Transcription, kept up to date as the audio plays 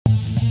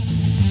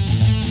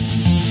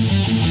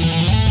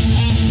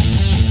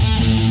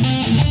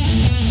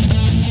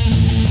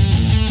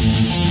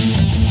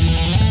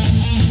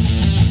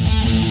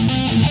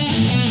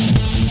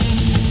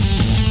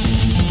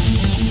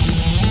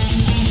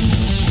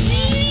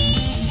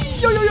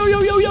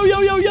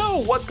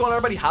What's going on,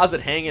 everybody? How's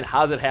it hanging?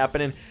 How's it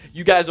happening?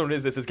 You guys know what it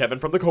is. This is Kevin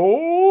from the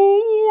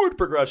Chord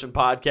Progression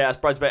Podcast,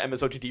 brought to you by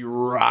MSOTT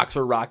Rocks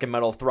or Rock and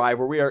Metal Thrive,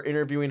 where we are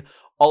interviewing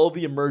all of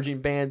the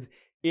emerging bands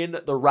in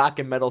the rock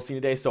and metal scene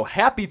today. So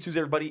happy Tuesday,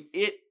 everybody.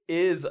 It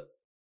is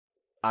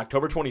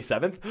October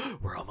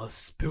 27th. We're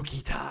almost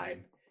spooky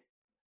time.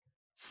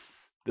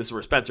 This is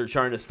where Spencer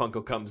Charnas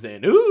Funko comes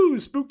in. Ooh,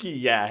 spooky.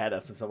 Yeah, I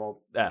had some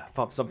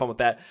fun with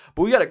that.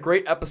 But we got a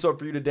great episode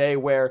for you today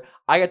where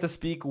I got to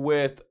speak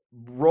with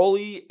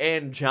Rolly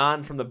and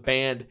John from the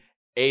band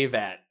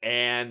AVAT.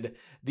 And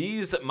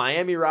these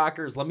Miami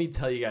rockers, let me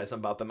tell you guys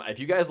something about them. If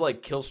you guys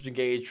like Killswitch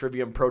Engage,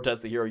 Trivium,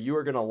 Protest the Hero, you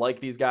are going to like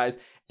these guys.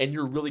 And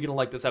you're really going to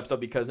like this episode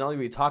because not only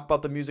do we talk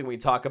about the music, we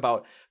talk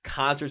about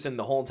concerts and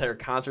the whole entire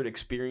concert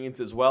experience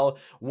as well.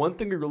 One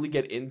thing we really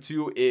get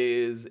into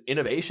is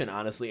innovation,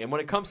 honestly. And when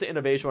it comes to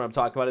innovation, what I'm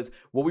talking about is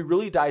what we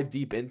really dive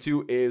deep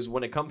into is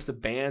when it comes to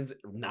bands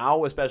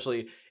now,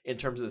 especially in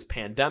terms of this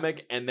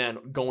pandemic and then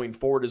going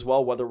forward as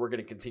well, whether we're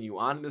going to continue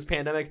on in this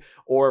pandemic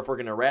or if we're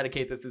going to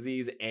eradicate this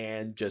disease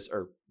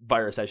or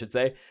virus, I should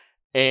say,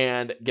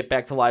 and get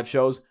back to live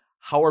shows.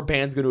 How are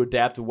bands going to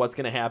adapt to what's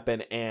going to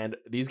happen? And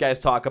these guys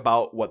talk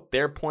about what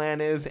their plan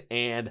is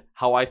and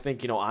how I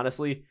think,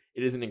 honestly,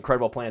 it is an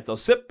incredible plan. So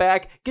sit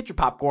back, get your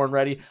popcorn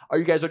ready. Are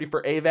you guys ready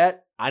for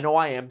AVAT? I know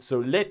I am. So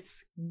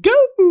let's go.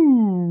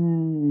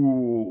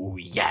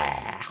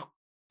 Yeah.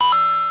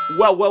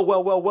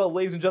 Well,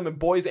 ladies and gentlemen,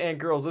 boys and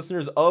girls,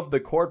 listeners of the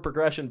Chord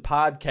Progression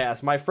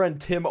Podcast, my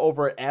friend Tim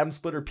over at Atom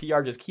Splitter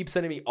PR just keeps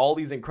sending me all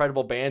these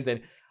incredible bands,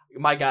 and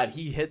my God,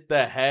 he hit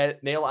the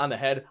nail on the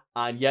head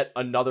on yet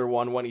another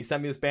one when he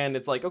sent me this band.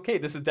 It's like, okay,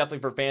 this is definitely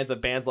for fans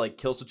of bands like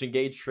Killswitch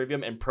Engage,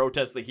 Trivium, and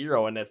Protest the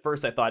Hero. And at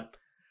first I thought,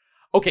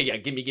 okay, yeah,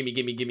 gimme.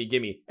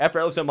 After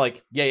I listened, I'm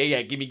like,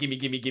 yeah,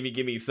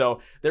 gimme. So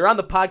they're on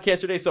the podcast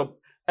today. So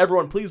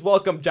everyone, please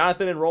welcome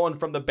Jonathan and Roland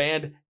from the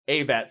band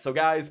AVAT. So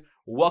guys,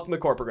 welcome to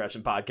the Chord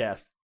Progression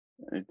Podcast.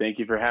 Thank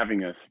you for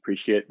having us.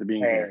 Appreciate the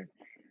being here.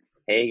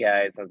 Hey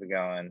guys, how's it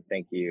going?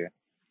 Thank you.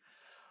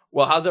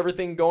 Well, how's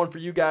everything going for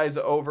you guys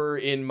over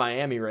in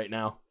Miami right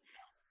now?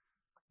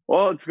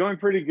 Well, it's going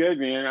pretty good,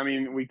 man. I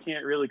mean, we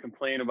can't really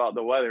complain about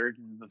the weather.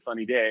 It's a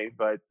sunny day,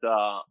 but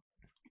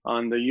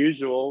on the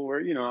usual,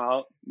 we're,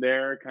 out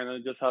there kind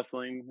of just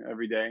hustling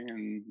every day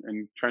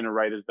and trying to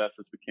write as best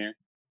as we can.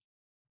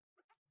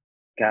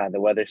 God, the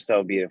weather's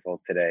so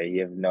beautiful today.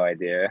 You have no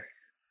idea.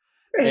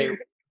 Hey,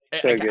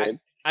 so good.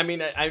 I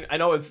mean, I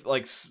know it's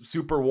like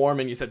super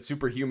warm and you said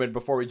super humid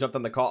before we jumped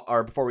on the call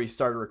or before we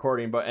started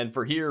recording. And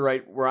for here,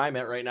 right where I'm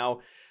at right now,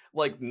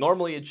 like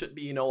normally it should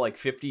be, like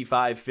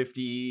 55,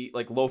 50,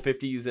 like low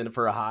 50s and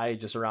for a high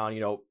just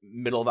around,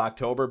 middle of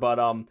October. But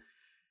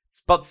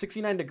it's about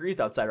 69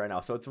 degrees outside right now.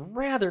 So it's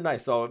rather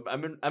nice. So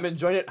I'm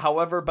enjoying it.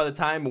 However, by the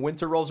time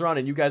winter rolls around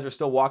and you guys are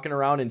still walking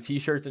around in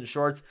t-shirts and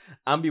shorts,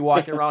 I'm gonna be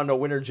walking around in a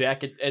winter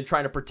jacket and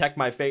trying to protect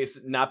my face,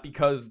 not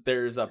because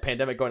there's a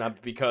pandemic going on,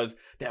 but because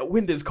that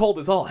wind is cold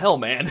as all hell,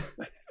 man.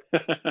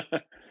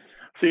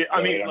 See,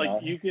 I mean,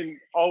 like you can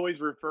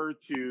always refer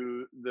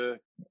to the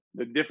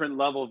different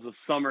levels of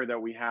summer that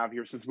we have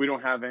here since we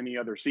don't have any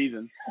other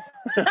season.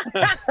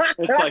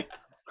 It's like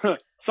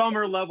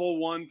summer level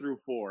 1 through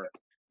 4.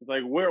 It's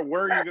like, where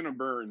are you going to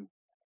burn?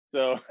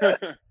 So.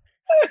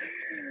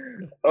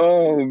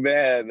 Oh,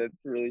 man,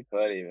 that's really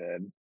funny,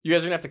 man. You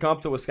guys are going to have to come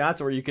up to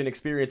Wisconsin where you can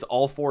experience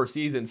all 4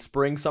 seasons,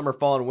 spring, summer,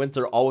 fall, and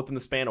winter, all within the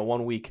span of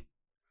 1 week.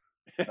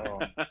 Oh.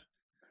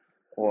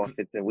 Well, if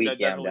it's a week,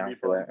 yeah, I'm down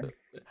for that.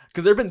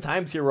 Because there have been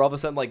times here where all of a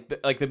sudden, like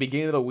the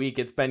beginning of the week,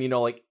 it's been,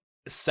 like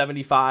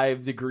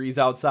 75 degrees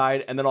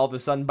outside, and then all of a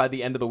sudden by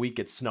the end of the week,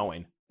 it's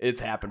snowing.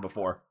 It's happened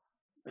before.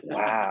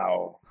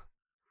 Wow.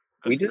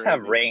 We just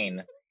have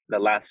rain the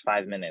last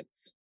 5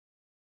 minutes.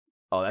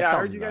 Oh, that sounds nice. I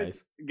heard you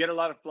guys get a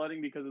lot of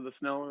flooding because of the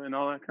snow and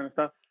all that kind of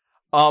stuff.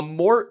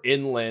 More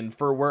inland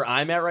for where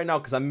I'm at right now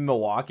because I'm in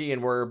Milwaukee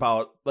and we're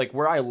about like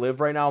where I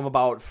live right now. I'm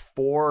about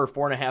 4 or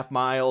 4.5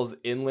 miles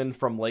inland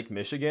from Lake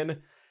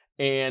Michigan,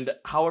 and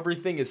how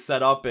everything is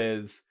set up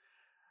is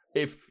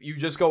if you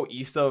just go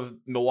east of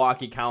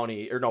Milwaukee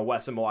County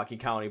west of Milwaukee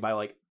County by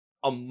like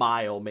a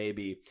mile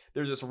maybe,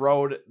 there's this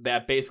road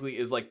that basically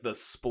is like the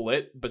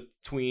split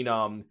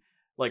between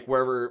like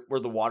where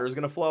the water is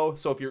going to flow.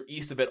 So if you're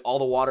east of it, all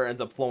the water ends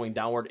up flowing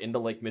downward into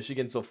Lake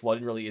Michigan. So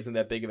flooding really isn't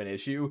that big of an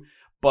issue,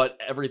 but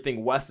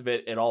everything west of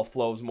it, it all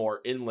flows more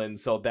inland.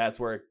 So that's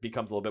where it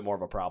becomes a little bit more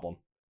of a problem.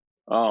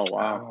 Oh,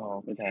 wow. Oh,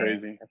 okay. That's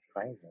crazy. That's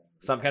crazy.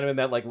 So I'm kind of in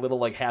that like little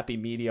like happy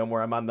medium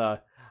where I'm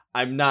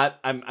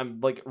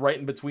like right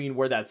in between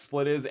where that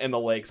split is and the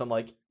lake. So I'm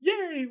like,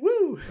 yay,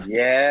 woo.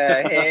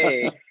 Yeah.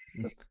 Hey.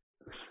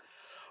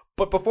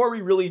 But before we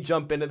really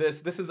jump into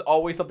this is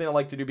always something I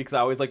like to do because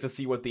I always like to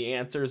see what the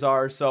answers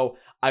are. So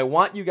I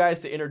want you guys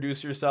to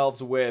introduce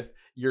yourselves with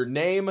your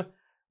name,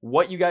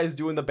 what you guys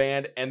do in the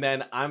band, and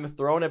then I'm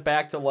throwing it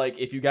back to like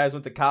if you guys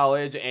went to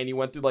college and you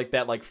went through like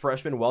that like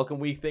freshman welcome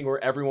week thing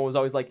where everyone was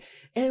always like,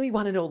 and we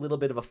want to know a little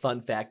bit of a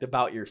fun fact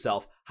about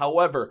yourself.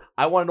 However,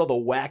 I want to know the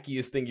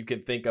wackiest thing you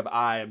can think of.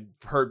 I've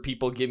heard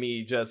people give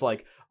me just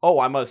like, oh,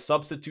 I'm a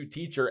substitute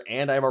teacher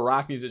and I'm a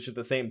rock musician at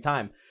the same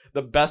time.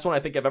 The best one I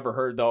think I've ever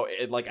heard, though,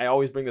 I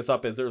always bring this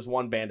up, is there's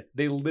one band.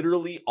 They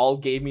literally all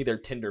gave me their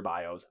Tinder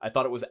bios. I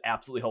thought it was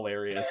absolutely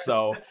hilarious.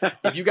 So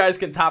if you guys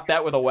can top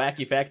that with a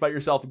wacky fact about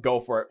yourself, go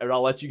for it. And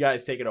I'll let you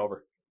guys take it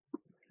over.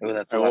 Oh,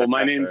 that's well,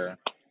 my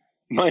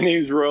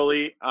name's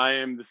Rolly. I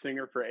am the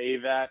singer for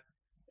AVAT.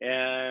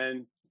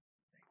 And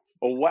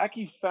a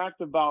wacky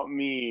fact about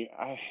me,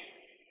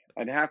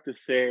 I'd have to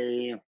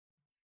say,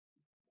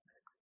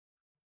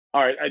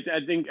 all right,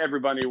 I think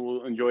everybody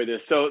will enjoy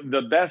this. So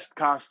the best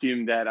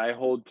costume that I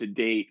hold to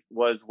date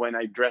was when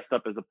I dressed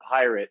up as a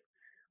pirate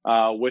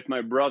with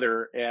my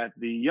brother at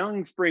the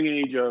young spring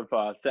age of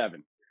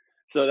 7.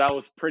 So that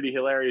was pretty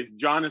hilarious.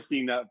 John has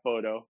seen that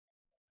photo.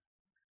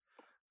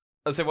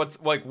 Let's say what's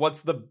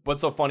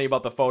so funny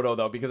about the photo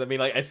though? Because I mean,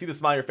 like, I see the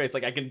smile on your face.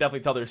 Like, I can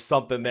definitely tell there's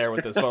something there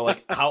with this photo.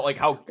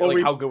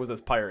 How good was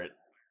this pirate?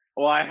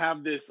 Well, I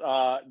have this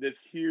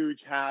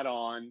huge hat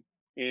on.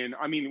 And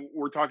I mean,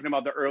 we're talking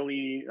about the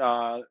early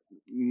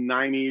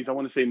 90s. I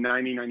want to say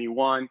 90,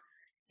 91.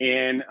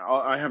 And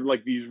I have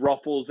like these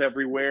ruffles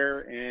everywhere.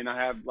 And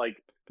I have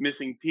like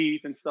missing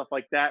teeth and stuff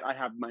like that. I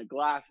have my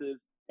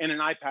glasses and an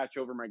eye patch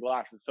over my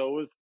glasses. So it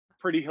was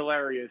pretty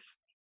hilarious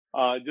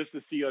just to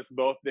see us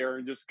both there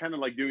and just kind of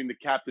like doing the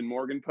Captain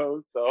Morgan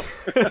pose. So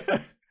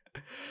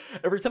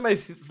every time I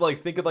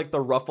think of like the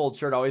ruffled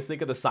shirt, I always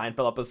think of the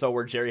Seinfeld episode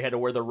where Jerry had to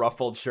wear the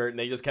ruffled shirt and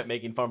they just kept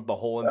making fun of the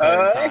whole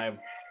entire time.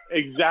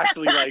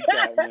 Exactly like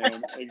that,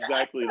 man.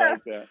 Exactly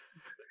like that.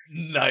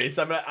 Nice.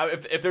 I mean,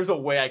 if there's a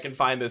way I can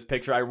find this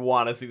picture, I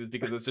want to see this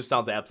because this just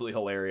sounds absolutely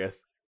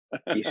hilarious.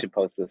 You should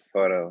post this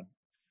photo.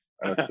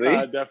 Honestly.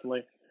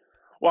 Definitely.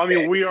 Well, I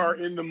mean, we are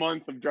in the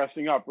month of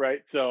dressing up,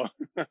 right? So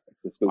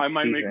I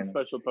might make a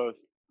special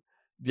post.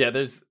 Yeah,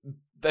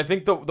 I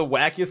think the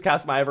wackiest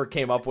costume I ever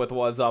came up with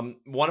was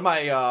one of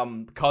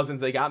my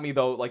cousins. They got me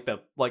though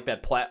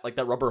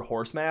that rubber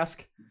horse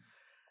mask.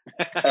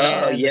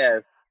 Oh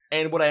yes.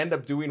 And what I ended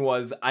up doing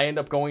was I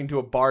ended up going to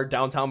a bar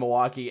downtown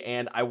Milwaukee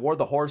and I wore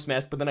the horse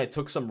mask, but then I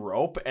took some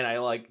rope and I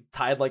like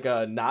tied like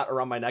a knot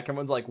around my neck.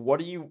 Everyone's like, what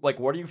are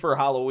you for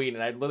Halloween?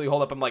 And I literally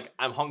hold up,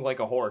 I'm hung like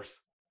a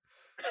horse.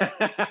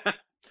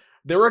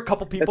 There were a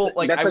couple people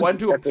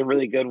that's a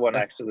really good one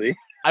actually.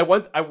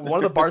 One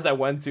of the bars I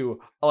went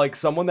to, like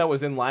someone that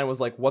was in line was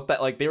like, what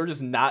that, like they were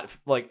just not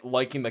like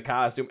liking the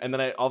costume. And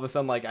then all of a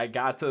sudden, like I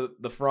got to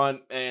the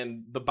front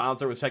and the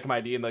bouncer was checking my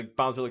ID and the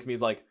bouncer looked at me,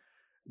 he's like,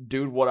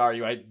 dude, what are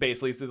you? I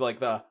basically said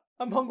like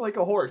I'm hung like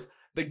a horse.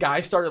 The guy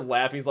started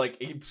laughing. He's like,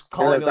 he's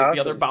calling the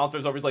other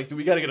bouncers over. He's like, dude,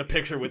 we got to get a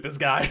picture with this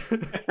guy.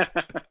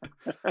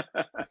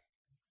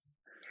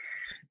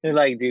 They're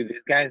like, dude,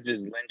 this guy's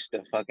just lynched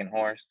a fucking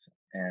horse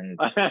and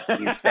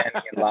he's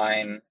standing in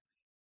line.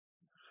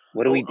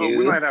 What do we do?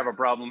 We might have a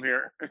problem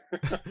here.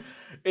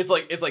 It's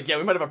like, yeah,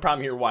 we might have a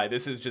problem here. Why?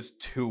 This is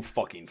just too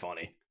fucking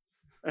funny.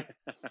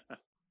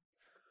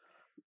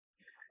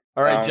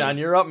 All right, John,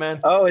 you're up,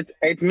 man. Oh,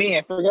 it's me.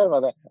 I forgot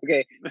about that.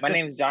 Okay, my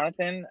name's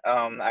Jonathan.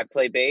 I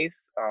play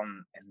bass.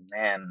 And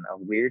man, a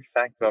weird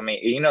fact about me.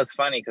 You know, it's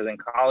funny because in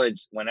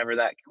college, whenever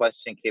that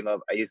question came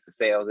up, I used to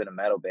say I was in a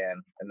metal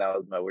band, and that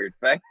was my weird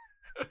fact.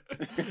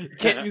 You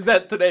can't use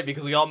that today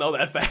because we all know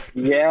that fact.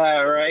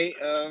 Yeah, right.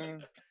 I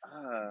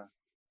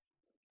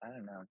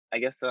don't know. I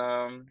guess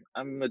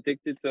I'm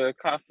addicted to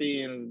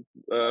coffee and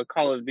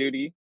Call of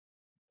Duty.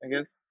 I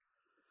guess.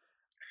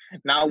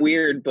 Not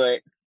weird,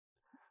 but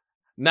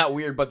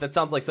that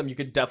sounds like something you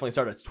could definitely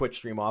start a Twitch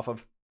stream off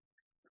of.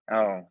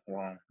 Oh,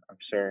 well, I'm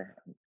sure.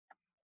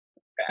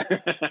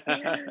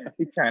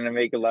 You're trying to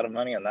make a lot of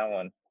money on that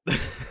one.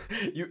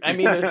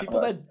 There's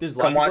people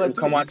that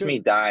come watch me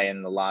die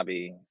in the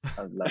lobby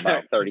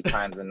about 30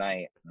 times a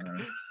night.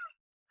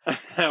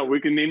 We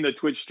can name the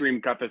Twitch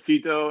stream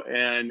Cafecito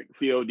and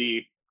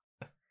COD.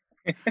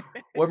 Well,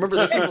 I remember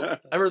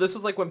this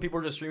was like when people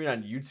were just streaming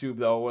on YouTube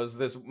though, was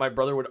this, my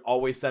brother would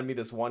always send me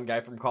this one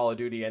guy from Call of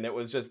Duty, and it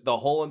was just the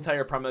whole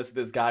entire premise of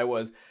this guy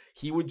was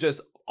he would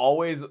just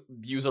always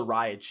use a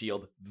riot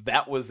shield.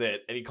 That was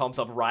it. And he called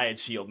himself Riot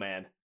Shield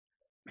Man.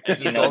 And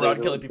just go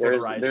around killing people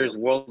with a riot shield. There's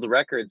world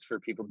records for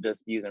people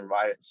just using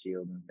riot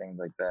shield and things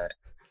like that.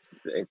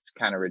 It's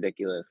kind of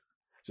ridiculous.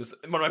 Just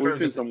one of my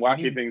favorites. Just some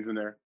wacky things in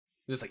there.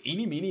 Just like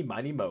eeny, meeny,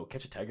 miny, mo,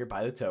 catch a tiger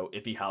by the toe.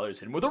 If he hollers,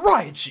 hit him with a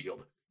riot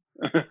shield.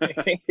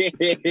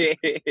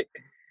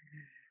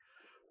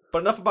 But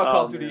enough about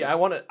Call of Duty.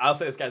 I'll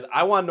say this, guys.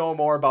 I want to know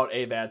more about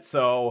AVAT.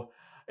 So,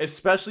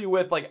 especially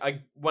with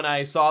when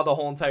I saw the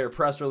whole entire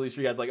press release,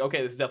 you guys like,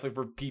 okay, this is definitely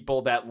for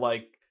people that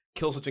like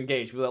Killswitch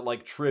Engage, people that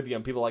like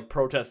Trivium, people like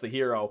Protest the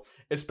Hero.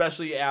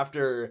 Especially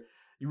after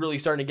you really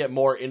starting to get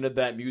more into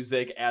that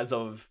music as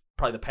of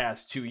probably the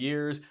past 2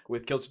 years,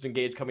 with Killswitch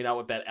Engage coming out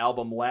with that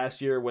album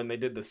last year when they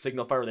did the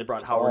Signal Fire, when they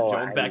brought Howard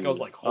Jones back. I was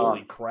like,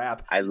 holy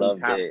crap! I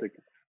loved it.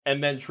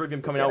 And then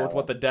Trivium coming out with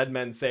What the Dead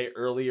Men Say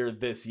earlier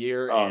this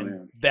year.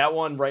 That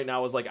one right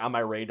now is like on my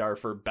radar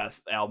for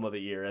best album of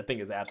the year. I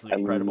think is absolutely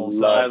incredible.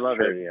 I love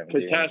Trivium,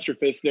 it.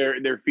 Catastrophist,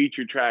 their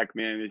feature track,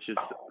 man, it's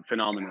just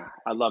phenomenal.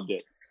 I loved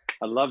it.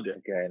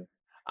 Good.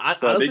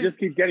 So honestly, they just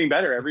keep getting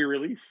better every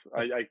release.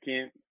 I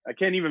can't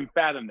even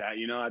fathom that.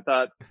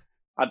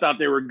 I thought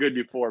they were good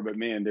before, but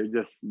man,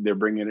 they're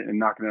bringing it and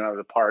knocking it out of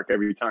the park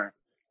every time.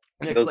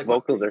 Those like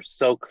vocals are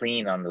so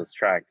clean on those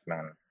tracks,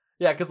 man.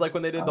 Yeah, because like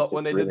when they did did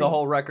really the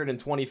whole record in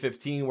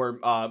 2015, where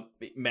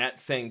Matt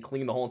sang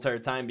clean the whole entire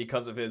time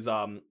because of his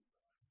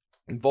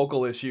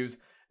vocal issues,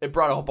 it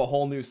brought up a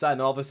whole new side.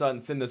 And all of a sudden,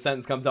 Sin the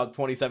Sentence comes out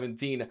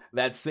 2017.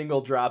 That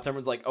single drops.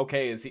 Everyone's like,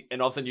 okay, is he?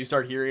 And all of a sudden, you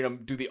start hearing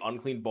him do the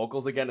unclean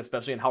vocals again,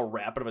 especially in how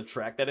rapid of a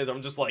track that is.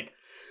 I'm just like,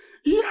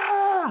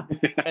 yeah.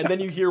 And then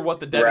you hear What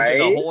the Dead did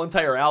the whole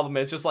entire album.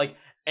 It's just like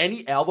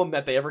any album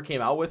that they ever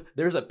came out with,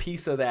 there's a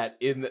piece of that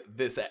in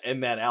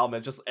that album.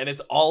 It's just, and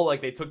it's all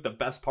like they took the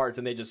best parts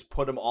and they just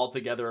put them all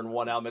together in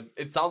one album.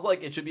 It sounds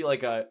like it should be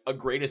like a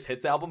greatest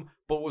hits album,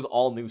 but it was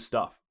all new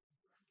stuff.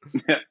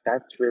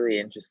 That's really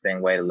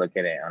interesting way to look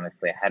at it.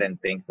 Honestly, I hadn't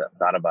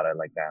thought about it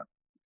like that.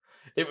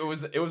 It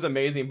was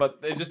amazing, but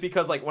it's just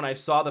because like when I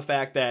saw the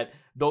fact that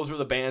those were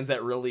the bands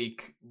that really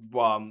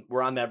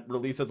were on that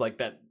releases, like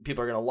that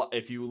people are gonna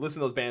if you listen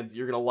to those bands,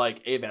 you're gonna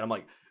like a band. I'm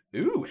like,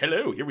 ooh,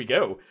 hello, here we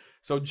go.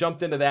 So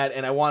jumped into that,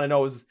 and I want to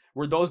know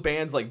were those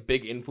bands like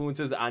big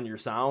influences on your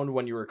sound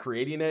when you were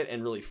creating it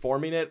and really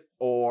forming it,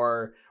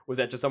 or was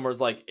that just somewhere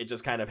like it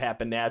just kind of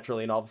happened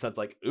naturally, and all of a sudden it's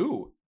like,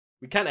 ooh,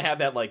 we kind of have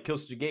that like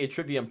Killswitch Engage,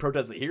 Trivium,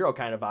 Protest the Hero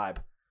kind of vibe.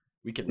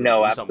 We can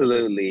no,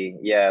 absolutely,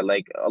 yeah.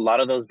 Like a lot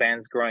of those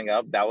bands growing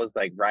up, that was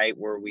like right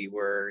where we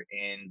were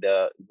in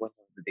the what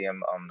was the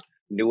damn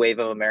new wave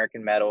of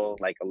American metal,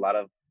 like a lot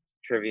of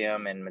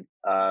Trivium and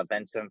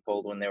Avenged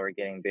Sevenfold when they were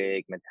getting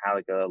big,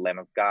 Metallica, Lamb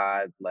of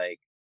God, like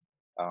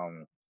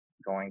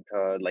going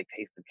to like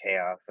Taste of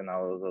Chaos and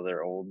all those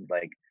other old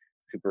like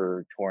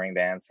super touring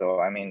bands.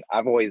 So I mean,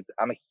 I'm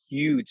a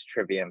huge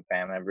Trivium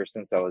fan ever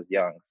since I was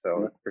young.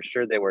 So for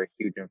sure they were a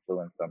huge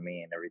influence on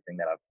me and everything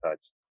that I've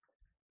touched.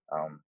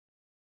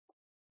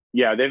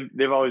 Yeah,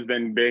 they've always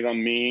been big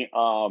on me.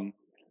 Some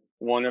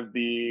of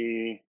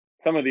the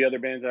other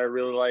bands I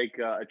really like,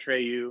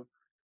 Atreyu,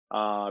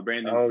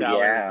 Brandon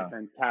Sauer is a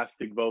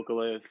fantastic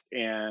vocalist,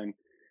 and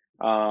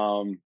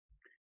I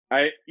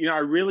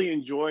really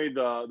enjoy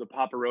the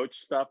Papa Roach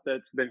stuff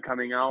that's been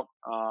coming out,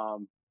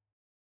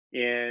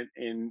 and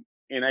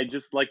I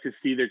just like to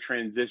see their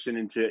transition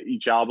into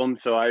each album.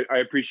 So I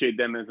appreciate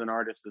them as an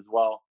artist as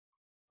well.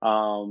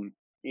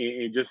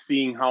 And just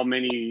seeing how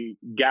many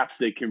gaps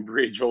they can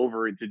bridge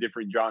over into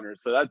different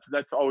genres. So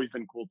that's always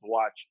been cool to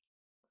watch.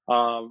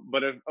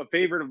 But a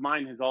favorite of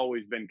mine has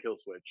always been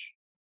Killswitch.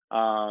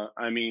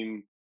 I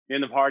mean,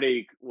 End of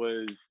Heartache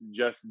was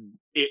just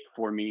it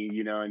for me,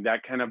 and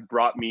that kind of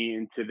brought me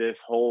into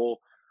this whole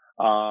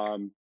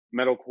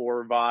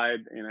metalcore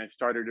vibe, and I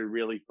started to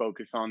really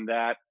focus on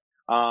that.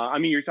 I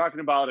mean, you're talking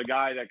about a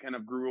guy that kind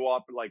of grew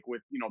up like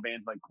with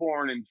bands like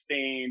Korn and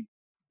Stained,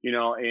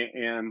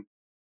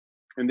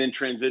 and then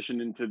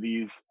transitioned into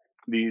these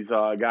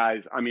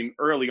guys. I mean,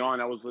 early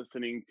on, I was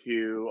listening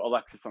to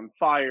Alexis on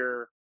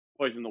Fire,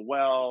 Poison the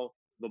Well,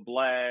 The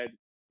Bled,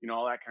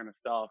 all that kind of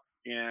stuff.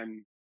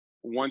 And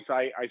once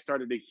I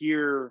started to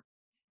hear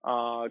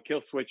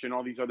Killswitch and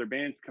all these other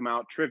bands come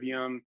out,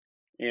 Trivium,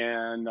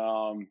 and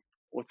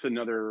what's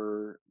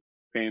another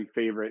fan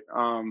favorite?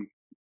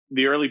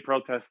 The early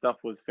Protest stuff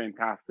was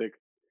fantastic,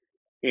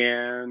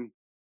 and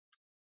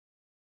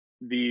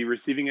the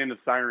Receiving End of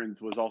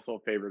Sirens was also a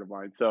favorite of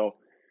mine. So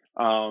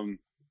I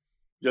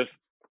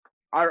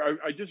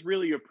just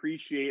really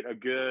appreciate a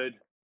good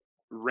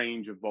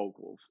range of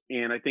vocals,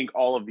 and I think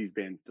all of these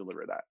bands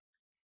deliver that.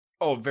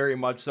 Oh, very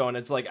much so. And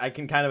it's like I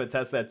can kind of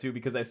attest that too,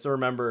 because I still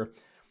remember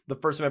the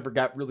first time I ever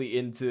got really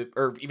into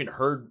or even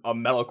heard a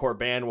metalcore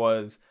band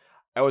was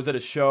I was at a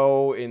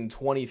show in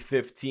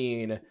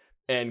 2015,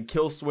 and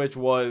Killswitch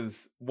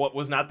was what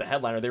was not the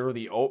headliner. They were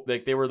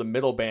they were the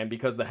middle band,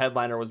 because the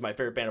headliner was my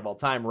favorite band of all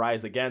time,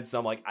 Rise Against. So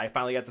I'm like, I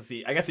finally got to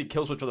see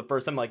Killswitch for the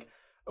first time. Like,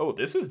 oh,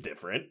 this is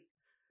different.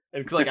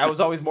 And because like I was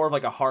always more of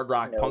like a hard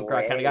rock, punk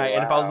rock kind of guy. Wow.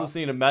 And if I was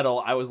listening to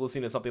metal, I was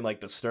listening to something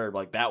like Disturbed.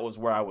 Like that was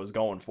where I was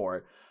going for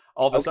it.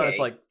 All of a sudden, it's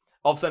like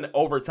all of a sudden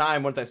over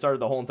time, once I started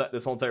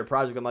this whole entire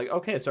project, I'm like,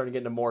 okay, I started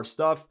getting into more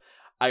stuff.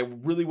 I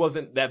really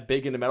wasn't that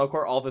big into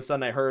metalcore. All of a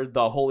sudden, I heard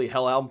the Holy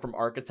Hell album from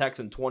Architects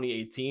in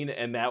 2018,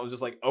 and that was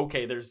just like,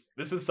 okay, this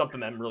is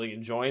something I'm really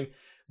enjoying.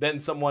 Then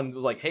someone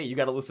was like, hey, you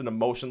got to listen to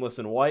Motionless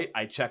in White.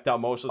 I checked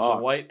out Motionless in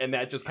White, and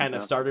that just kind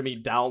of started me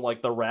down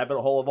like the rabbit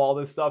hole of all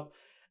this stuff.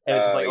 And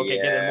it's just like, okay,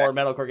 getting into more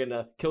metalcore, getting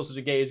into Killswitch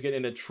Engage,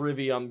 getting into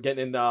Trivium,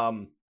 getting into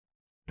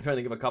I'm trying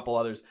to think of a couple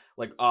others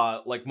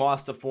like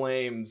Moss to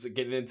Flames,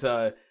 getting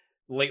into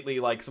lately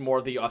like some more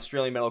of the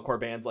Australian metalcore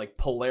bands like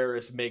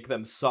Polaris, Make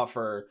Them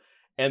Suffer,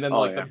 and then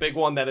the big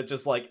one that it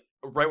just like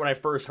right when I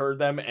first heard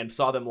them and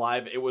saw them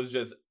live, it was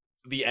just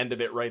the end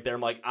of it right there.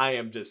 I'm like, I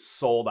am just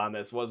sold on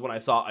this. Was when I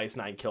saw Ice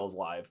Nine Kills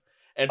live,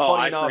 and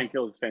funny enough, Ice Nine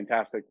Kills is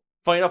fantastic.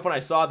 Funny enough, when I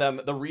saw them,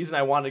 the reason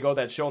I wanted to go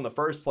to that show in the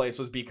first place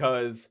was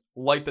because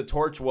Light the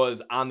Torch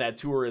was on that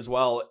tour as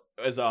well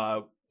as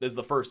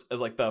the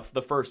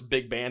first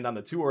big band on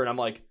the tour, and I'm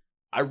like,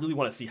 I really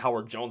want to see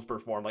Howard Jones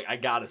perform. Like, I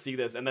got to see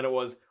this. And then it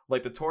was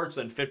like the Torch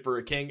and Fit for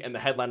a King and the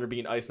headliner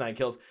being Ice Nine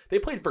Kills. They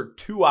played for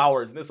 2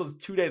 hours, and this was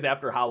 2 days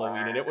after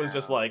Halloween. And it was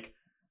just like,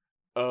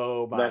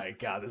 oh my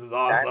God, this is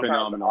awesome. That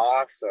sounds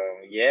awesome.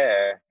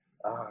 Yeah.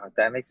 Oh,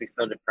 that makes me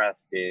so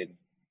depressed, dude.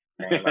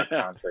 I don't like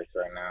concerts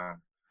right now.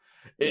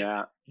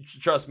 Yeah.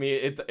 Trust me,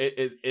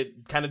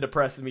 it kind of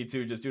depresses me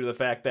too, just due to the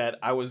fact that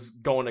I was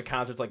going to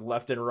concerts like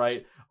left and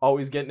right,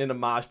 always getting into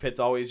mosh pits,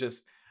 always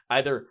just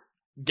either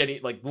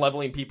getting like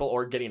leveling people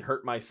or getting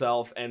hurt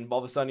myself, and all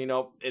of a sudden,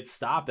 it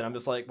stopped, and I'm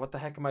just like, what the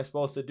heck am I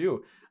supposed to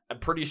do? I'm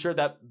pretty sure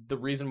that the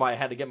reason why I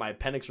had to get my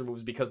appendix removed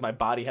is because my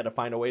body had to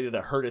find a way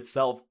to hurt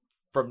itself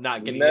from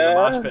not getting into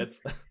mosh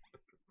pits.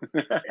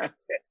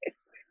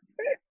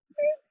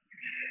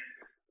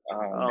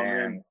 Oh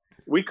man.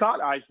 We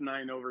caught Ice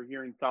Nine over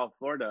here in South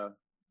Florida.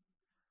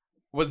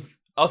 Was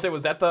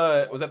that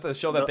the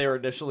show that they were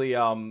initially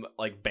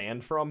like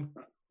banned from?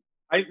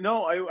 I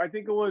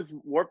think it was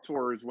Warped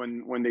Tours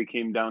when they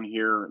came down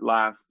here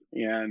last,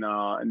 and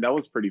that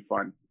was pretty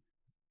fun.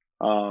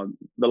 The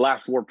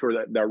last Warped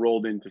Tour that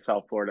rolled into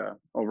South Florida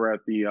over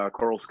at the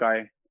Coral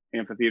Sky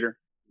Amphitheater.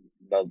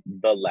 The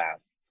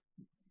last.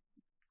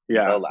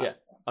 Yeah. The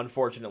last. Yeah.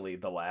 Unfortunately,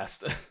 the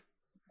last.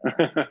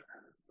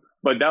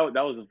 But that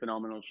was a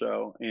phenomenal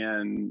show.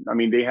 And I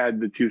mean, they had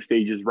the 2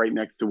 stages right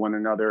next to one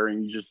another,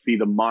 and you just see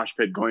the mosh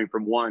pit going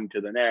from one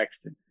to the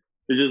next.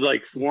 It's just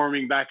like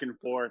swarming back and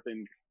forth,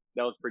 and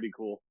that was pretty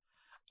cool.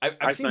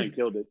 I've seen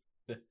killed it.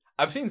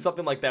 I've seen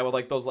something like that with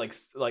like those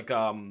like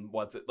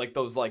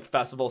those like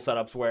festival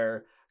setups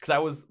where,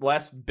 because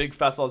last big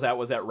festival I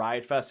was at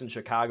Riot Fest in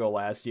Chicago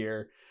last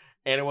year,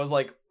 and it was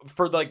like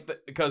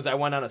because I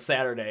went on a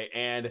Saturday,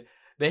 and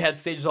they had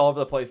stages all over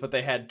the place, but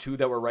they had 2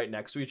 that were right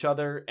next to each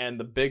other, and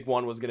the big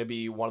one was going to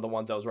be one of the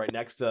ones that was right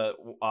next to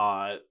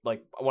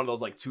like one of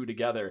those like 2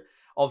 together.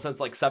 All of a sudden,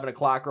 it's like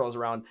 7:00 rolls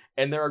around,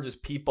 and there are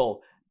just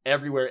people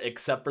everywhere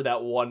except for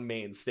that one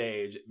main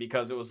stage,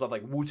 because it was stuff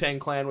like Wu-Tang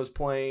Clan was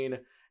playing,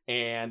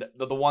 and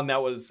the one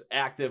that was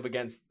active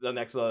against the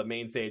next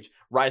main stage,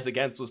 Rise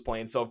Against, was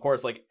playing. So of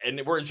course, like,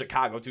 and we're in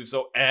Chicago too,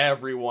 so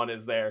everyone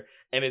is there,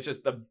 and it's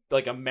just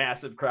like a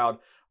massive crowd.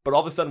 But all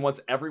of a sudden,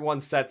 once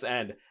everyone's sets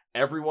end,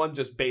 everyone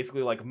just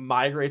basically like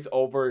migrates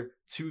over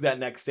to that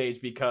next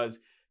stage because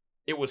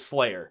it was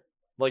Slayer.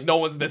 Like, no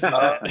one's missing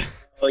that.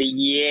 Oh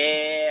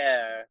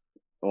yeah!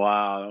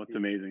 Wow, that's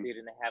amazing. Dude,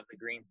 and they have the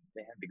green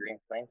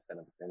flame set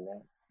up, didn't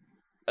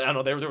they? I don't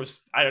know. There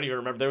was, I don't even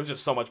remember. There was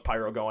just so much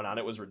pyro going on.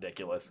 It was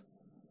ridiculous.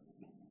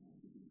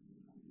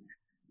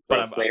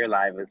 But Slayer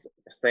Live is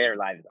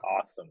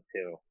awesome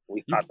too.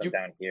 We caught them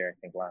down here, I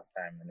think, last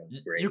time, and it was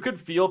great. You could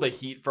feel the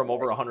heat from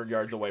over 100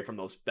 yards away from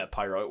that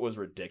pyro. It was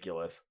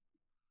ridiculous.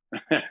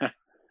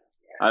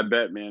 I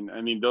bet, man. I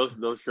mean, those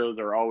shows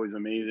are always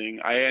amazing.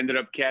 I ended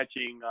up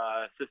catching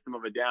System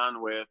of a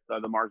Down with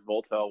the Mars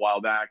Volta a while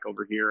back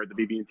over here at the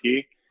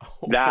BB&T.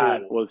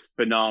 That was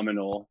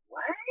phenomenal.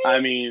 What? I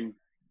mean,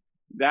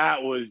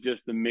 that was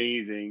just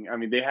amazing. I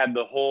mean, they had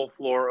the whole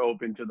floor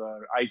open to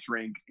the ice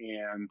rink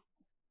and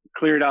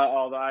cleared out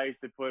all the ice.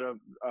 They put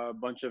a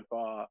bunch of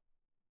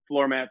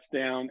floor mats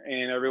down,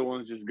 and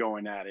everyone's just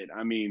going at it.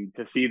 I mean,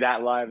 to see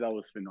that live, that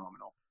was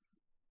phenomenal.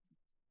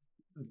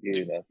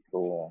 Dude, that's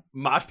cool.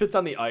 Mosh pits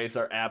on the ice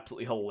are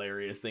absolutely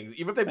hilarious things.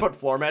 Even if they put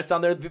floor mats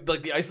on there,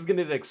 the ice is going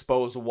to get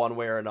exposed one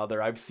way or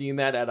another. I've seen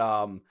that at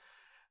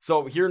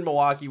so here in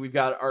Milwaukee, we've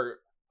got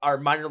our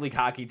minor league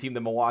hockey team,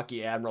 the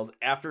Milwaukee Admirals.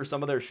 After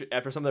some of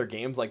their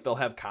games, like, they'll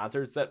have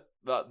concerts that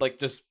like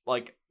just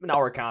like an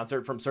hour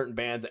concert from certain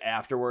bands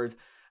afterwards.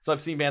 So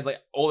I've seen bands like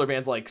older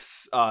bands like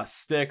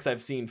Styx.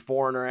 I've seen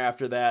Foreigner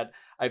after that.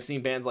 I've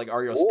seen bands like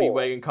REO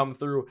Speedwagon come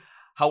through.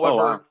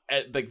 However,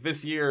 like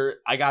this year,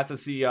 I got to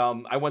see.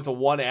 I went to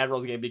one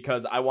Admirals game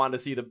because I wanted to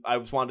see it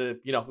was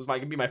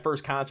gonna be my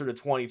first concert of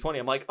 2020.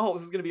 I'm like, oh,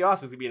 this is gonna be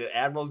awesome. It's gonna be at an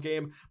Admirals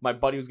game. My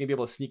buddy was gonna be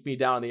able to sneak me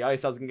down on the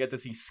ice. I was gonna get to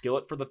see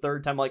Skillet for the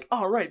 3rd time. I'm like,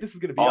 all right, this is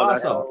gonna be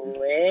awesome. No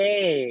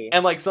way.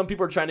 And like, some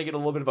people are trying to get a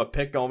little bit of a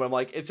pick going. But I'm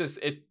like, just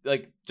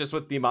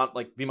with the amount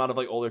of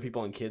like older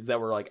people and kids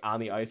that were like on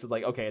the ice, it's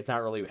like, okay, it's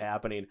not really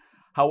happening.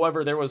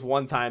 However, there was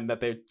one time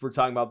that they were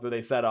talking about where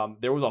they said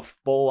there was a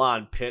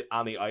full-on pit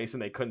on the ice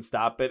and they couldn't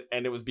stop it,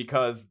 and it was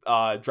because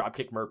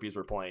Dropkick Murphys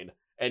were playing.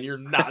 And you're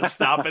not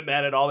stopping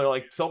that at all. They're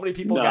like, so many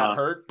people got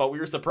hurt, but we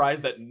were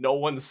surprised that no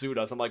one sued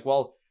us. I'm like,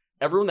 well,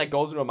 everyone that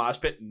goes into a mosh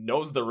pit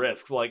knows the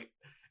risks. Like,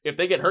 if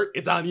they get hurt,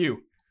 it's on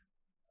you.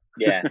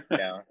 Yeah,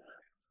 no.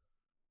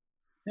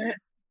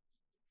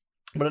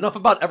 But enough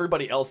about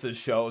everybody else's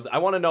shows. I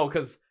want to know,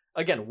 because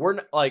again, we're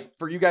like,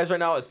 for you guys right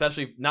now,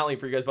 especially not only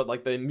for you guys, but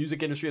like the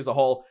music industry as a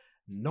whole,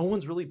 no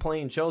one's really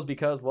playing shows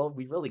because, well,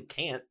 we really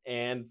can't.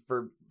 And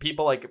for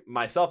people like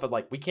myself,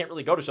 we can't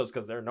really go to shows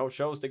because there are no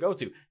shows to go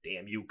to.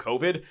 Damn you,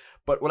 COVID.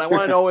 But what I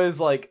want to know is,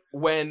 like,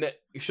 when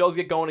shows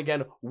get going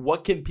again,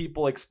 what can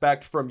people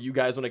expect from you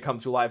guys when it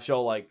comes to a live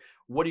show? Like,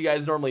 what do you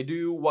guys normally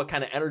do? What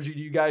kind of energy do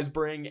you guys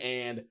bring?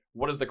 And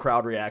what is the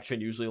crowd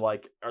reaction usually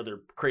like? Are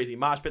there crazy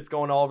mosh pits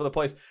going all over the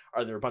place?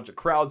 Are there a bunch of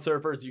crowd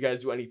surfers? Do you guys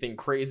do anything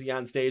crazy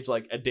on stage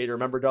like A Day to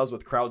Remember does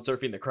with crowd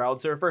surfing the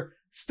crowd surfer?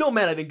 Still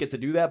mad I didn't get to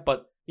do that,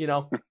 but, you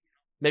know,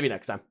 maybe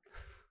next time.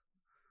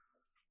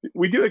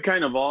 We do it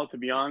kind of all, to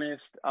be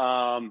honest.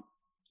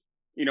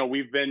 You know,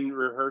 we've been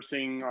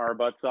rehearsing our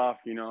butts off,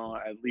 you know,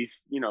 at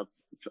least, you know,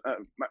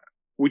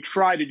 we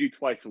try to do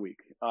twice a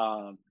week.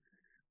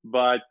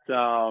 But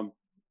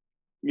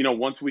you know,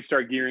 once we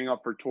start gearing up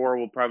for tour,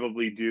 we'll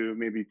probably do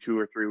maybe 2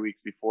 or 3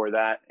 weeks before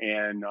that,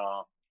 and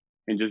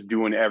just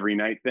do an every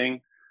night thing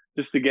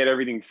just to get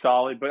everything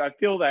solid. But I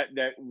feel that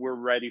we're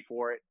ready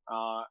for it.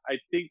 I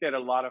think that a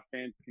lot of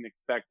fans can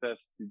expect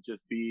us to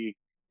just be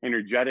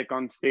energetic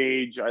on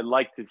stage. I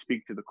like to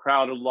speak to the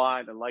crowd a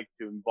lot. I like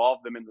to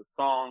involve them in the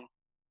song.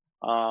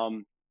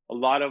 A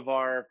lot of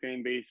our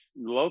fan base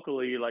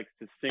locally likes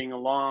to sing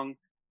along.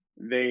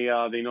 They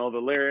know the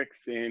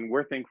lyrics, and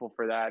we're thankful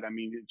for that. I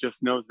mean, it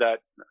just knows that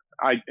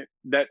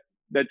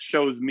that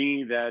shows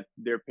me that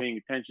they're paying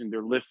attention,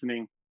 they're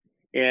listening,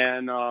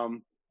 and I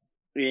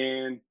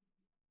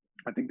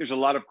think there's a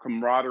lot of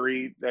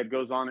camaraderie that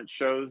goes on at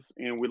shows,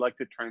 and we like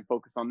to try and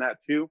focus on that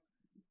too.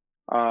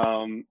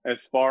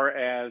 As far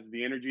as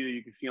the energy that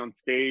you can see on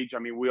stage, I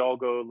mean, we all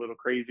go a little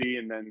crazy,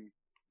 and then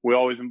we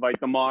always invite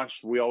the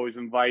mosh. We always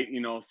invite,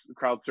 you know,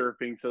 crowd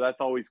surfing, so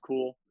that's always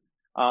cool.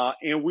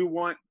 And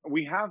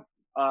we have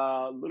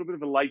a little bit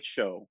of a light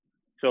show,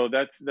 so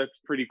that's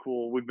pretty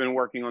cool. We've been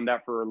working on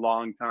that for a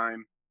long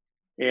time,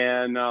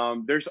 and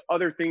there's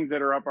other things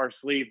that are up our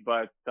sleeve,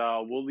 but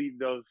we'll leave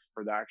those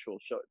for the actual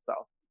show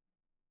itself.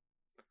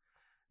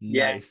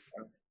 Nice.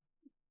 Yeah.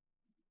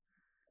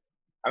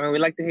 I mean, we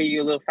like to hit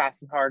you a little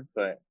fast and hard,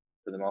 but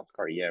for the most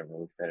part, yeah,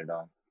 we set it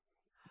all.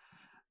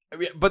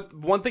 But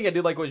one thing I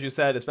did like what you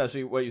said,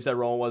 especially what you said,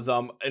 Roland, was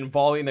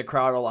involving the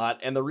crowd a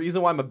lot. And the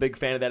reason why I'm a big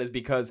fan of that is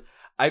because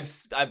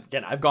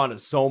I've gone to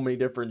so many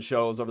different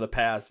shows over the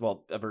past,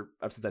 ever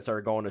since I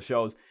started going to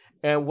shows.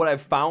 And what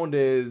I've found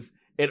is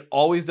it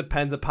always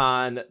depends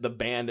upon the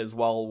band as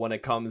well when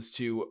it comes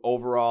to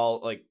overall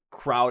like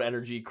crowd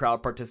energy,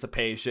 crowd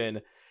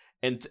participation,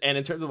 and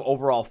in terms of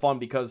overall fun,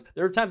 because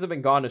there are times I've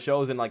been gone to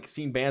shows and like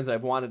seen bands that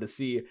I've wanted to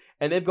see,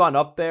 and they've gone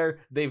up there,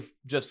 they've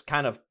just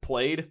kind of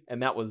played,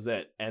 and that was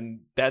it.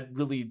 And that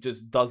really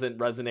just doesn't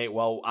resonate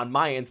well on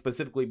my end,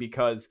 specifically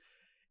because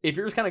if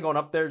you're just kind of going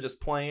up there, just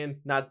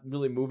playing, not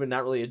really moving,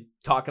 not really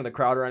talking to the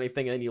crowd or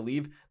anything, and then you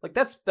leave, like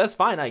that's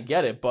fine, I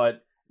get it,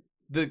 but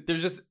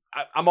there's just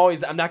I'm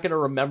not gonna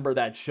remember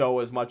that show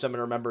as much. I'm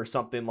gonna remember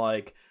something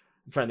like,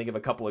 I'm trying to think of a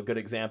couple of good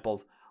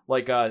examples.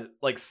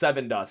 Like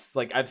Seven Dust.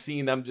 Like I've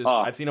seen them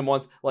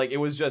once. Like it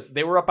was just,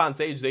 they were up on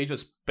stage. They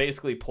just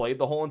basically played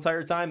the whole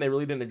entire time. They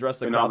really didn't address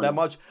the crowd that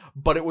much.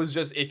 But it was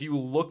just, if you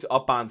looked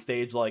up on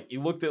stage, like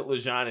you looked at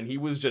Lejean and he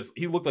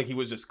looked like he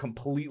was just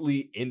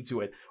completely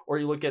into it. Or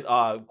you look at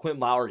Clint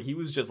Lowry, he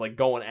was just like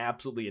going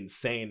absolutely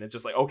insane. It's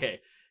just like,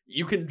 okay,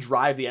 you can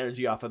drive the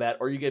energy off of that.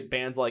 Or you get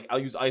bands like, I'll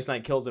use Ice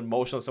Nine Kills and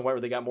Motionless and White,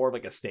 where they got more of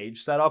like a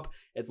stage setup.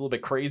 It's a little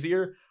bit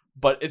crazier.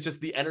 But it's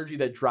just the energy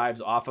that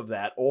drives off of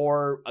that.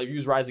 Or I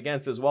use Rise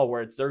Against as well,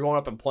 where they're going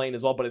up and playing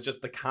as well, but it's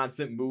just the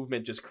constant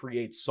movement just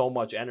creates so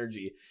much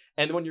energy.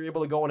 And when you're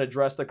able to go and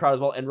address the crowd as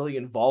well and really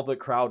involve the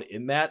crowd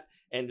in that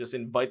and just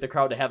invite the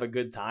crowd to have a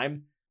good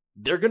time,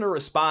 they're going to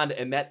respond,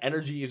 and that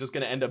energy is just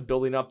going to end up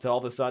building up to all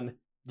of a sudden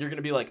you're going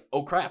to be like,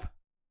 oh crap,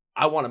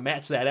 I want to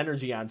match that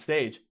energy on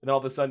stage. And all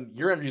of a sudden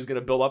your energy is going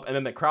to build up, and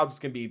then the crowd's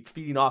just going to be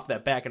feeding off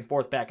that back and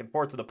forth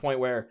to the point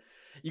where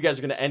you guys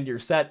are going to end your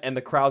set and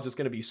the crowd's just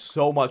going to be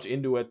so much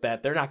into it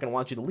that they're not going to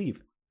want you to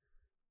leave.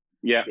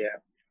 Yeah.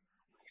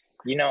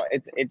 You know,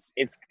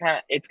 it's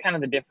kind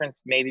of the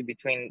difference maybe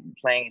between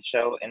playing a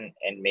show and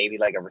maybe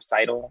like a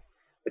recital,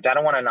 which I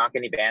don't want to knock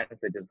any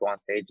bands that just go on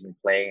stage and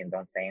play and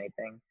don't say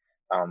anything.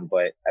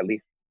 But at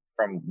least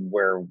from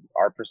where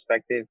our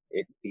perspective,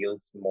 it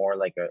feels more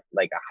like a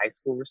high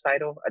school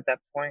recital at that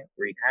point,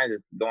 where you kind of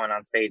just going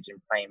on stage and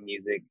playing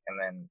music, and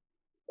then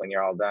when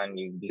you're all done,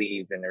 you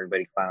leave and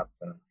everybody claps.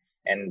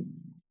 And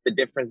the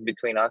difference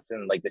between us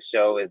and like the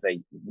show is that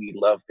we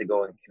love to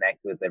go and connect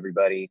with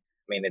everybody.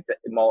 I mean, it's a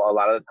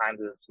lot of the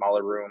times it's a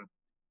smaller room.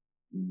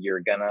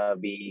 You're gonna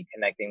be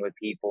connecting with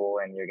people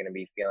and you're gonna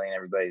be feeling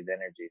everybody's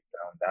energy. So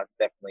that's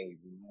definitely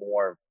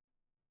more of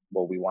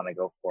what we want to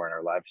go for in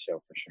our live show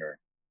for sure.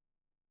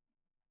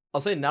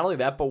 I'll say not only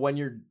that, but when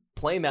you're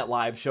playing that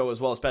live show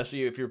as well,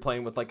 especially if you're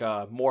playing with like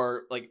a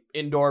more like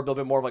indoor, a little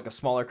bit more of like a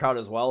smaller crowd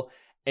as well,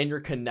 and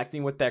you're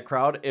connecting with that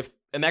crowd,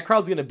 and that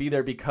crowd's going to be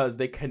there because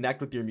they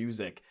connect with your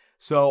music.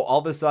 So all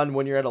of a sudden,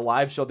 when you're at a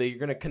live show, you're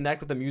going to connect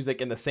with the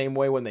music in the same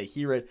way when they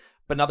hear it,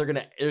 but now there's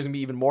going to be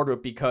even more to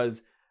it,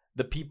 because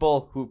the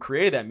people who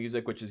created that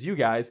music, which is you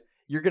guys,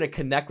 you're going to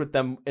connect with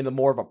them in a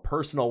more of a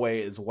personal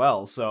way as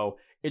well. So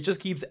it just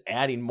keeps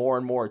adding more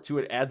and more to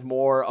it, adds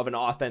more of an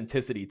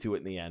authenticity to it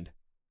in the end.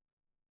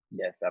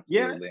 Yes,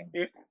 absolutely.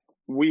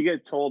 We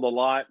get told a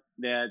lot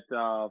that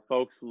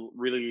folks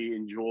really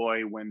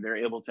enjoy when they're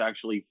able to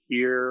actually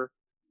hear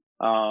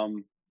the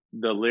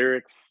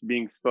lyrics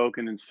being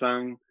spoken and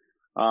sung.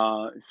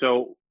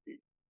 So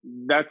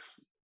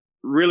that's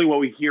really what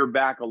we hear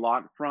back a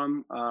lot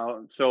from.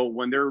 So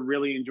when they're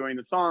really enjoying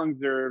the songs,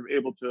 they're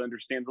able to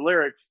understand the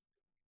lyrics.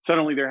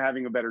 Suddenly they're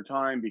having a better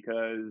time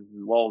because,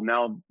 well,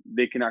 now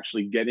they can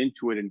actually get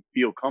into it and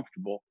feel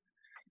comfortable.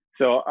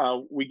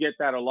 So we get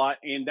that a lot,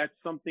 and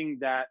that's something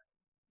that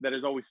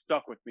has always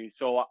stuck with me.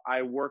 So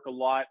I work a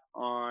lot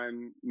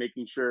on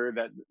making sure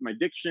that my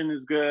diction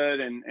is good,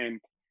 and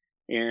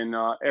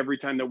every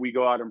time that we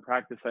go out and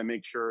practice, I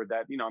make sure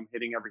that I'm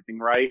hitting everything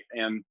right,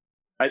 and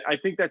I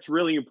think that's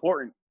really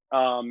important.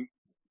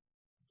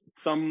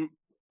 Some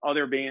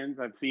other bands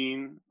I've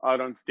seen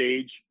out on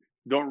stage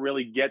don't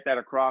really get that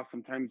across.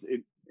 Sometimes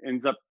it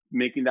ends up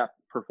making that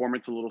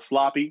performance a little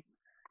sloppy,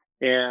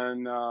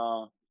 and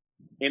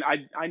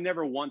I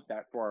never want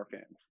that for our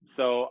fans.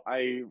 So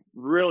I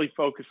really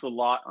focus a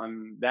lot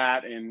on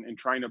that and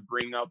trying to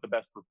bring out the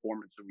best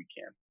performance that we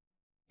can.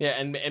 Yeah,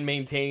 and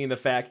maintaining the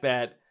fact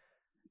that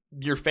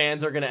your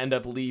fans are going to end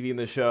up leaving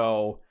the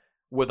show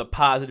with a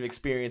positive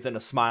experience and a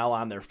smile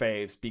on their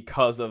face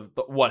because of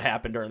what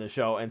happened during the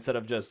show, instead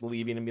of just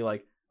leaving and be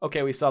like,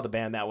 okay, we saw the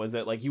band, that was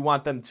it. Like, you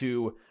want them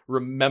to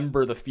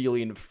remember the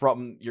feeling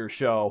from your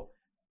show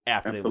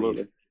after they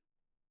leave.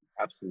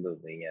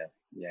 Absolutely,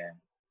 yes. Yeah.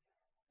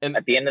 And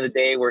at the end of the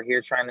day, we're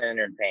here trying to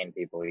entertain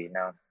people,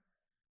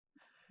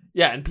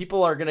 Yeah, and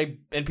people are gonna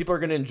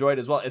enjoy it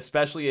as well,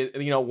 especially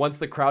once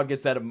the crowd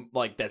gets that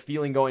that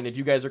feeling going. If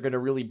you guys are gonna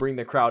really bring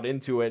the crowd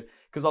into it,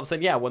 because all of a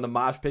sudden, when the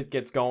mosh pit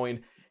gets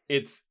going,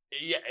 it's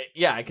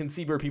I can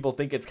see where people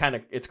think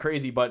it's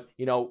crazy, but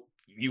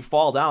you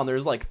fall down,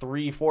 there's like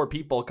 3-4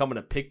 people coming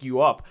to pick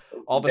you up.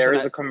 All of a sudden, there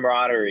is a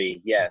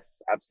camaraderie,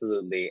 yes,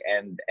 absolutely,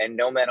 and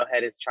no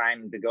metalhead is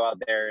trying to go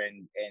out there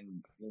and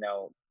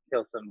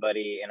kill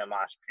somebody in a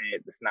mosh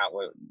pit. That's not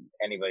what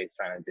anybody's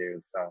trying to do.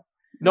 So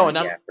no, and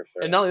for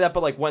sure. And not only that,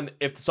 but like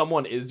if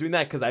someone is doing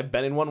that, because I've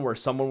been in one where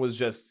someone was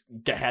just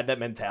had that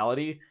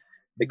mentality,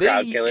 the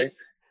crowd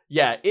killers.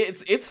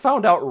 It's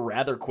found out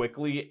rather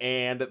quickly,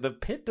 and the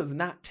pit does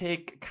not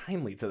take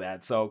kindly to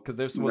that. So because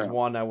this was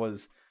one I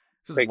was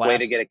quick way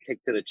to get a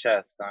kick to the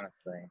chest,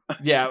 honestly.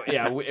 Yeah,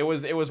 it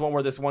was one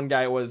where this one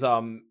guy was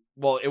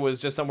it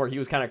was just somewhere he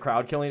was kind of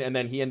crowd killing, and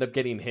then he ended up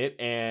getting hit,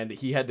 and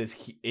he had this,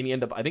 and he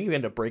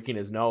ended up breaking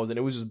his nose, and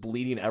it was just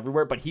bleeding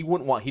everywhere. But he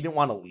didn't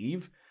want to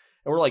leave,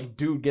 and we're like,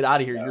 dude, get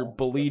out of here! You're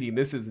bleeding.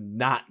 This is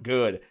not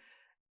good.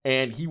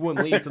 And he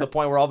wouldn't leave, to the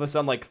point where all of a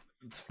sudden, like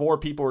 4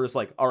 people were just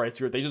like, all right,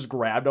 screw it. They just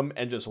grabbed him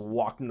and just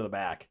walked him to the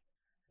back.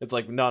 It's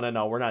like,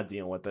 no, we're not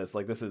dealing with this.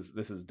 Like, this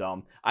is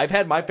dumb. I've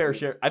had my fair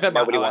share.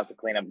 Nobody wants to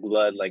clean up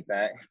blood like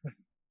that.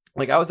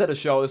 Like, I was at a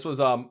show. This was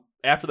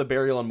After the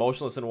Burial and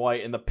Motionless in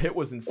White, and the pit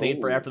was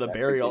insane for After the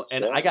Burial,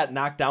 and I got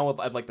knocked down with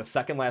like the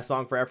second last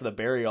song for After the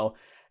Burial,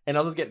 and I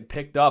was just getting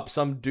picked up.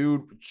 Some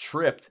dude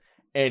tripped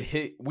and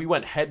we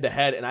went head to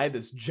head, and I had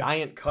this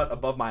giant cut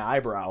above my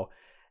eyebrow,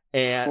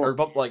 or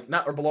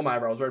below my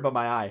eyebrow, it was right above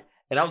my eye,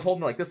 and I was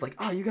holding it like this, like,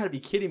 oh, you gotta be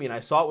kidding me, and I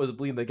saw it was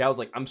bleeding. The guy was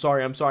like, I'm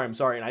sorry,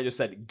 and I just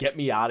said, get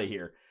me out of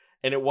here.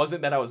 And it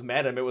wasn't that I was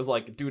mad at him. It was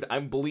like, dude,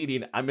 I'm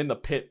bleeding. I'm in the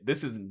pit.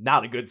 This is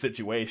not a good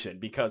situation,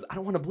 because I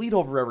don't want to bleed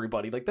over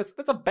everybody. Like, that's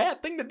a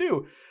bad thing to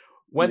do.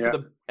 Went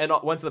to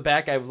the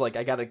back. I was like,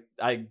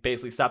 I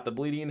basically stopped the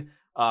bleeding.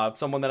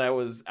 Someone that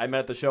I met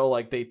at the show,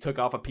 like, they took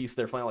off a piece of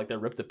their flannel, like they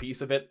ripped a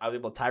piece of it. I was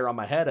able to tie it around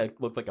my head. I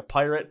looked like a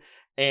pirate.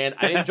 And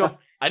I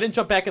didn't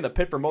jump back in the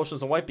pit for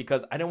Motionless in White,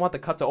 because I didn't want the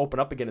cut to open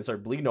up again and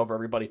start bleeding over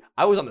everybody.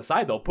 I was on the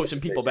side though,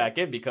 pushing people back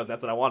in, because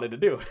that's what I wanted to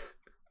do.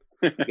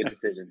 Good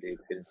decision, dude.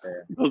 Good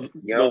decision.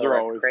 Those are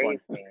always crazy.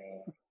 Fun.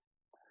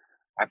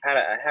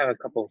 I have a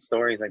couple of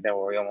stories like that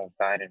where we almost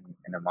died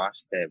in a mosh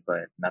pit,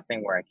 but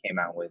nothing where I came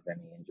out with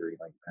any injury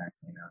like that.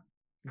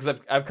 Because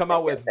I've come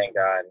out with, thank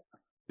God.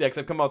 Yeah, because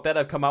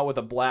I've come out with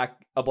a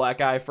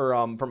black eye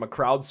from a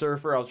crowd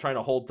surfer. I was trying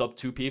to hold up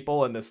 2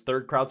 people, and this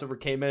third crowd surfer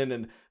came in,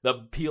 and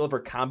the heel of her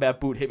combat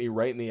boot hit me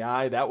right in the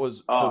eye. That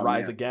was for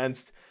Rise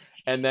Against.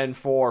 And then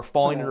for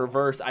Falling in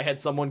Reverse, I had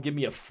someone give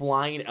me a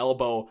flying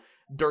elbow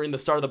during the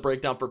start of the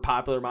breakdown for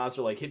Popular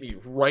Monster, like, hit me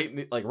right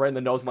in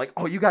the nose. I'm like,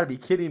 oh, you gotta be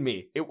kidding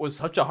me. It was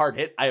such a hard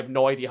hit. I have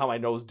no idea how my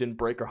nose didn't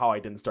break or how I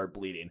didn't start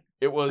bleeding.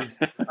 It was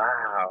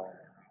wow.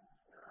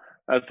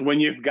 That's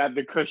when you've got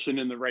the cushion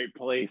in the right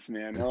place,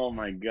 man. Oh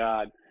my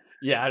God.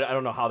 Yeah, I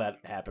don't know how that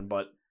happened,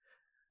 but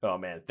oh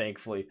man,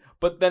 thankfully.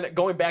 But then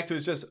going back to,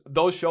 it's just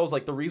those shows,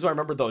 like, the reason I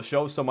remember those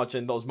shows so much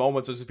in those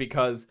moments was just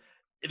because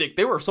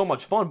they were so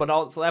much fun, but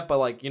also that, but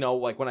like,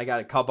 like when I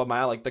got a cup on my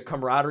eye, like the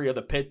camaraderie of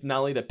the pit, not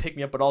only to pick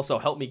me up, but also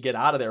help me get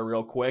out of there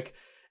real quick.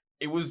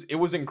 It was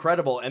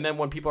incredible. And then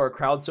when people are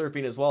crowd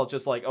surfing as well, it's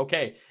just like,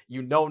 okay,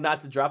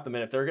 not to drop them.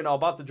 And if they're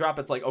about to drop,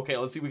 it's like, okay,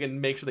 let's see if we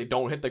can make sure they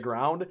don't hit the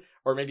ground,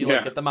 or maybe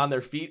get them on their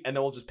feet, and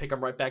then we'll just pick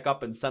them right back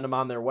up and send them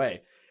on their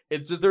way.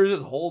 it's just there's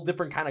this whole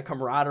different kind of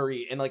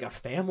camaraderie and like a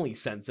family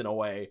sense in a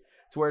way,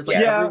 to where it's like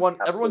Yeah, everyone's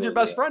your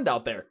best absolutely. friend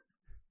out there.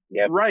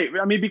 Yep. Right.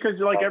 I mean,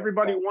 because like Oh,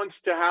 everybody yeah.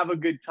 wants to have a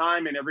good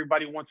time and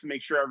everybody wants to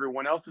make sure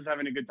everyone else is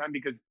having a good time,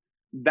 because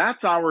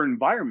that's our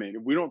environment.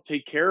 If we don't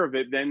take care of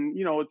it, then,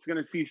 it's going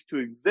to cease to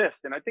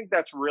exist. And I think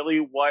that's really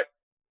what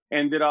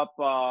ended up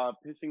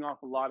pissing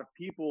off a lot of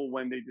people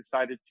when they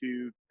decided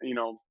to,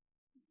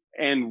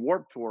 end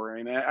Warped Tour.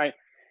 And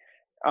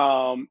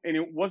and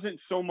it wasn't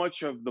so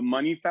much of the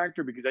money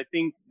factor, because I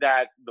think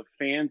that the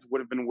fans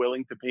would have been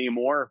willing to pay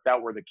more if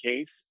that were the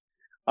case.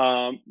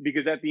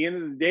 Because at the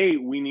end of the day,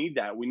 we need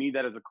that. We need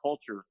that as a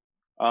culture.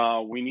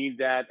 We need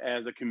that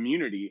as a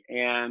community.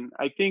 And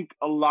I think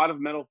a lot of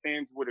metal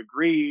fans would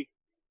agree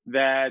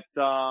that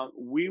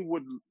we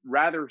would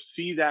rather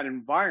see that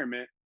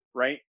environment,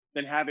 right,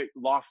 than have it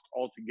lost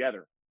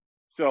altogether.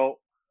 So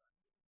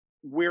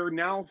we're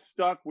now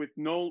stuck with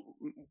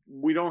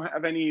we don't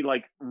have any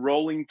like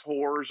rolling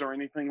tours or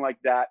anything like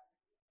that.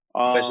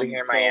 Especially here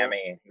in So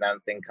Miami,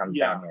 nothing comes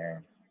yeah, down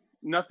here.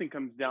 nothing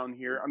comes down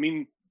here. I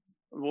mean,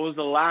 what was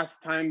the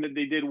last time that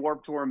they did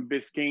Warped Tour in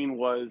Biscayne?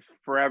 Was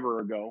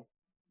forever ago,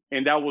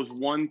 and that was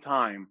one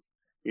time,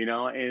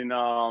 and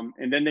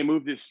then they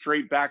moved it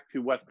straight back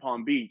to West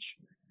Palm Beach.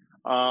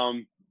 But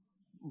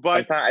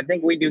Sometimes I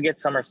think we do get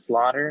Summer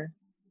Slaughter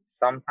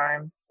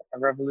sometimes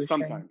at Revolution.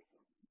 sometimes,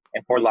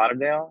 In Fort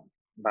Lauderdale,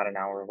 about an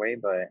hour away,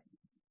 but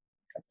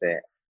that's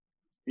it.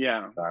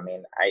 yeah. So I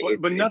mean,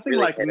 But nothing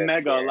really like hit us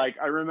mega. here. Like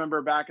I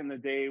remember back in the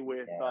day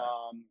with Yeah.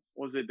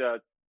 was it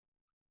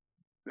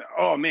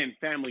oh man,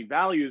 Family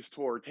Values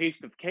Tour,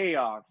 Taste of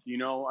Chaos,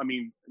 I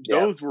mean, Yeah.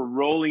 those were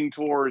rolling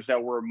tours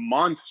that were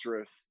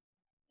monstrous.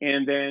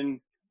 And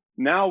then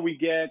now we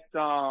get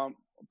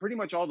pretty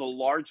much all the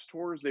large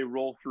tours, they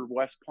roll through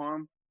West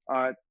Palm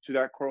to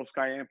that Coral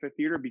Sky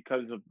Amphitheater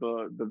because of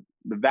the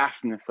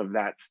vastness of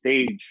that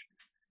stage.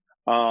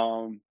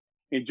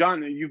 And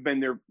John, you've been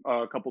there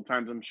a couple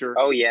times, I'm sure.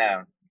 Oh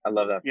yeah, I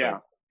love that place. Yeah.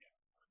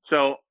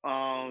 So,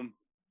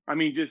 I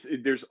mean, just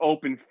there's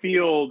open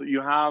field.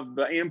 You have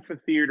the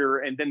amphitheater,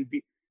 and then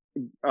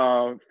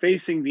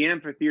facing the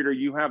amphitheater,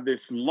 you have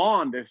this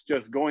lawn that's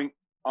just going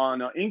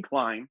on an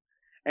incline,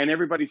 and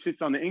everybody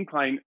sits on the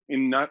incline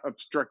and not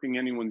obstructing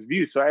anyone's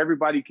view, so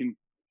everybody can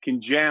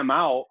jam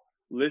out,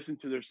 listen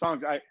to their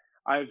songs.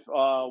 I've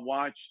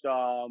watched.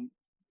 I've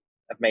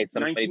made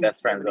some of my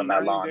best friends on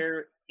that 1979 lawn.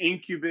 there,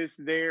 Incubus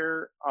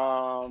there,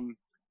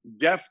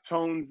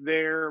 Deftones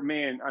there.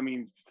 Man, I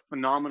mean,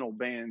 phenomenal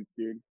bands,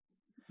 dude.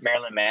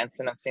 Marilyn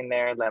Manson I've seen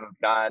there, Lamb of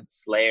God,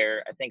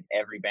 Slayer. I think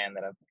every band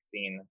that I've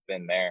seen has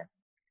been there.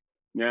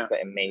 Yeah. So,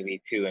 and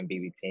maybe two in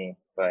BBT.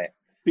 But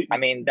Did, I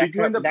mean, did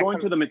you end up going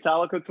to the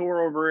Metallica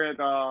tour over at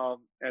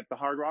the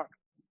Hard Rock?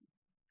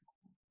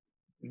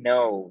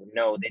 No,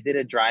 they did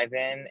a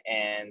drive-in,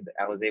 and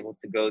I was able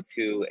to go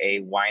to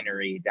a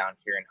winery down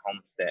here in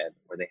Homestead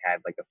where they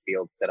had like a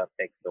field set up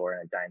next door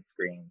and a giant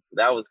screen. So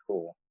that was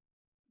cool.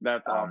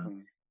 That's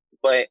awesome.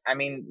 But I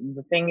mean,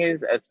 the thing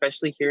is,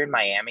 especially here in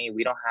Miami,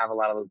 we don't have a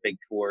lot of those big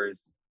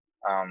tours.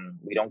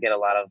 We don't get a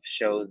lot of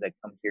shows that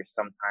come here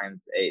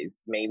sometimes. It's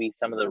maybe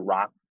some of the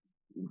rock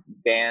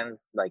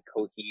bands like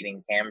Coheed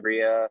and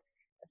Cambria,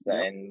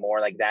 and more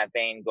like that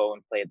vein go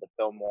and play at the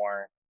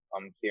Fillmore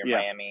here in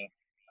Miami.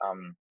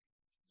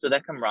 So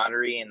that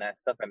camaraderie and that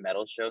stuff at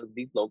metal shows,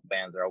 these local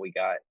bands are all we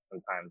got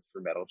sometimes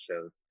for metal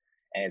shows.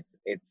 And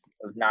it's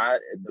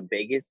not the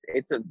biggest,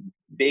 it's a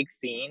big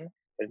scene,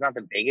 but it's not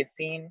the biggest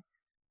scene.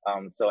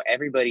 So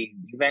everybody,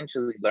 you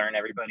eventually learn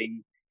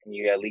everybody and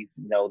you at least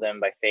know them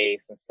by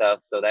face and stuff.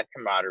 So that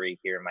camaraderie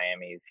here in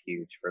Miami is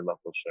huge for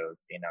local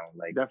shows,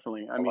 like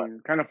definitely. I mean,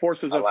 it kind of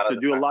forces us to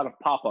do a lot of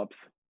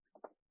pop-ups.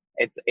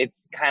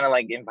 It's kind of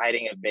like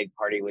inviting a big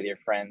party with your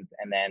friends,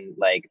 and then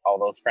like all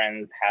those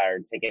friends are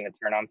taking a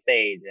turn on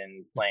stage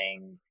and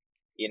playing,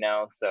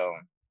 so.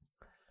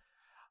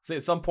 So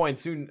at some point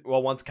soon,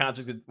 well, once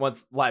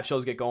live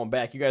shows get going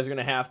back, you guys are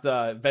going to have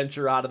to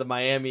venture out of the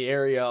Miami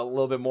area a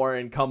little bit more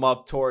and come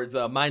up towards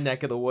my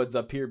neck of the woods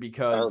up here,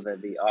 because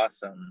that'd be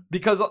awesome.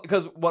 Because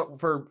what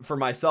for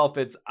myself,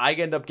 it's I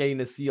end up getting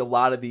to see a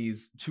lot of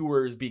these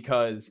tours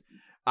because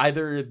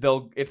either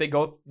they're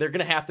going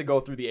to have to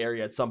go through the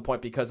area at some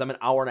point, because I'm an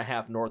hour and a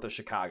half north of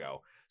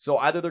Chicago. So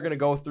either they're going to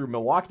go through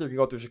Milwaukee, they're going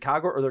to go through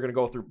Chicago, or they're going to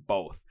go through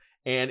both.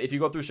 And if you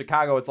go through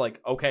Chicago, it's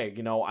like, okay,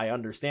 I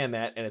understand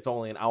that, and it's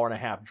only an hour and a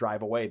half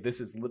drive away.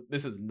 This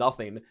is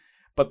nothing.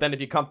 But then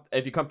if you come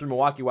through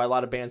Milwaukee, why a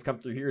lot of bands come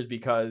through here is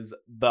because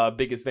the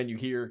biggest venue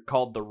here,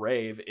 called The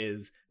Rave,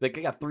 is they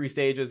got 3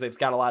 stages. They've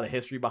got a lot of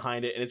history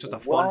behind it, and it's just a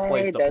fun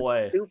place to play.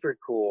 That's super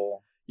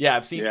cool. Yeah,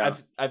 I've seen. Yeah.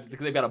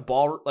 They've got a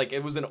ball. Like,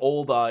 it was an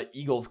old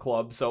Eagles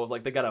club, so it was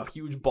like they got a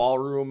huge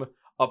ballroom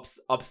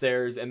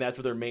upstairs, and that's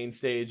where their main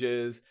stage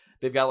is.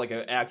 They've got like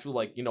an actual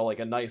like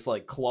a nice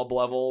like club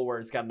level where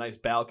it's got a nice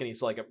balcony,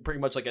 so like pretty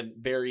much like a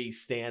very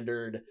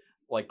standard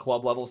like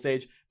club level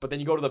stage. But then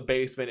you go to the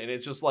basement, and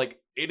it's just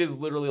like it is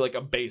literally like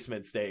a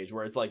basement stage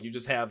where it's like you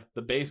just have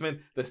the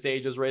basement. The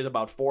stage is raised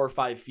about 4 or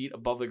 5 feet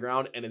above the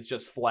ground, and it's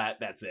just flat.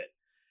 That's it.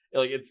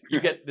 Like you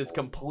get this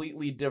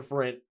completely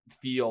different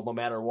feel no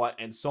matter what,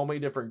 and so many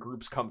different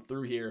groups come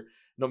through here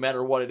no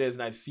matter what it is.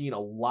 And I've seen a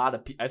lot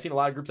of groups,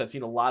 I've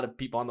seen a lot of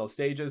people on those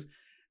stages,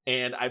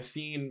 and I've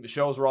seen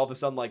shows where all of a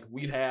sudden, like,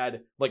 we've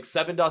had like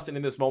Seven Dust and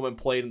In This Moment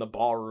played in the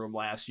ballroom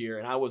last year,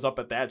 and I was up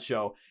at that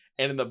show.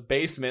 And in the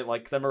basement,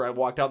 like, 'cause I remember I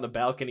walked out in the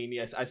balcony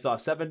and I saw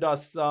Seven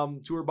Dust's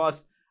tour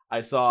bus,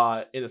 I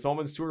saw In This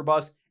Moment's tour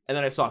bus, and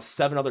then I saw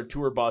 7 other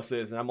tour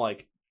buses, and I'm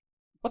like,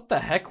 what the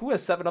heck? Who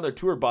has 7 other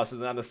tour buses?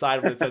 And on the side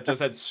of it, it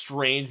just had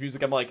strange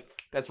music. I'm like,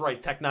 that's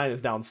right, Tech Nine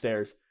is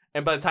downstairs.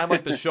 And by the time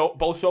like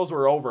both shows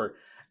were over,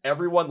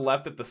 everyone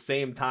left at the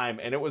same time,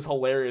 and it was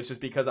hilarious just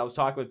because I was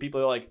talking with people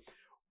who were like,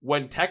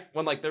 when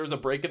like there was a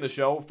break in the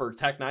show for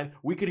Tech Nine,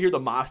 we could hear the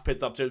mosh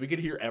pits upstairs, we could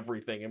hear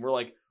everything, and we're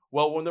like,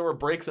 well, when there were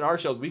breaks in our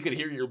shows, we could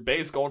hear your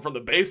bass going from the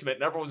basement,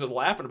 and everyone was just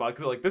laughing about it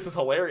because like, this is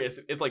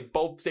hilarious. It's like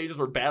both stages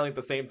were battling at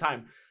the same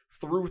time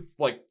through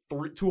like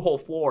 2 whole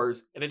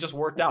floors, and it just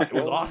worked out. It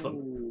was awesome.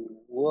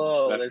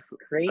 Whoa, that's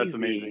crazy. That's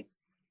amazing.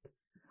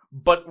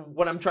 But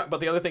but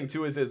the other thing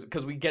too is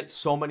because we get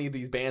so many of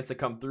these bands that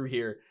come through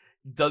here,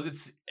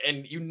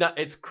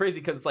 it's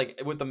crazy because it's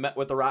like with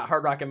the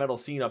hard rock and metal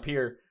scene up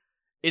here,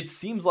 it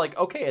seems like,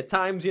 okay, at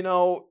times, you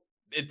know,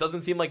 it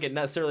doesn't seem like it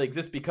necessarily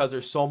exists because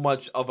there's so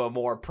much of a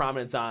more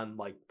prominence on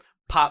like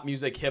pop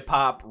music, hip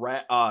hop,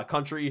 rap,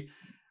 country.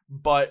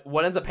 But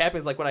what ends up happening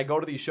is like when I go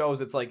to these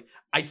shows, it's like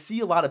I see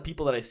a lot of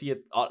people that I see at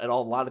a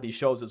lot of these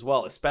shows as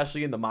well,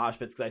 especially in the mosh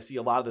pits, because I see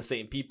a lot of the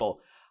same people.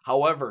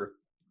 However,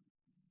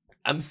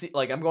 I'm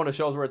going to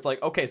shows where it's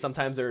like, okay,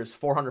 sometimes there's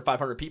 400,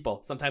 500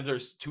 people. Sometimes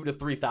there's 2,000 to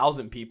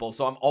 3,000 people.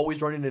 So I'm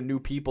always running into new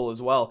people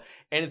as well.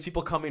 And it's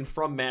people coming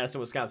from Madison,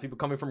 Wisconsin, people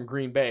coming from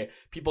Green Bay,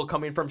 people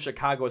coming from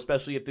Chicago,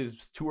 especially if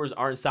these tours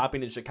aren't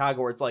stopping in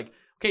Chicago, where it's like,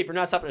 okay, if you're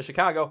not stopping in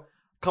Chicago,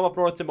 come up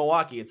north to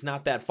Milwaukee. It's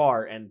not that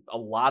far. And a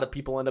lot of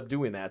people end up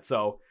doing that.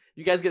 So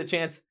you guys get a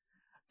chance,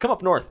 come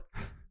up north.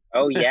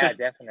 Oh yeah,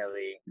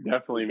 definitely.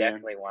 Definitely, man.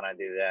 Definitely want to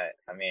do that.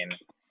 I mean,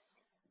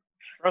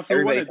 Russell,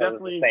 everybody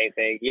tells us the same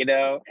thing. You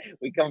know,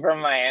 we come from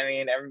Miami,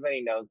 and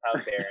everybody knows how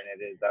barren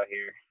it is out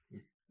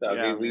here. So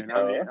yeah, we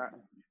know.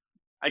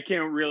 I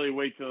can't really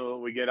wait till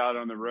we get out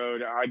on the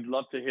road. I'd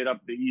love to hit up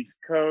the East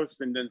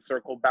Coast and then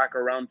circle back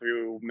around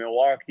through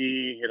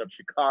Milwaukee, hit up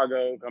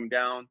Chicago, come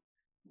down,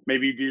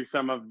 maybe do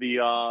some of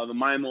the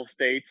Miami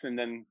states,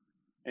 and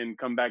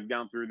come back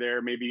down through there.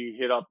 Maybe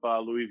hit up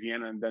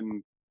Louisiana and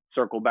then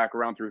circle back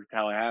around through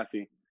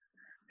Tallahassee,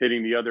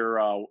 hitting the other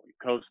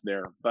coast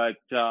there. But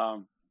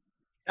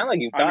sound like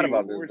you've thought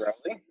about this,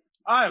 Bradley.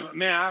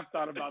 I've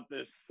thought about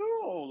this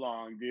so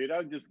long, dude.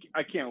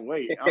 I can't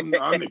wait.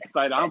 I'm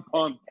excited. I'm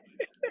pumped.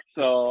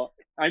 So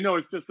I know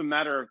it's just a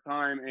matter of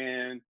time,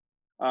 and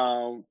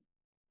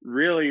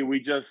really,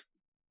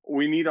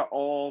 we need to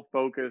all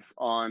focus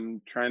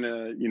on trying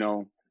to, you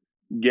know,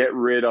 get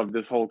rid of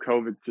this whole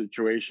COVID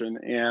situation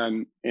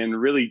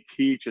and really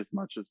teach as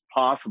much as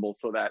possible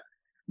so that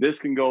this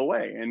can go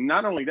away. And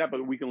not only that,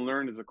 but we can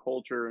learn as a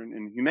culture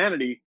and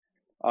humanity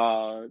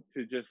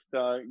to just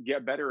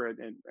get better at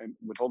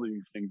with all of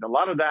these things. A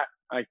lot of that,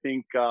 I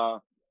think,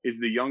 is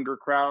the younger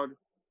crowd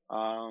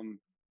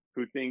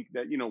who think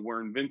that, you know,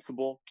 we're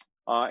invincible.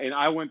 And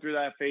I went through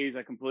that phase.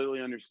 I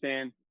completely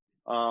understand.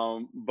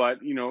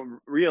 But, you know,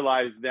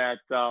 realize that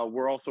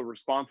we're also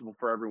responsible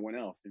for everyone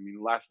else. I mean,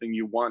 the last thing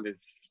you want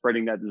is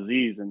spreading that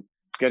disease and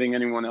getting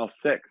anyone else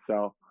sick.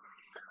 So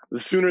the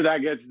sooner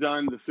that gets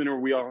done, the sooner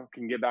we all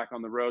can get back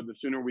on the road, the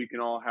sooner we can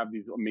all have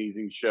these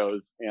amazing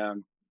shows.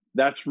 And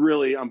that's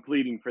really, I'm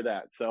pleading for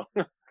that. So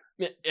and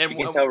you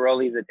can tell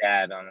Rolly's a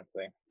dad,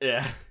 honestly.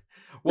 Yeah.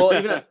 Well,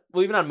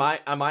 even on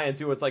my end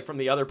too, it's like from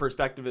the other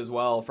perspective as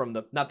well, from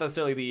the not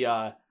necessarily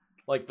the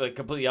like the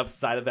completely opposite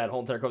side of that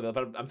whole entire COVID,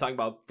 but I'm talking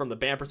about from the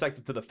band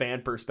perspective to the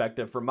fan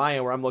perspective. From my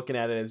end, where I'm looking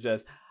at it is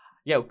just,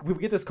 yeah, we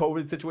get this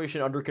COVID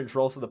situation under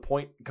control, so the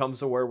point comes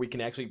to where we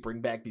can actually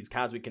bring back these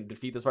cons. We can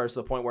defeat this virus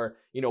to the point where,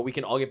 you know, we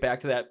can all get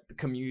back to that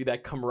community,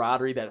 that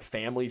camaraderie, that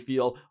family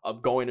feel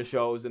of going to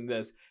shows and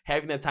this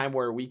having that time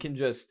where we can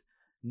just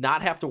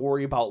not have to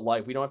worry about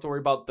life. We don't have to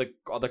worry about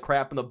the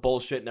crap and the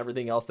bullshit and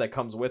everything else that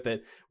comes with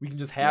it. We can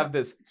just have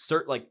this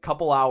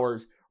couple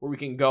hours where we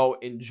can go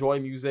enjoy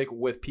music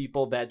with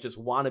people that just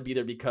want to be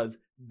there because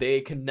they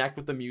connect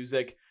with the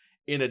music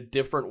in a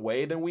different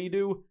way than we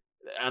do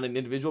on an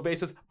individual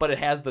basis, but it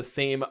has the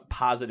same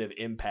positive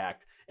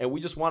impact. And we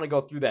just want to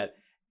go through that.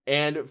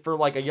 And for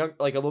like a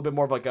little bit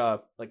more of like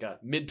a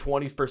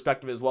mid-20s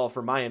perspective as well,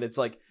 for my end, it's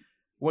like,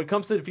 when it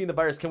comes to defeating the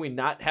virus, can we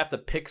not have to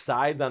pick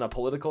sides on a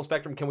political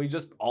spectrum? Can we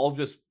just all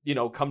you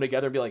know, come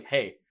together and be like,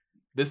 hey,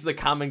 this is a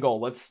common goal.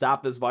 Let's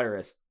stop this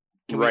virus.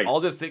 Can we all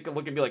just take a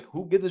look and be like,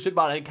 who gives a shit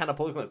about any kind of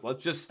politicalness?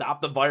 Let's just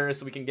stop the virus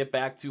so we can get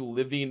back to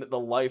living the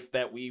life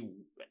that we,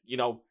 you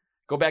know,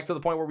 go back to the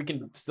point where we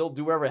can still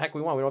do whatever the heck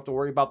we want. We don't have to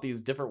worry about these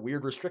different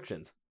weird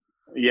restrictions.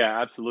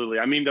 Yeah, absolutely.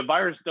 I mean, the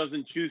virus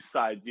doesn't choose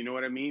sides. You know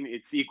what I mean?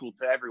 It's equal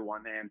to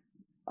everyone.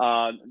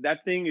 And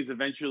that thing is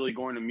eventually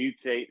going to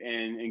mutate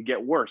and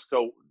get worse.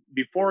 So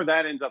before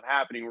that ends up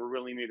happening, we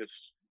really need to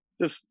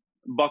just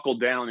buckle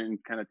down and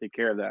kind of take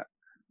care of that.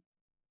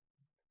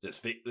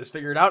 just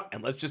figure it out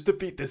and let's just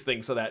defeat this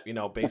thing so that,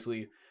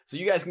 basically, so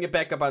you guys can get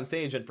back up on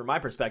stage. And from my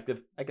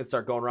perspective, I can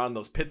start going around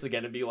those pits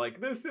again and be like,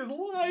 this is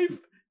life.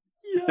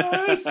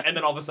 Yes. And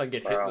then all of a sudden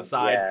get hit in the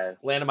side,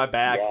 land on my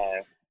back,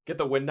 get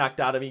the wind knocked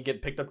out of me,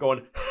 get picked up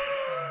going,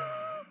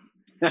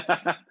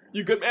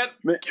 you good, man?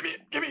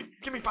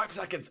 Give me 5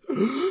 seconds.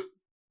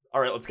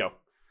 All right, let's go.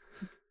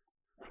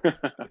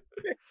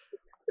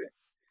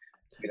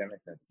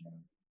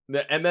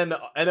 And then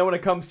when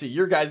it comes to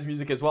your guys'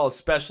 music as well,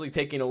 especially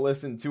taking a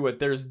listen to it,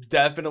 there's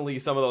definitely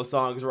some of those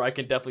songs where I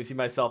can definitely see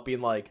myself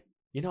being like,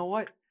 you know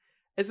what?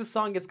 As this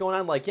song gets going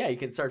on, like, yeah, you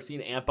can start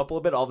seeing it amp up a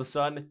little bit. All of a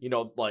sudden,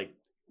 like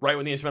right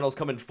when the instrumentals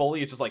come in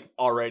fully, it's just like,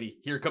 alrighty,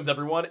 here comes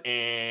everyone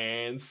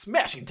and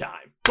smashing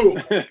time.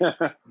 Boom.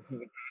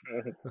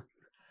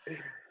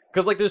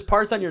 Because like there's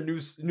parts on your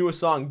newest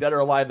song, Dead or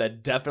Alive,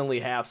 that definitely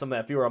have some of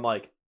that feel where I'm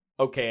like,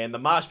 okay, and the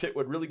mosh pit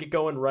would really get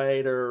going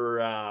right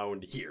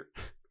around here.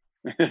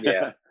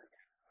 Yeah.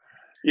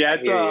 Yeah,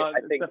 it's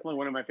definitely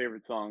one of my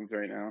favorite songs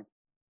right now.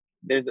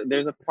 There's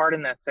a part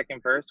in that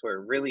second verse where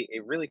it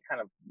really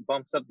kind of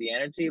bumps up the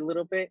energy a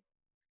little bit.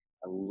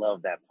 I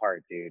love that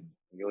part, dude.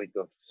 You always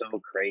go so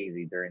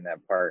crazy during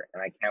that part,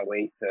 and I can't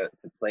wait to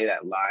play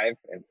that live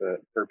and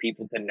for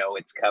people to know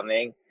it's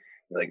coming.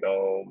 Like,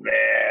 oh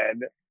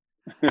man.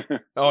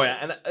 Oh yeah,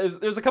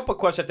 and there's a couple of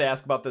questions I have to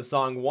ask about this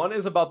song. One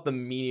is about the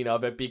meaning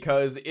of it,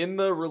 because in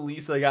the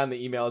release that I got in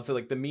the email, it said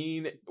like the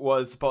meaning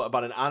was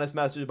about an honest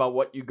message about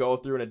what you go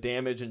through in a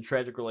damaged and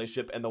tragic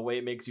relationship and the way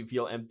it makes you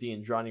feel empty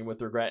and drowning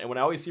with regret. And when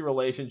I always see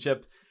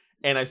relationship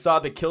and I saw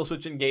the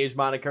Killswitch Engage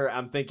moniker,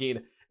 I'm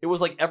thinking it was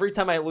like every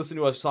time I listened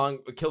to a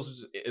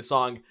Killswitch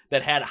song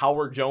that had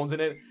Howard Jones in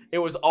it, it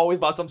was always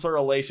about some sort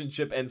of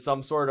relationship and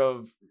some sort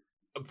of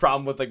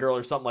problem with a girl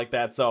or something like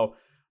that. So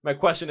my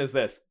question is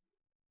this.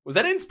 Was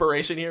that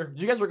inspiration here?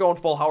 You guys were going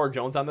full Howard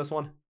Jones on this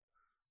one?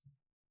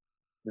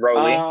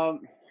 Rolly?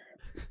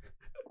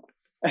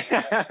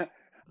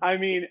 I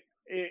mean,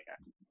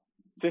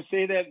 to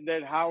say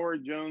that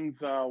Howard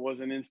Jones was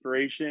an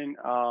inspiration,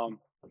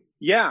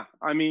 yeah.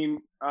 I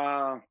mean,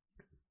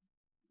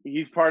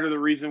 he's part of the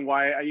reason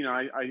why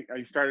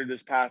I started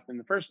this path in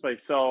the first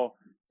place. So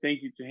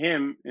thank you to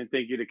him, and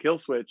thank you to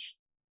Killswitch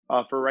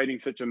for writing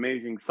such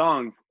amazing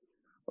songs.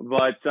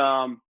 But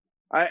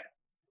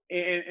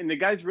And the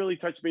guys really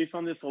touch base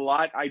on this a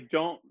lot. I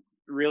don't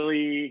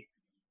really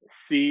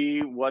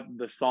see what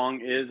the song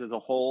is as a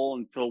whole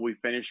until we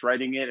finish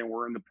writing it and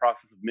we're in the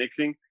process of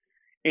mixing.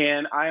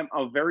 And I'm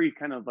a very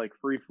kind of like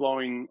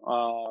free-flowing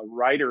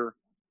writer,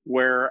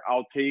 where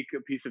I'll take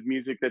a piece of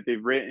music that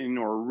they've written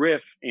or a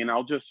riff and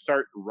I'll just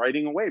start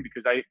writing away,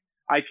 because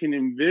I can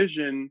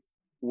envision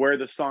where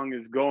the song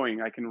is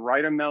going. I can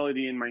write a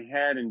melody in my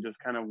head and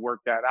just kind of work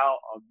that out.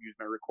 I'll use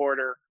my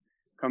recorder,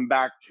 come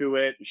back to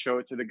it, show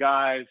it to the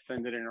guys,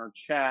 send it in our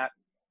chat.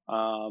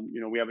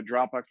 We have a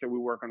Dropbox that we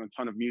work on a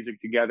ton of music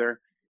together,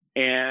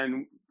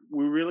 and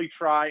we really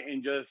try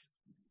and just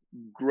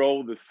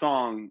grow the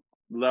song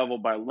level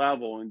by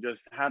level and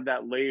just have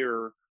that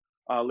layered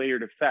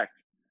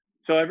effect.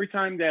 So every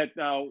time that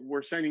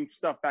we're sending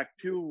stuff back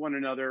to one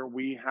another,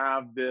 we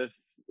have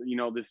this,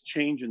 this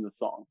change in the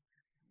song.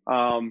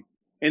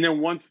 And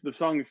then once the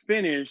song is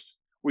finished,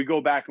 we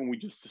go back and we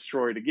just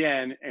destroy it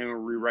again and we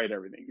rewrite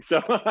everything.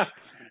 So,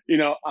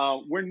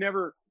 we're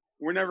never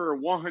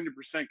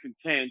 100%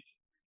 content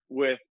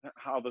with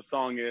how the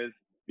song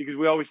is, because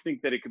we always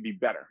think that it could be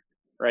better,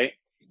 right?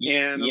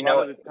 And a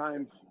lot of the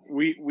times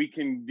we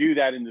can do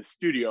that in the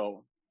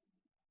studio.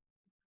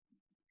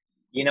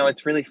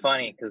 It's really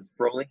funny because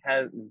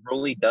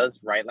Rolly does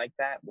write like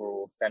that, where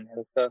we'll send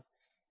him stuff,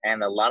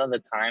 and a lot of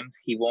the times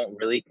he won't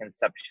really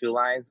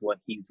conceptualize what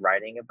he's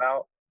writing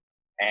about.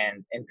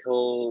 And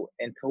until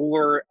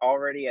we're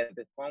already at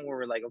this point where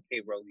we're like,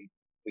 okay, Rolly,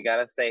 we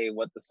gotta say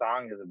what the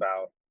song is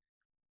about.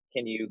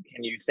 Can you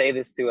say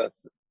this to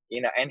us?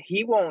 And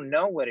he won't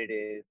know what it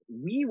is.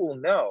 We will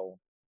know.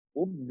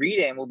 We'll read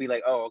it and we'll be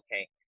like, oh,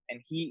 okay.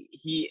 And he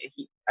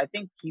I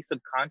think he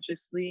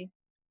subconsciously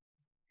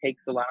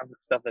takes a lot of the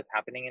stuff that's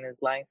happening in his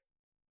life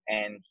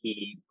and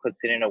he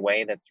puts it in a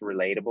way that's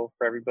relatable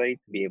for everybody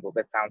to be able,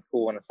 that sounds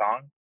cool in a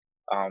song.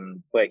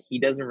 But he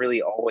doesn't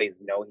really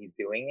always know he's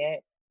doing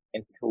it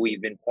until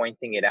we've been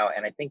pointing it out.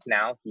 And I think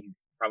now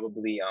he's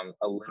probably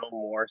a little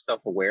more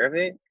self-aware of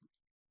it.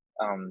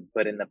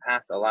 But in the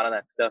past, a lot of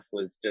that stuff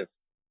was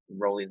just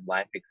Rolly's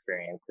life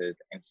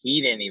experiences. And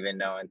he didn't even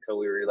know until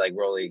we were like,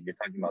 Rolly, you're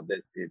talking about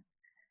this, dude.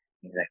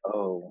 And he's like,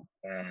 oh,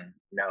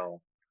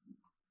 no.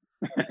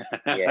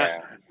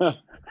 Yeah.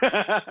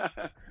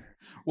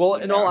 Well,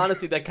 in all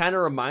honesty, that kind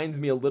of reminds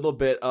me a little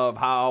bit of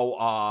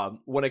how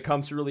when it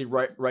comes to really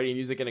writing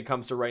music and it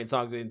comes to writing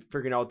songs and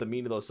figuring out what the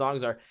meaning of those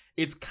songs are,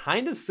 it's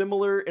kind of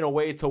similar in a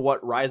way to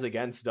what Rise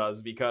Against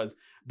does, because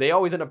they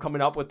always end up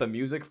coming up with the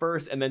music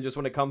first, and then just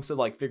when it comes to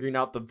like figuring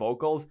out the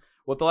vocals,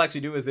 what they'll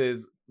actually do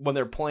is when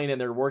they're playing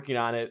and they're working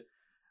on it,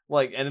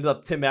 like ended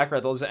up Tim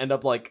McGrath, they'll just end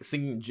up like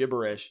singing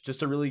gibberish just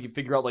to really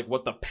figure out like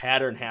what the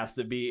pattern has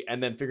to be,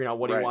 and then figuring out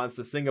what he wants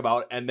to sing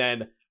about, and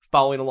then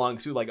following along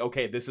too, like,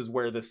 okay, this is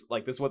where this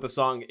is what the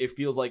song, it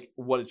feels like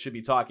what it should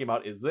be talking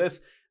about is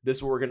this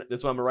is what this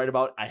is what I'm gonna write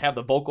about. I have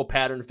the vocal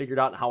pattern figured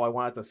out and how I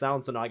want it to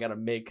sound, so now I gotta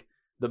make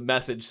the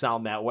message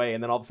sound that way.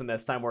 And then all of a sudden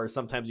that's time where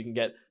sometimes you can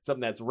get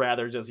something that's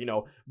rather just, you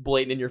know,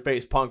 blatant in your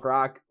face punk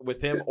rock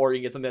with him, or you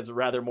can get something that's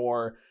rather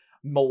more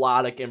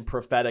melodic and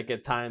prophetic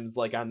at times,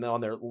 like on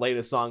their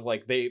latest song,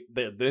 like the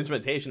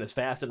instrumentation is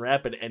fast and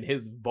rapid and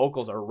his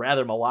vocals are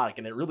rather melodic,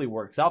 and it really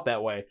works out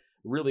that way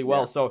really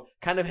well. So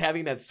kind of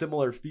having that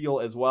similar feel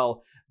as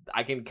well,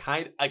 I can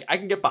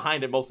get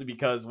behind it, mostly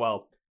because,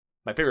 well,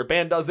 my favorite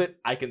band does it.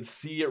 I can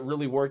see it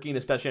really working,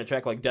 especially on a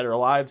track like Dead or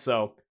Alive.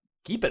 So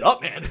keep it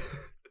up, man.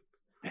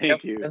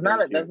 Thank you. That's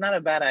not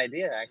a bad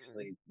idea,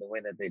 actually, the way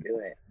that they do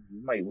it.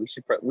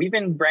 We've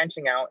been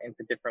branching out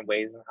into different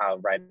ways of how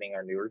writing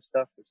our newer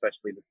stuff,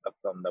 especially the stuff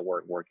that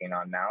we're working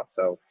on now.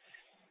 So,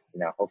 you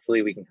know,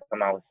 hopefully we can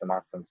come out with some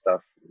awesome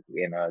stuff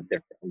in a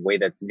different way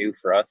that's new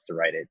for us to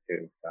write it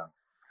too. So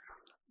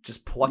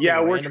just plucking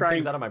random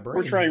things out of my brain.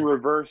 We're trying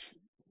reverse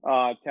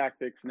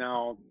tactics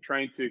now,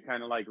 trying to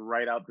kind of like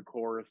write out the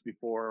chorus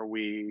before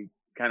we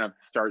kind of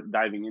start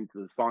diving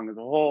into the song as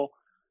a whole.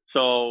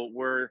 So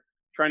we're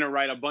trying to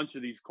write a bunch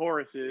of these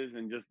choruses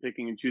and just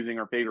picking and choosing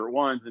our favorite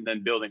ones and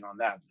then building on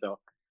that. So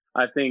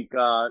I think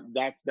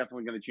that's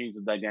definitely going to change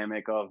the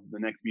dynamic of the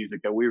next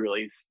music that we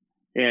release.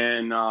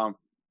 And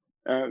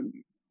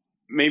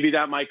maybe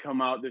that might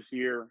come out this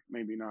year,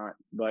 maybe not,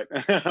 but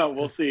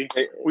we'll see.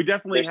 We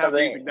definitely have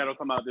music that'll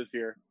come out this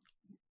year.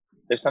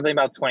 There's something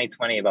about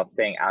 2020 about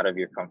staying out of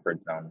your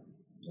comfort zone,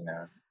 you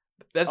know?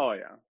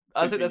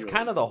 I say that's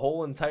kind of the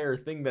whole entire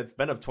thing that's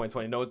been of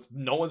 2020.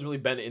 No one's really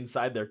been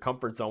inside their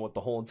comfort zone with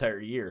the whole entire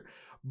year.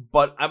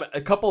 But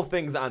a couple of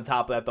things on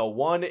top of that, though.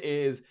 One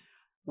is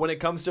when it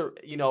comes to,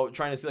 you know,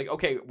 trying to say, like,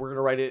 okay, we're going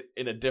to write it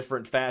in a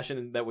different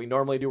fashion that we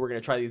normally do. We're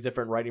going to try these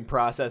different writing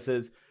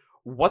processes.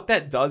 What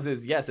that does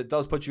is, yes, it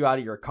does put you out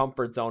of your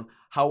comfort zone.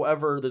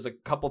 However, there's a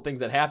couple of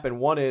things that happen.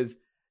 One is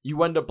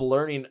you end up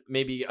learning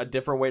maybe a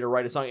different way to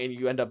write a song, and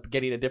you end up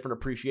getting a different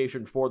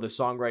appreciation for the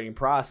songwriting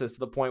process, to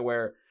the point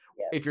where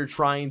if you're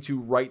trying to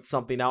write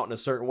something out in a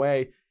certain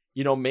way,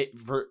 you know,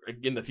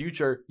 in the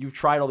future, you've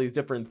tried all these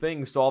different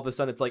things. So all of a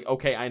sudden it's like,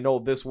 okay, I know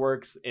this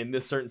works in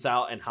this certain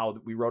style and how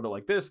we wrote it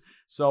like this.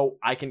 So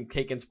I can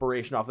take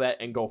inspiration off that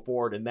and go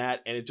forward in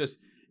that. And it's just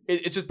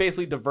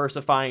basically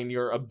diversifying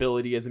your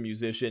ability as a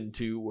musician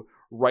to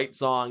write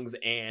songs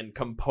and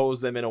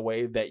compose them in a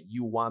way that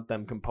you want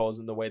them composed,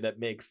 in the way that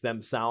makes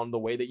them sound the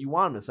way that you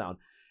want them to sound.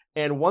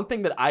 And one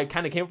thing that I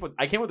kind of came up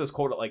with this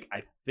quote, like,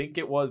 I think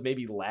it was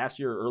maybe last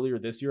year or earlier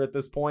this year at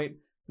this point.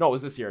 No, it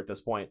was this year at this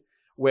point,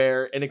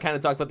 and it kind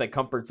of talks about that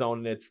comfort zone.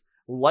 And it's,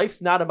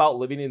 life's not about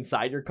living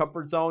inside your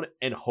comfort zone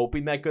and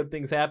hoping that good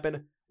things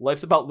happen.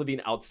 Life's about living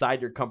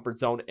outside your comfort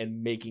zone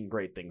and making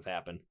great things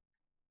happen.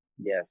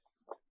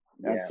 Yes.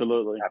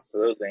 Absolutely. Yeah,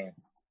 absolutely.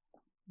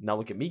 Now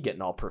look at me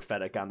getting all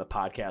prophetic on the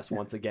podcast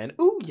once again.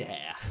 Ooh,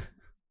 yeah.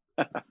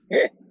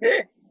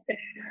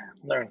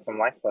 Learn some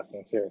life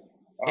lessons here.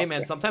 Hey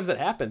man, sometimes it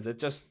happens.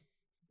 That's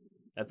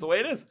the way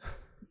it is.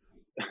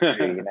 It's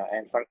true, you know,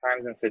 and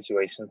sometimes in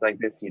situations like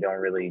this, you don't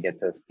really get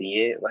to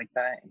see it like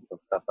that until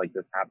stuff like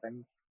this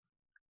happens.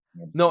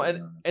 No,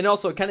 and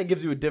also it kind of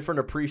gives you a different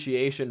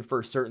appreciation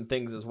for certain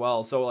things as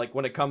well. So like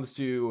when it comes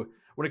to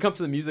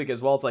the music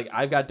as well, it's like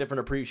I've got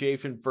different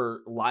appreciation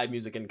for live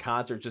music and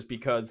concerts, just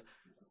because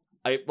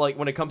I like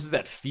when it comes to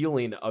that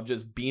feeling of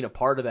just being a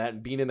part of that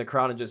and being in the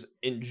crowd and just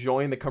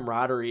enjoying the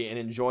camaraderie and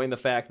enjoying the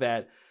fact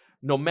that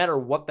no matter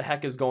what the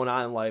heck is going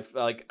on in life,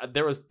 like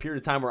there was a period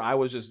of time where I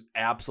was just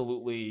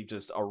absolutely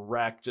just a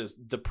wreck,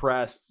 just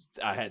depressed.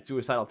 I had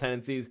suicidal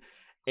tendencies.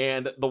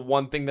 And the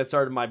one thing that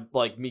started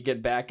me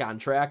getting back on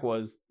track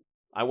was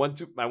I went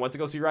to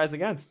go see Rise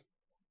Against.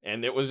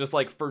 And it was just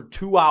like for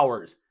 2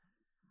 hours,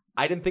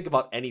 I didn't think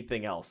about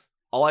anything else.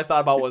 All I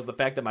thought about was the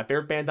fact that my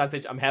favorite band's on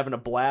stage. I'm having a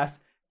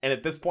blast. And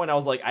at this point, I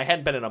was like, I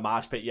hadn't been in a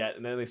mosh pit yet.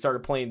 And then they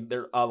started playing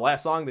their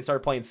last song. They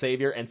started playing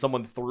Savior, and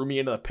someone threw me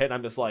into the pit. And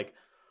I'm just like,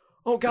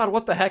 oh God,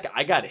 what the heck?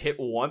 I got hit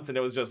once, and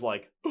it was just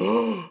like,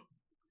 oh,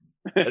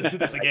 let's do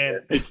this again.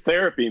 It's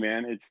therapy,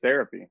 man. It's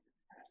therapy.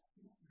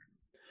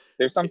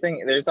 There's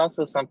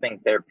also something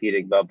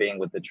therapeutic about being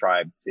with the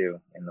tribe too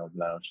in those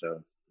metal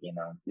shows, you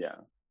know? Yeah.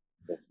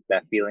 Just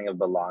that feeling of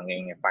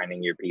belonging and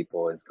finding your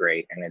people is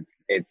great. And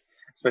it's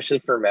especially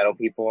for metal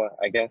people,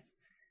 I guess.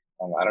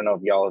 I don't know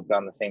if y'all have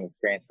done the same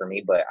experience for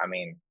me, but I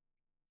mean,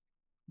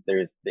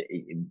 it's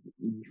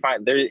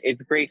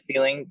a great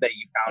feeling that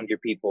you found your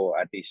people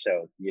at these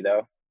shows, you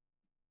know?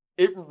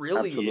 It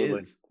really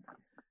Absolutely. is.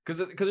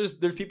 Because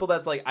there's people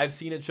that's like, I've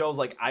seen at shows,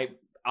 like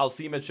I'll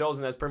see him at shows,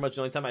 and that's pretty much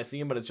the only time I see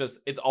him. But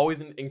it's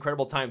always an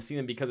incredible time seeing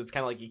him because it's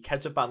kind of like you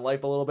catch up on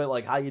life a little bit,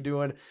 like how you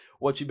doing,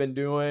 what you been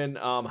doing,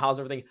 how's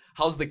everything,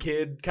 how's the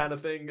kid, kind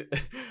of thing.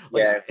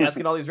 Like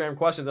asking all these random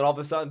questions, and all of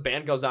a sudden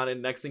band goes on,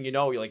 and next thing you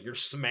know, you're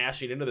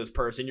smashing into this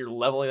person, you're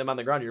leveling them on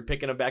the ground, you're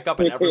picking them back up,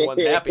 and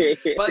everyone's happy.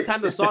 By the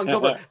time the song's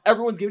over,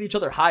 everyone's giving each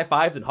other high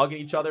fives and hugging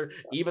each other.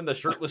 Even the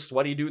shirtless,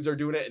 sweaty dudes are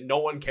doing it, and no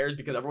one cares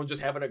because everyone's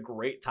just having a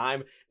great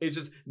time. It's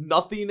just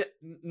nothing,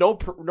 no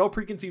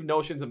preconceived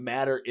notions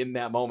matter in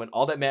that moment.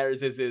 All that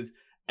matters is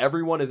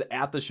everyone is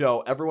at the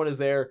show, everyone is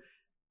there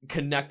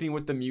connecting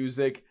with the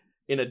music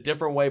in a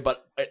different way,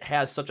 but it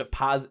has such a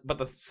positive, but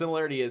the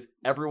similarity is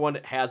everyone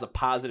has a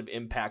positive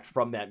impact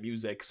from that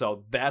music.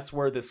 So that's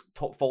where this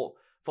full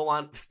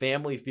on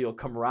family feel,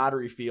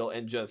 camaraderie feel,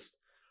 and just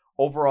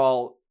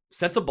overall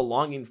sense of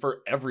belonging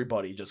for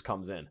everybody just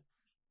comes in.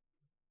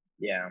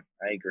 Yeah,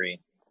 I agree.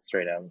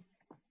 Straight up.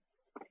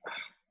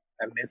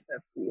 I miss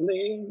that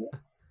feeling.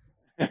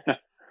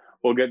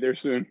 We'll get there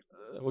soon.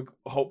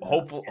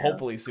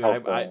 Hopefully soon.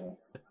 Hopefully.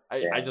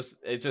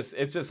 It's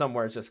just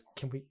somewhere. It's just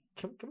can we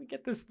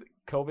get this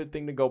COVID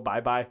thing to go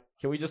bye?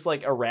 Can we just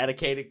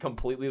eradicate it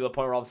completely to the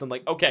point where all of a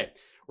sudden okay,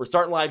 we're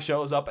starting live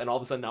shows up, and all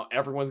of a sudden now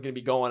everyone's gonna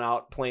be going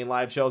out playing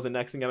live shows, and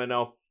next thing I'm gonna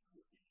know,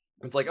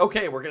 it's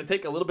okay, we're gonna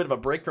take a little bit of a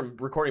break from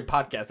recording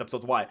podcast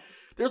episodes. Why?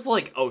 There's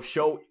a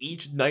show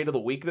each night of the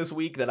week this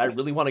week that I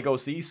really want to go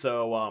see.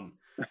 So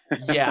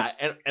yeah,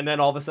 and then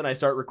all of a sudden I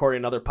start recording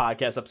another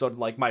podcast episode,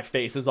 and my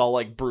face is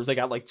all bruised. I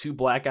got 2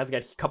 black eyes, I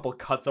got a couple of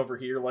cuts over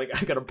here, I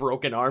got a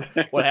broken arm.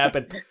 What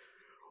happened?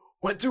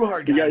 Went too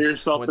hard, guys. You got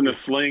yourself in a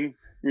sling.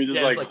 You're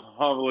just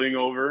hobbling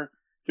over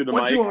to the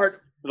mic. Went too hard.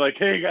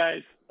 Hey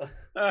guys,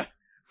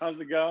 how's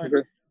it going?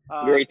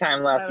 Great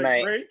time last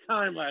night. Great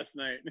time last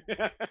night.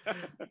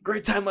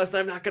 Great time last night.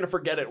 I'm not gonna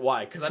forget it.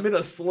 Why? Because I'm in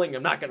a sling.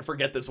 I'm not gonna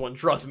forget this one.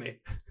 Trust me.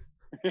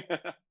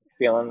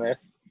 Feeling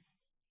this.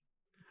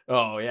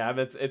 Oh yeah,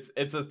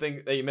 it's a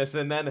thing that you miss.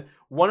 And then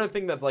one other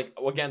thing that's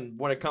again,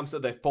 when it comes to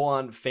the full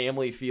on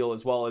family feel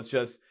as well, is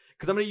just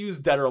because I'm gonna use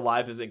Dead or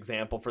Alive as an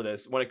example for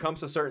this. When it comes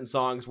to certain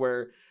songs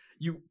where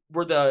the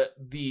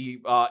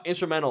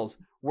instrumentals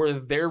where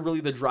they're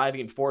really the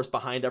driving force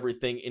behind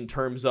everything in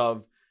terms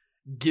of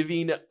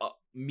giving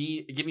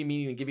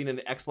meaning and giving an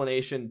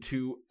explanation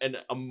to an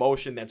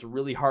emotion that's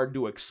really hard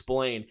to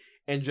explain.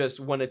 And just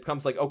when it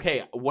comes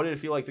okay, what did it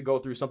feel like to go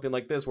through something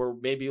like this, where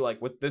maybe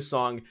with this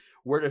song,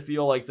 where did it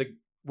feel like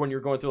when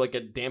you're going through a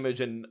damage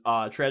and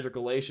tragic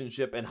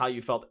relationship, and how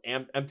you felt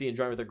empty and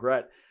drowning with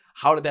regret?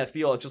 How did that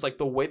feel? It's just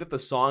the way that the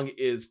song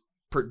is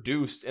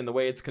produced and the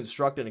way it's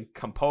constructed and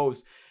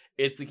composed.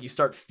 It's you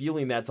start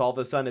feeling that. So all of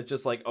a sudden it's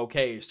just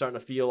okay, you're starting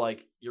to feel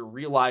you're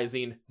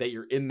realizing that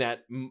you're in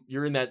that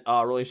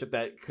relationship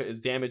that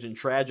is damaged and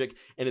tragic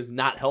and is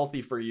not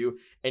healthy for you,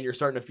 and you're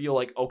starting to feel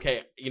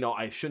okay,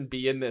 I shouldn't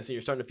be in this, and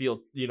you're starting to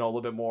feel a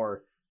little bit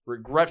more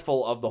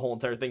regretful of the whole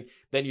entire thing.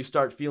 Then you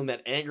start feeling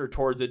that anger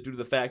towards it due to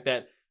the fact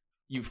that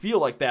you feel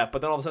like that,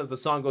 but then all of a sudden as the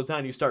song goes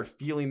down, you start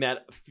feeling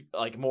that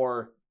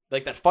more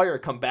that fire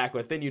come back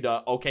within you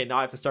to okay, now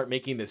I have to start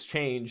making this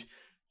change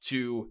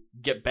to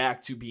get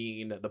back to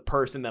being the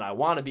person that I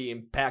want to be,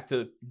 and back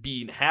to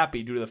being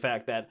happy due to the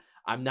fact that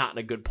I'm not in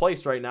a good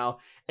place right now.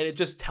 And it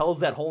just tells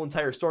that whole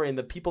entire story. And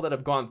the people that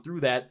have gone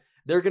through that,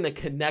 they're going to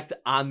connect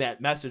on that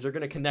message. They're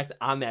going to connect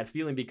on that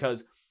feeling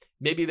because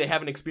maybe they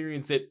haven't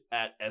experienced it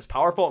as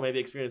powerful, maybe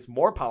experienced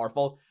more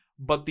powerful,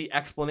 but the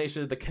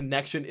explanation of the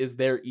connection is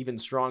there even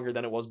stronger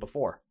than it was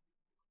before.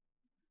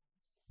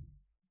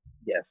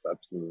 Yes,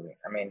 absolutely.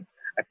 I mean,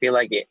 I feel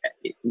like it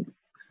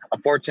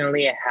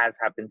unfortunately, it has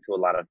happened to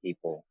a lot of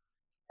people.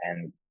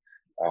 And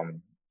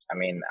I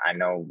mean, I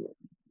know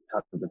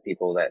tons of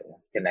people that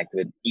connect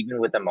with, even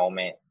with a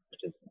moment,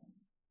 just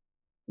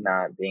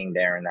not being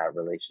there in that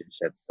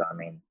relationship. So, I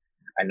mean,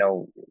 I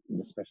know,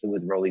 especially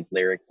with Rolly's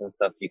lyrics and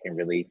stuff, you can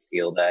really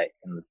feel that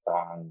in the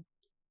song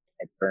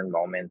at certain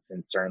moments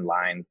and certain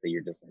lines that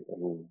you're just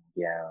oh,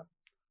 yeah,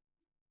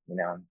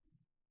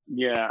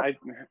 Yeah,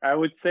 I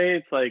would say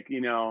it's a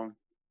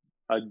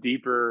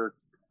deeper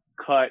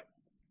cut.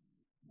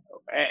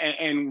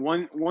 And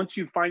once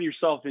you find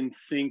yourself in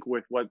sync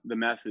with what the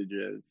message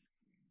is,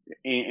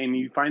 and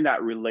you find that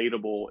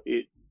relatable,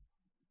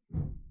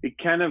 it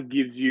kind of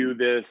gives you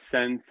this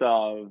sense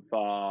of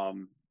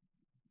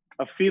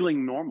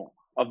feeling normal,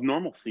 of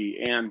normalcy,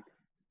 and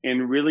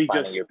really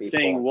just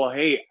saying, well,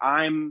 hey,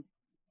 I'm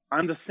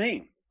the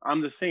same.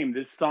 I'm the same.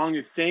 This song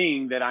is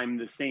saying that I'm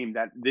the same,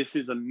 that this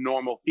is a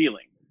normal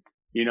feeling,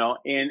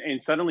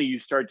 and suddenly you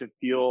start to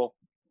feel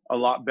a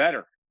lot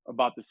better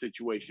about the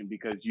situation,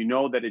 because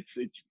that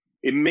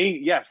it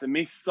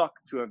may suck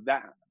to have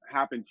that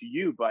happen to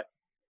you, but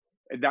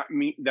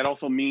that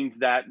also means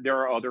that there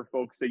are other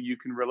folks that you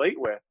can relate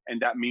with,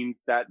 and that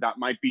means that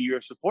might be your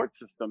support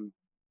system,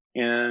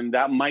 and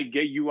that might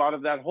get you out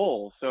of that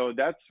hole. So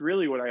that's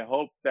really what I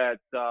hope that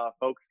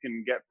folks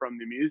can get from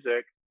the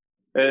music,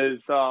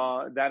 is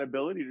that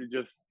ability to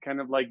just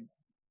kind of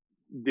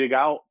dig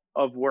out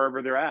of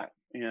wherever they're at,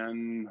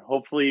 and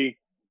hopefully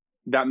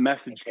that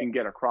message can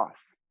get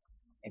across.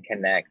 And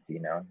connect,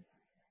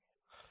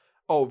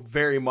 Oh,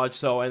 very much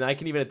so. And I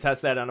can even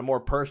attest that on a more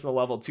personal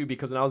level too,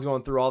 because when I was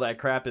going through all that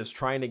crap is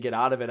trying to get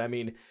out of it. I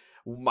mean,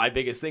 my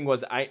biggest thing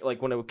was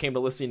when it came to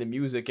listening to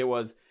music, it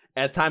was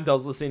at times I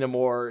was listening to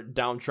more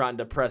downtrodden,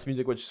 depressed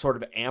music, which sort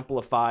of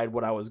amplified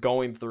what I was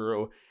going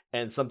through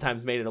and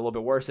sometimes made it a little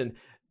bit worse. And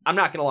I'm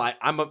not gonna lie,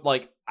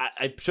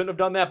 I shouldn't have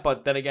done that,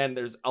 but then again,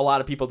 there's a lot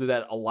of people do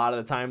that a lot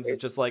of the times.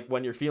 It's just like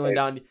when you're feeling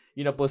down,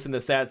 you know, listen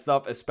to sad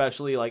stuff,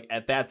 especially like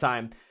at that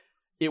time.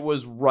 It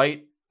was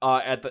right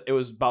it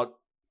was about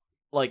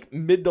like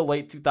mid to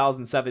late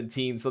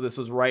 2017. So this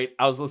was right.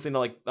 I was listening to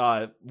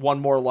like One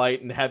More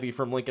Light and Heavy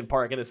from Linkin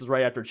Park, and this is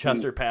right after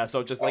Chester passed.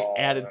 So it just like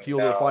added fuel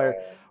to the fire.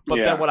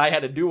 But then what I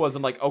had to do was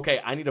I'm like, okay,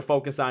 I need to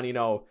focus on, you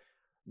know,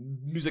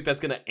 music that's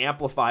gonna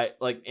amplify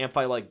like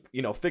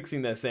you know,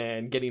 fixing this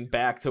and getting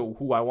back to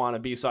who I want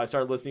to be. So I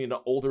started listening to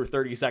older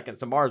 30 Seconds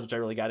to Mars, which I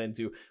really got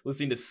into,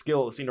 listening to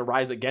Skill, listening to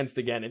Rise Against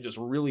again, and just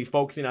really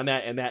focusing on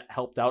that, and that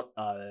helped out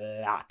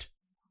a lot.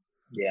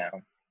 Yeah,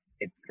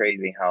 it's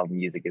crazy how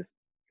music is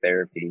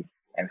therapy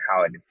and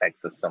how it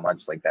affects us so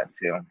much like that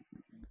too.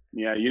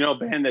 Yeah, you know, a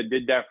band that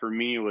did that for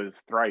me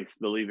was Thrice,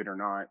 believe it or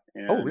not.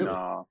 And, oh,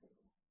 really?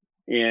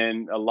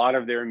 And a lot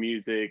of their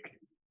music,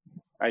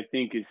 I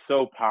think, is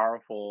so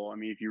powerful. I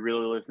mean, if you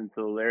really listen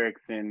to the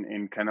lyrics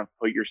and kind of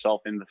put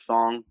yourself in the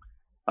song,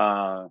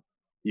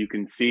 you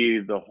can see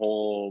the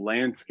whole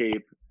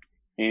landscape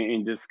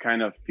and just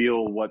kind of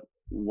feel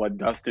what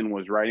Dustin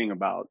was writing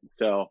about.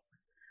 So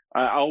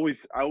I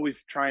always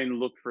try and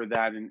look for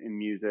that in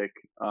music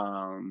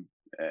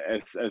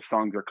as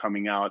songs are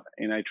coming out,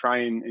 and I try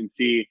and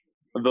see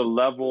the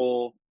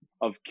level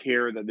of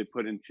care that they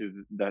put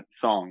into that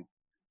song.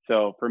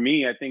 So for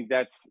me, I think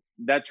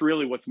that's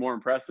really what's more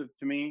impressive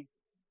to me.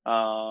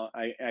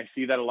 I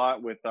see that a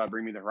lot with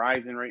Bring Me the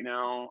Horizon right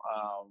now,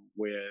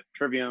 with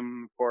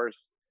Trivium, of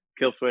course,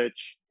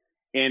 Killswitch,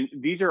 and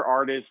these are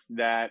artists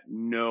that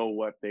know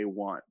what they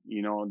want.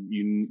 You know,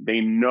 they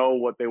know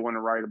what they want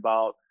to write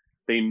about.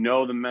 They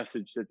know the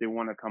message that they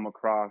want to come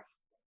across,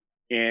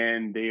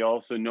 and they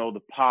also know the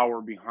power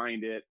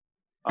behind it,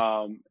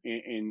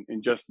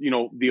 and just, you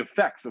know, the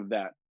effects of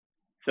that.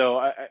 So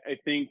I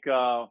think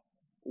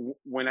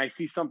when I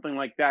see something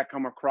like that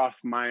come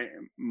across my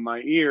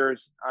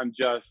ears, I'm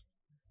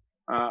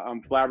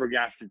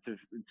flabbergasted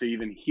to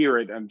even hear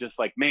it. I'm just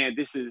like, man,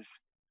 this is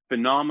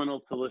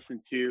phenomenal to listen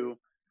to. You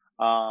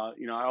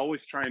know, I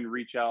always try and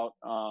reach out,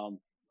 or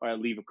I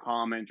leave a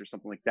comment or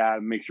something like that,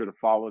 and make sure to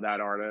follow that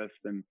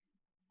artist, and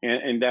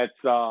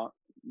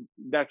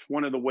that's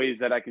one of the ways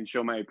that I can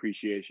show my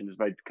appreciation, is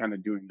by kind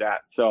of doing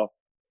that. So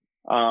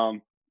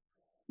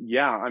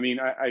yeah, I mean,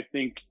 I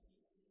think,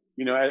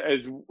 you know,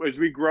 as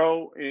we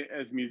grow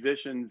as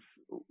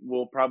musicians,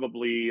 we'll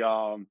probably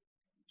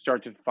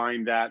start to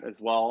find that as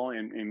well,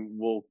 and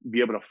we'll be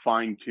able to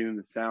fine tune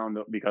the sound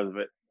because of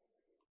it.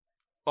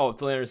 Oh,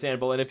 totally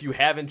understandable. And if you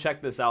haven't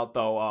checked this out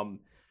though,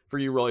 for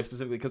you really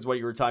specifically, because what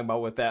you were talking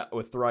about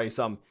with Thrice,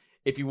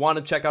 if you want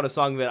to check out a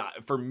song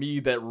that for me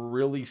that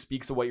really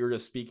speaks to what you were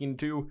just speaking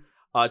to,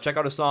 check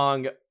out a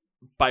song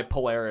by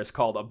Polaris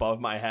called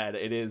Above My Head.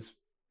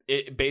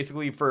 It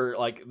basically, for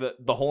like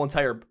the whole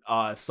entire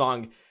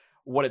song,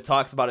 what it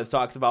talks about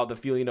the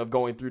feeling of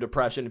going through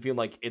depression and feeling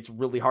like it's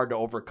really hard to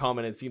overcome,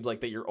 and it seems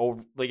like that you're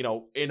over, like, you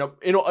know, in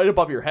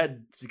above your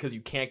head because you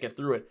can't get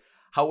through it.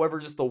 However,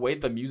 just the way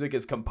the music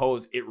is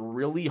composed, it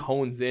really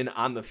hones in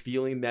on the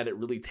feeling that it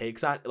really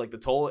takes on, like the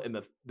toll and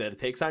that it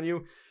takes on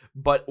you.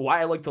 But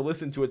why I like to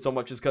listen to it so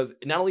much is because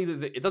not only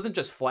does it doesn't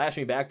just flash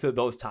me back to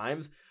those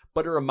times,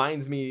 but it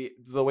reminds me,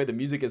 the way the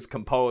music is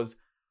composed,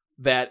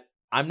 that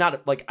I'm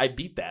not like, I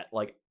beat that.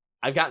 Like,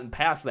 I've gotten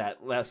past that.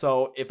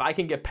 So if I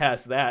can get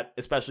past that,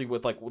 especially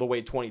with like the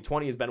way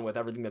 2020 has been with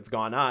everything that's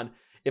gone on,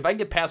 if I can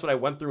get past what I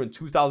went through in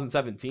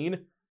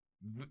 2017,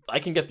 I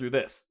can get through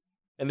this.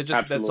 And it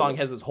just, that song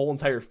has this whole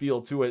entire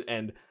feel to it.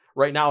 And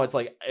right now it's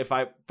like,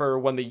 for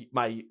when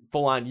my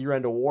full on year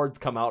end awards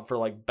come out for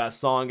like best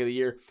song of the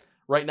year,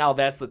 right now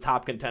that's the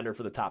top contender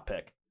for the top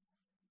pick.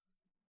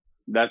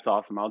 That's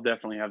awesome. I'll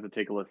definitely have to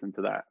take a listen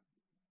to that.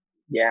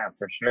 Yeah,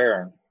 for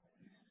sure.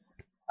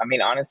 I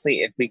mean,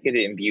 honestly, if we could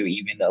imbue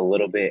even a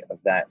little bit of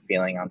that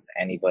feeling onto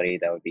anybody,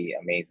 that would be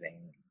amazing.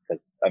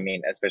 Because, I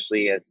mean,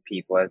 especially as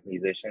people, as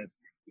musicians,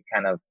 you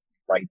kind of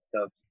write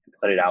stuff,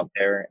 put it out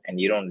there, and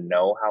you don't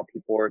know how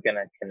people are going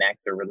to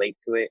connect or relate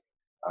to it,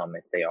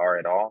 if they are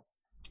at all.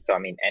 So, I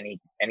mean,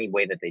 any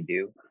way that they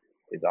do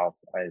is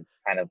also is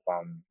kind of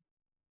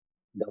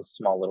those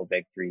small little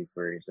victories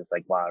where it's just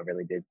like, wow, I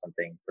really did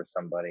something for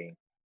somebody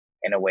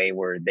in a way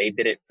where they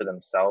did it for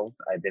themselves.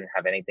 I didn't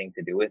have anything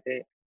to do with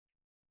it,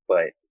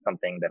 but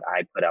something that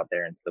I put out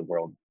there into the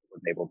world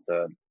was able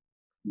to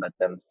let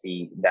them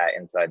see that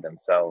inside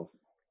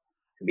themselves,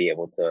 to be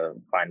able to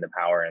find the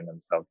power in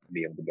themselves to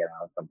be able to get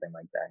out of something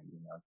like that, you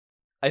know?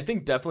 I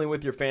think definitely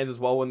with your fans as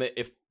well,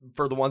 if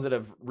for the ones that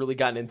have really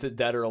gotten into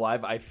Dead or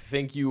Alive, I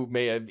think you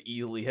may have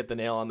easily hit the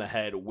nail on the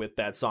head with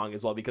that song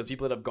as well, because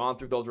people that have gone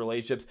through those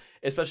relationships,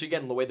 especially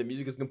again the way the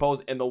music is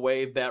composed and the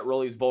way that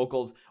Rolly's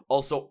vocals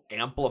also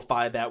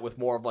amplify that with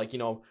more of like,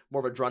 more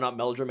of a drawn out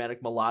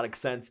melodramatic melodic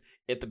sense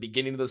at the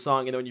beginning of the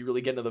song, and then when you really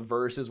get into the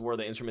verses where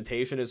the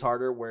instrumentation is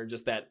harder, where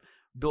just that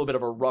little bit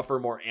of a rougher,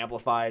 more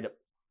amplified,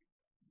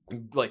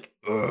 like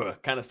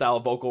kind of style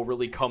of vocal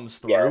really comes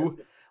through.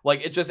 Yes.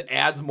 Like, it just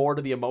adds more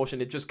to the emotion.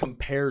 It just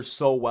compares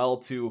so well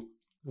to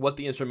what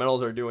the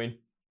instrumentals are doing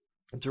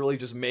to really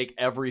just make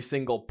every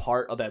single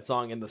part of that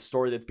song and the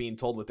story that's being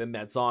told within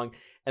that song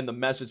and the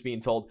message being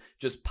told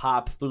just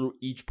pop through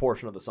each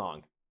portion of the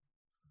song.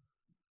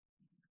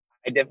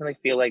 I definitely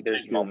feel like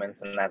there's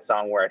moments in that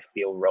song where I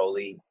feel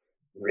Rolly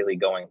really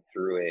going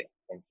through it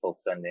in full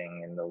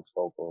sending in those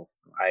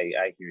vocals.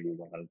 I hear you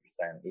 100%,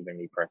 even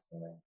me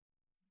personally.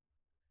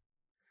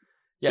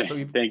 Yeah, so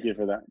thank you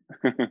for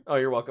that. Oh,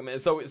 you're welcome.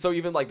 And so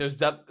even like there's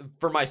depth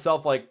for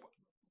myself, like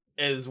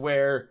is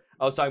where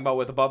I was talking about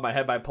with Above My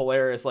Head by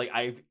Polaris. Like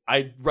I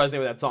resonate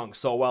with that song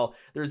so well.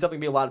 There's definitely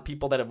be a lot of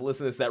people that have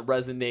listened to this that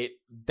resonate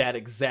that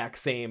exact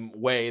same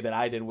way that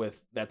I did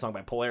with that song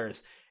by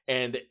Polaris.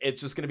 And it's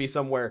just going to be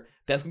somewhere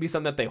that's going to be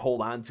something that they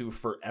hold on to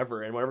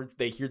forever. And whenever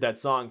they hear that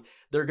song,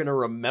 they're going to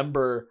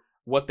remember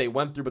what they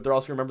went through, but they're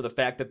also going to remember the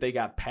fact that they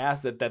got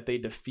past it, that they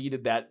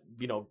defeated that,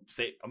 I'm going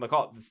to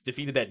call it,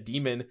 defeated that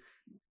demon.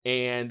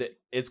 And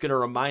it's going to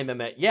remind them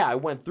that, yeah, I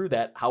went through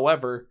that.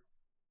 However,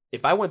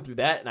 if I went through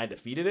that and I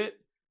defeated it,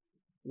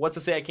 what's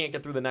to say I can't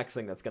get through the next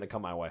thing that's going to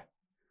come my way?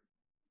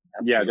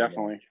 Absolutely. Yeah,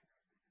 definitely.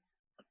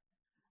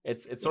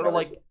 It's sort of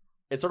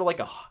like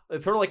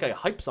a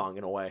hype song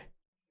in a way,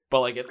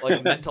 but like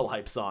a mental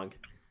hype song.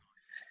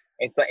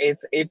 It's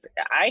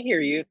I hear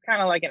you. It's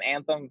kind of like an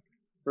anthem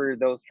for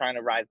those trying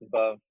to rise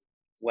above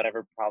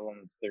whatever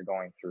problems they're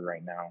going through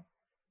right now.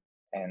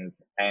 And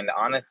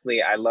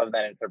honestly, I love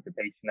that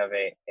interpretation of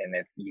it. And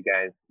if you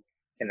guys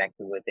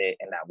connected with it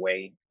in that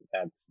way,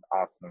 that's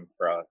awesome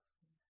for us.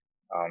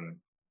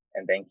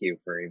 And thank you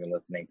for even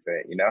listening to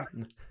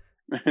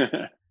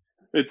it,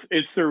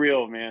 It's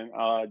surreal, man.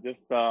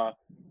 Just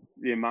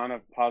the amount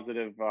of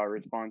positive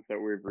response that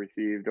we've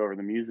received over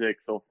the music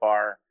so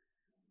far.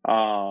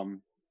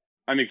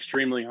 I'm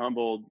extremely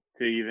humbled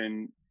to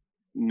even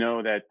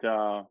know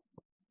that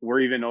we're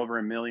even over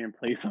 1 million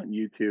plays on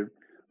YouTube.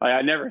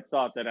 I never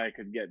thought that I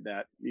could get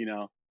that,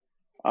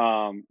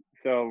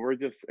 So we're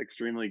just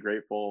extremely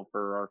grateful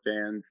for our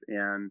fans,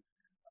 and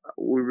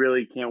we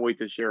really can't wait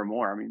to share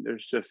more. I mean,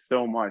 there's just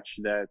so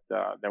much that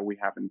we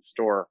have in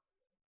store,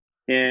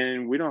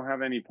 and we don't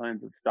have any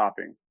plans of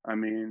stopping. I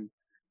mean,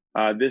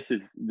 this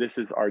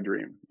is our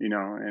dream,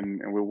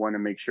 and we want to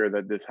make sure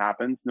that this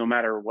happens no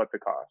matter what the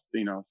cost,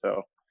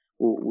 So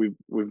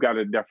we've got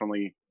to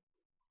definitely,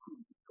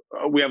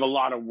 we have a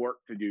lot of work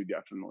to do,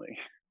 definitely,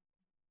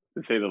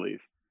 to say the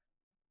least.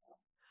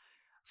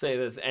 Say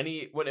this,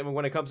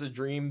 when it comes to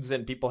dreams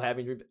and people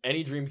having dreams,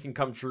 any dream can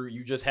come true.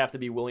 You just have to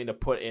be willing to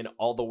put in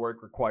all the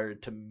work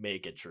required to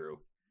make it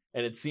true.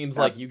 And it seems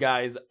like you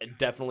guys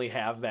definitely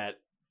have that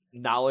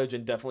knowledge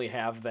and definitely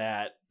have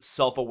that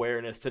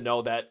self-awareness to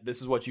know that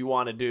this is what you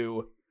want to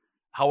do.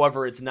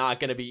 However, it's not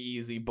going to be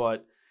easy,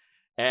 but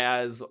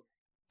as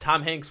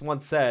Tom Hanks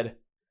once said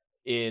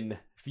in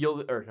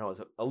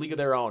A League of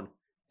Their Own,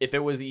 if it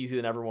was easy,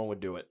 then everyone would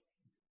do it.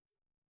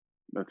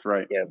 That's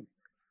right. Yeah.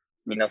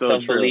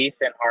 Self-belief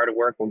and hard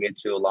work will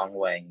get you a long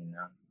way,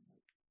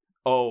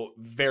 Oh,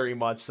 very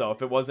much so.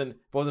 If it wasn't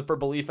for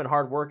belief and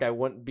hard work, I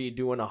wouldn't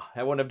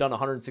have done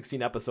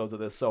 116 episodes of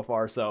this so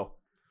far. So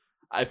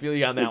I feel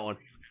you on that one.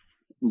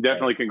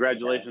 Definitely.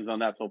 Congratulations on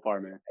that so far,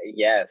 man.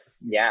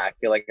 Yes. Yeah. I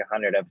feel like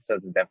 100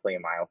 episodes is definitely a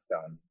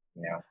milestone,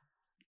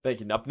 Thank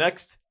you. And up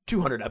next,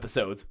 200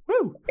 episodes.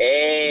 Woo!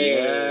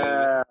 Hey!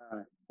 Yeah.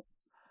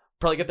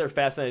 Probably get there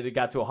faster than it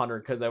got to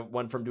 100 because I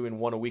went from doing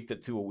 1 a week to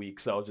 2 a week.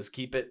 So just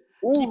keep it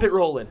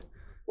rolling.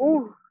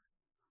 Ooh.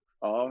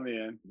 Oh,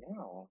 man.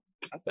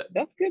 Yeah.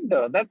 That's good,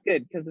 though. That's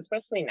good because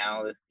especially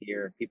now this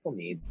year, people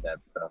need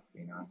that stuff,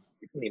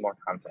 People need more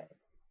content.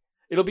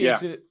 It'll be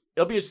interesting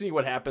to see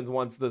what happens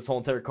once this whole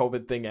entire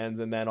COVID thing ends,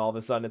 and then all of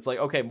a sudden it's like,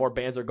 okay, more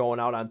bands are going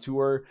out on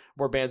tour,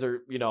 more bands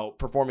are,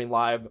 performing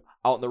live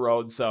out on the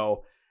road,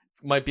 so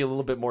it might be a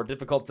little bit more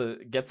difficult to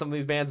get some of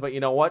these bands, but you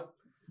know what?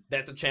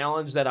 That's a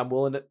challenge that I'm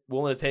willing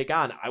to take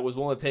on. I was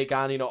willing to take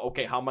on,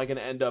 okay, how am I going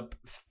to end up,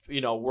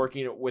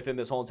 working within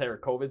this whole entire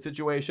COVID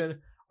situation?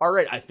 All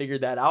right, I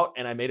figured that out,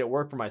 and I made it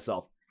work for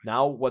myself.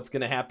 Now, what's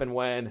going to happen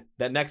when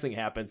that next thing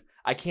happens?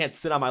 I can't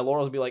sit on my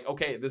laurels and be like,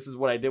 okay, this is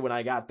what I did when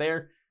I got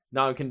there.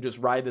 Now I can just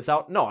ride this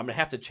out. No, I'm going to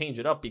have to change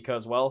it up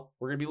because, well,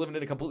 we're going to be living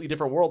in a completely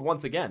different world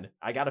once again.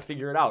 I got to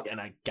figure it out and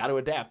I got to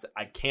adapt.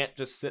 I can't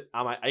just sit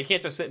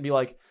and be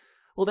like,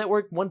 well, that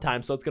worked one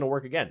time, so it's going to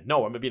work again. No,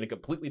 I'm going to be in a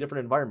completely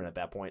different environment at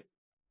that point.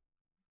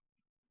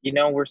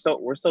 We're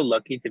so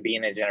lucky to be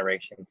in a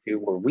generation too,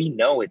 where we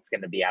know it's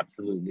going to be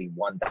absolutely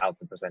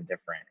 1000%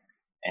 different.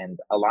 And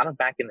a lot of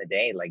back in the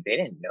day, like they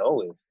didn't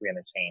know it was going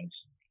to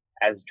change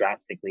as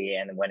drastically.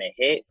 And when it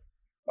hit,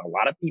 a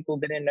lot of people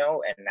didn't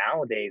know. And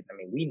nowadays, I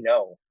mean, we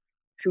know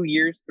 2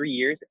 years, 3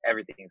 years,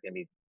 everything's gonna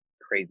be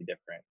crazy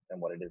different than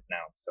what it is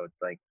now. So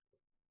it's like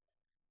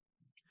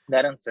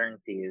that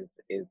uncertainty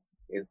is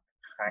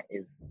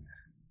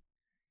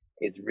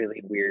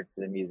really weird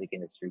for the music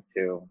industry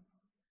too.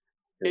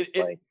 It's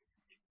like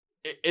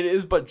it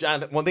is, but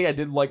Jonathan, one thing I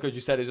did like what you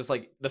said is just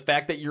like the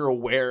fact that you're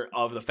aware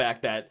of the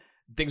fact that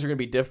things are going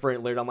to be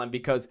different later online.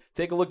 Because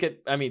take a look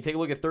at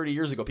 30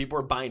 years ago, people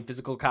were buying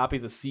physical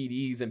copies of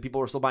CDs and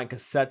people were still buying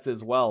cassettes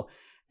as well.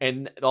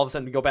 And all of a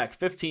sudden, you go back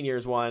 15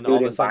 years, all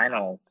of a sudden,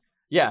 vinyls.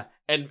 Yeah,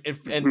 and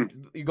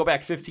you go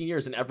back 15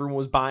 years, and everyone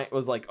was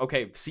like,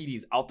 okay,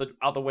 CDs out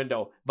the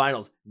window,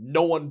 vinyls.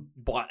 No one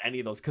bought any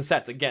of those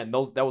cassettes. Again,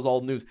 that was all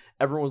news.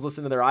 Everyone was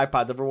listening to their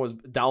iPods. Everyone was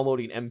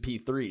downloading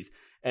MP3s,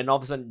 and all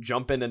of a sudden,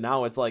 jump in, and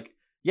now it's like,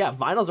 yeah,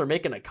 vinyls are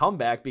making a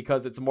comeback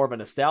because it's more of a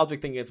nostalgic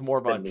thing. It's more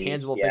of a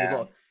tangible thing as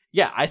well.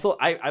 Yeah, I've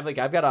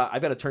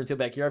got a turntable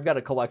back here. I've got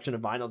a collection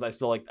of vinyls.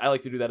 I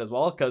like to do that as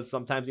well because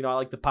sometimes I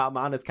like to pop them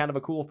on. It's kind of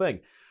a cool thing,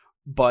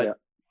 but. Yeah.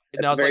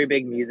 It's a very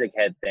big music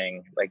head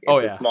thing. Like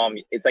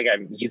it's like a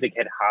music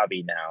head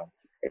hobby now.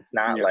 It's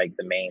not like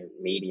the main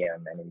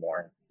medium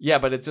anymore. Yeah,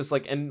 but it's just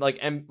like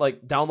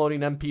downloading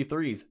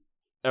MP3s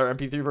or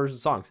MP3 version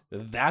songs.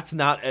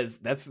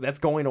 That's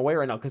going away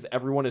right now because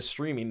everyone is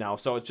streaming now.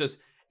 So it's just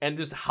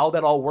how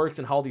that all works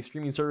and how these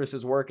streaming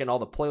services work and all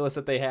the playlists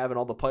that they have and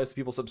all the playlists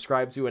people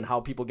subscribe to and how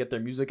people get their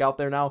music out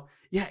there now.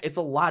 Yeah, it's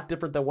a lot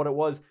different than what it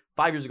was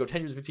 5 years ago,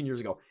 10 years, 15 years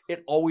ago.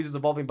 It always is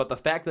evolving, but the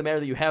fact of the matter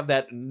that you have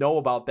that, know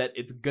about that,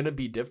 it's going to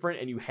be different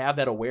and you have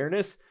that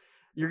awareness,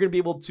 you're going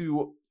to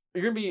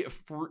be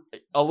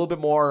a little bit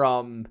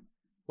more,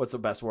 what's the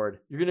best word?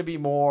 You're going to be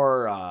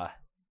more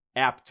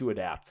apt to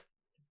adapt.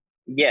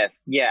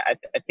 Yes. Yeah.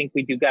 I think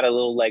we do got a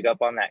little leg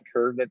up on that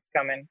curve that's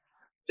coming.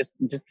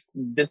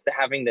 Just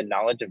having the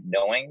knowledge of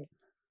knowing,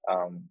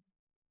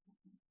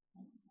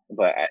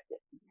 but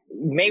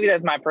maybe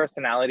that's my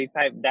personality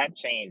type. That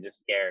change is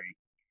scary,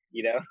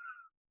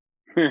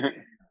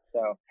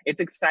 So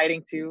it's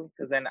exciting too,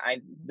 because then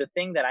the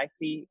thing that I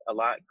see a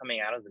lot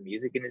coming out of the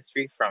music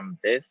industry from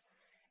this,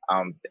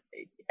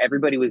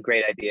 everybody with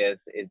great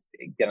ideas is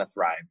gonna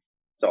thrive.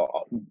 So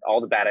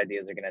all the bad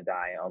ideas are gonna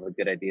die. All the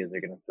good ideas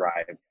are gonna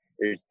thrive.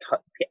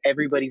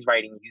 Everybody's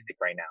writing music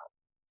right now.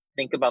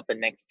 Think about the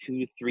next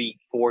 2, 3,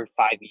 4,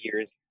 5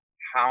 years.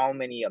 How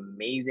many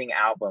amazing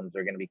albums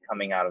are going to be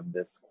coming out of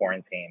this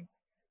quarantine?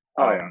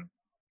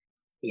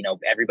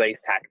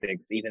 Everybody's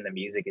tactics, even the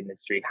music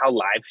industry, how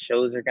live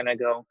shows are going to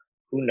go.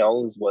 Who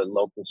knows what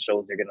local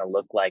shows are going to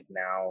look like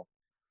now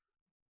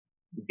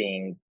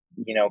being,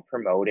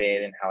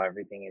 promoted and how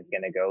everything is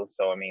going to go.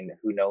 So, I mean,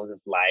 who knows if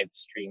live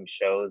stream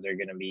shows are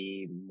going to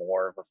be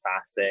more of a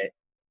facet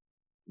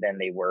than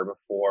they were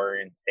before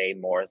and stay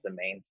more as the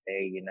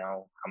mainstay.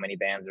 How many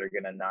bands are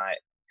gonna not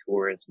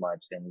tour as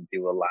much and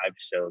do a live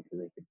show because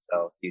they could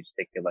sell a huge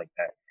ticket like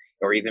that,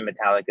 or even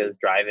Metallica's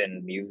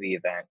drive-in movie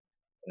event.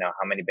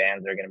 How many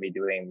bands are gonna be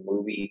doing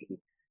movie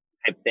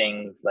type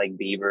things like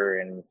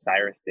Bieber and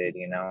Cyrus did.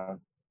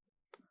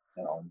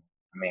 So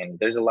I mean,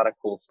 there's a lot of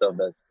cool stuff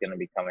that's gonna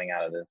be coming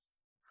out of this.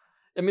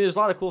 I mean, there's a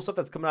lot of cool stuff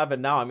that's coming out of it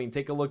now. I mean,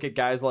 take a look at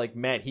guys like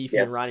Matt Heafy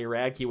and Ronnie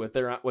Radke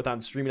with on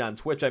streaming on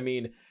Twitch. I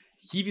mean,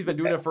 Heavy's been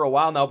doing it for a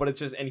while now, but it's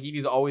just, and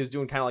Heavy's always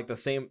doing kind of like the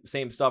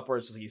same stuff where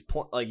it's just he's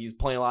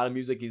playing a lot of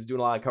music, he's doing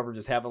a lot of coverage,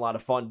 just having a lot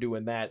of fun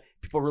doing that.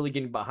 People are really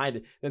getting behind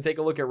it. Then take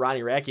a look at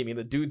Ronnie Radke. I mean,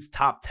 the dude's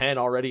top 10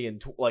 already in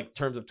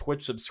terms of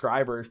Twitch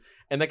subscribers,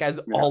 and that guy's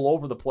all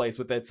over the place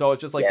with it. So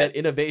it's just like that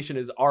innovation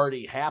is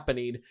already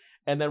happening.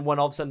 And then when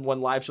all of a sudden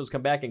when live shows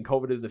come back and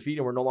COVID is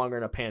defeated, we're no longer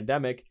in a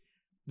pandemic,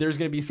 there's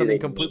going to be something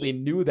completely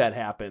new that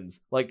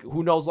happens. Like,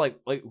 who knows,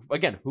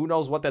 again, who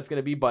knows what that's going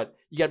to be, but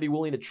you got to be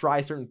willing to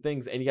try certain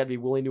things and you got to be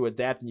willing to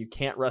adapt, and you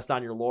can't rest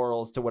on your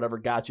laurels to whatever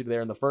got you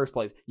there in the first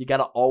place. You got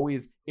to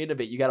always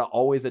innovate. You got to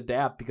always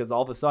adapt, because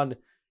all of a sudden,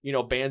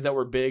 bands that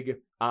were big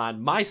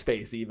on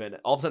MySpace, even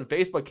all of a sudden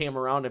Facebook came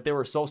around. If they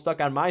were so stuck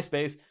on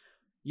MySpace,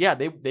 yeah,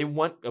 they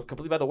went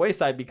completely by the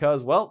wayside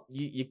because, well,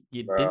 you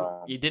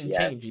didn't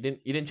change. You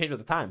didn't change with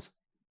the times.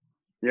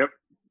 Yep.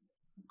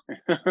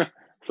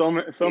 So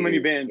many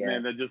bands,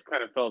 man, that just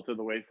kind of fell to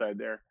the wayside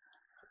there.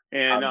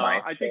 And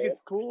I think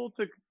it's cool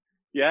to,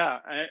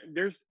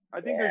 there's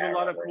a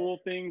lot of cool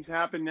things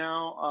happen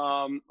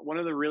now. One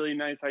of the really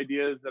nice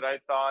ideas that I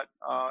thought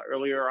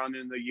earlier on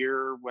in the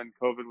year when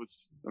COVID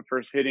was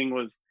first hitting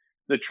was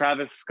the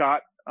Travis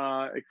Scott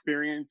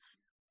experience.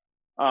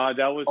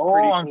 That was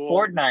pretty on cool.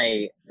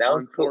 Fortnite. That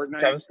was cool. Fortnite.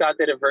 Travis Scott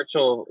did a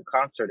virtual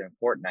concert in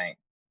Fortnite.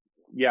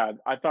 Yeah,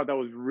 I thought that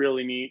was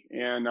really neat.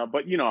 And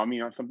but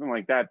something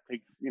like that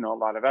takes a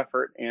lot of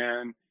effort,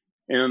 and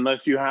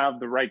unless you have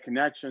the right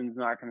connections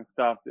and that kind of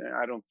stuff,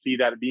 I don't see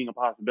that being a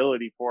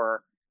possibility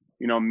for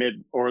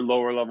mid or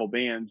lower level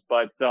bands.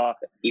 But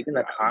even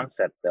the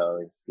concept though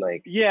is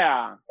like,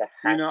 that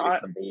has to be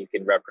something you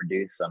can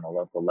reproduce on a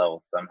local level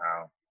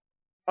somehow.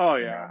 Oh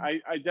yeah,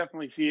 I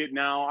definitely see it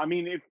now. I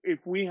mean, if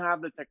we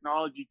have the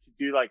technology to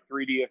do like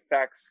 3D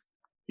effects,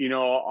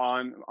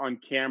 on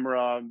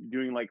camera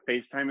doing like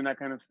FaceTime and that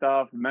kind of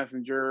stuff,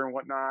 Messenger and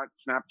whatnot,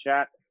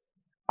 Snapchat.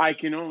 I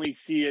can only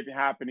see it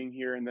happening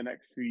here in the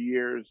next few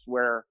years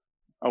where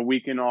we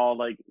can all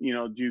like,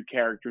 do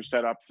character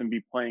setups and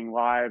be playing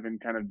live and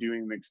kind of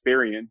doing the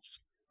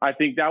experience. I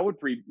think that would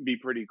be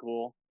pretty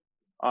cool.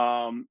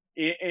 And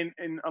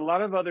a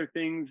lot of other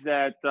things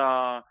that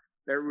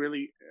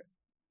really,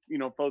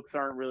 folks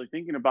aren't really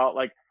thinking about.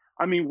 Like,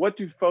 I mean, what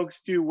do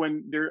folks do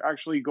when they're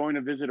actually going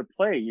to visit a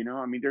play?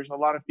 I mean, there's a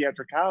lot of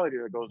theatricality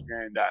that goes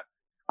behind that.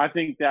 I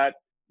think that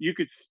you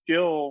could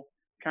still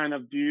kind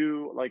of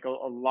do like a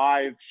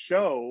live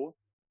show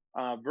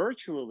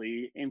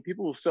virtually, and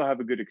people will still have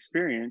a good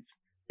experience.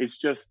 It's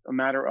just a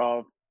matter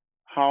of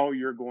how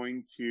you're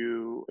going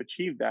to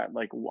achieve that.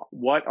 Like,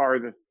 what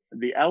are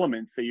the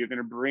elements that you're going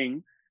to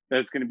bring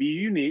that's going to be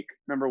unique,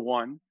 number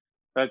one,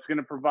 that's going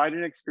to provide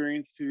an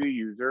experience to the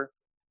user,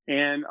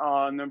 and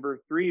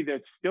number three,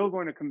 that's still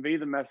going to convey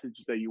the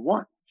message that you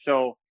want.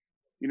 So,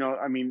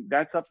 I mean,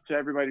 that's up to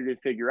everybody to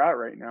figure out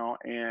right now.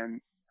 And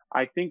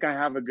I think I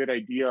have a good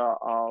idea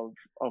of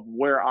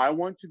where I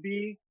want to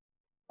be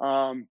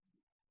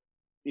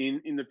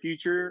in the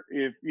future.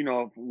 If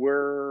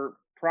we're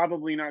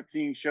probably not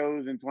seeing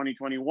shows in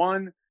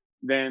 2021,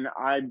 then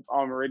I'm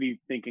already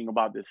thinking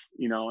about this,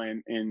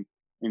 and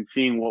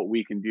seeing what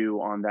we can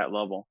do on that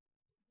level.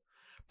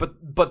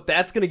 But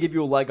that's going to give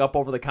you a leg up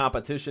over the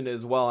competition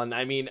as well. And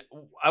I mean,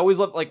 I always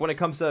love, like, when it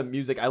comes to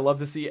music, I love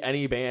to see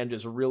any band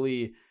just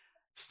really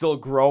still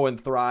grow and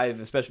thrive,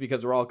 especially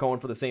because we're all going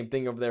for the same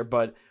thing over there.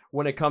 But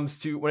when it comes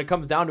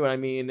down to it, I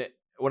mean,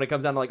 when it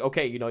comes down to like,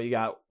 okay, you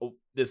got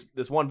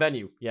this one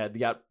venue, yeah, you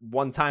got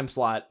one time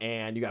slot,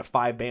 and you got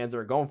 5 bands that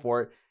are going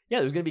for it. Yeah,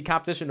 there's going to be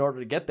competition in order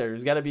to get there.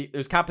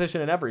 There's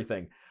competition in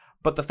everything.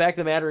 But the fact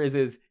of the matter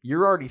is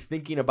you're already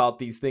thinking about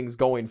these things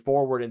going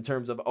forward in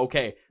terms of,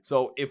 okay,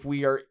 so if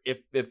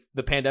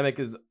the pandemic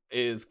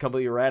is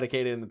completely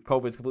eradicated and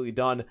COVID's completely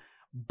done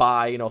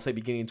by, say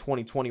beginning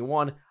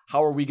 2021,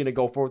 how are we going to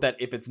go forward with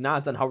that? If it's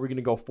not done, how are we going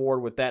to go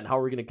forward with that? And how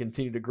are we going to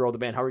continue to grow the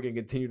band? How are we going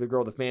to continue to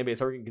grow the fan base?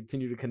 How are we going to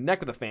continue to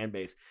connect with the fan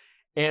base?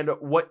 And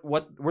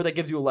where that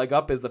gives you a leg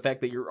up is the fact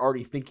that you're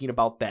already thinking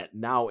about that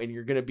now, and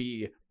you're going to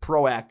be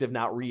proactive,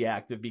 not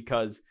reactive,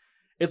 because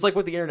it's like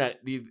with the internet,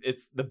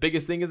 it's the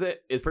biggest thing is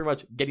pretty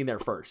much getting there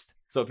first.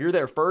 So if you're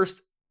there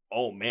first,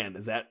 oh man,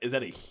 is that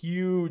a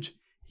huge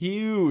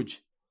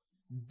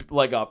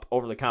leg up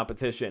over the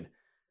competition.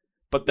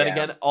 But then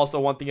again,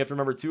 also one thing you have to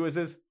remember too is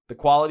the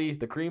quality,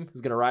 the cream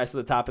is going to rise to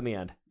the top in the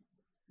end.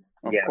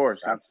 Of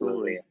course,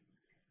 absolutely.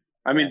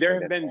 I mean, there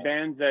have been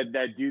bands that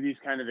do these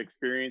kind of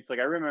experience. Like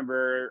I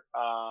remember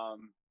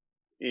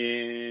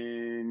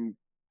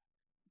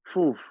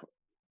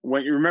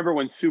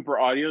when Super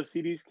Audio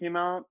CDs came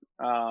out,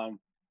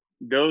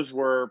 those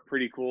were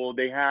pretty cool.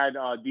 They had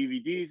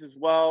DVDs as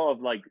well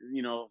of like,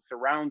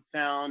 surround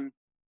sound,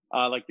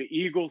 like the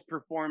Eagles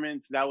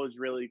performance. That was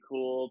really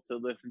cool to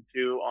listen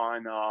to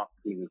on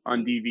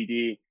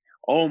DVD.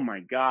 Oh my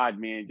God,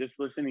 man. Just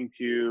listening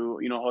to,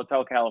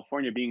 Hotel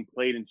California being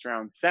played in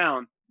surround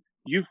sound,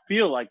 you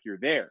feel like you're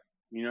there,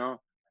 I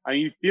mean,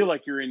 you feel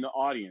like you're in the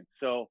audience.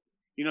 So,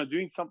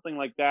 doing something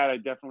like that, I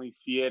definitely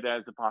see it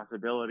as a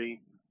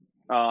possibility.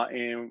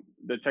 And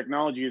the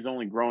technology has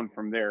only grown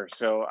from there.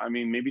 So, I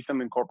mean, maybe some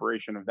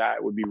incorporation of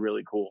that would be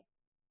really cool.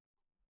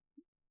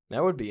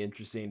 That would be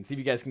interesting. See if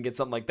you guys can get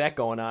something like that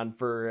going on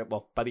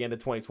by the end of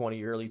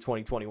 2020, early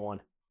 2021.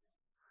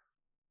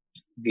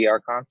 VR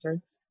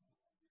concerts?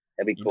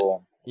 That'd be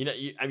cool. You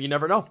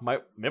never know.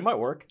 It might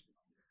work.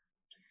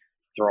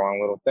 Throw on a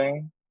little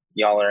thing.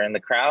 Y'all are in the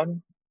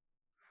crowd.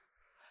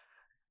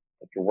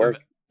 It could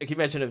work. If you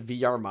mention a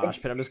VR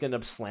mosh pit, I'm just going to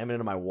end up slamming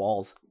into my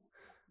walls.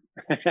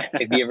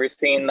 Have you ever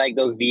seen like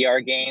those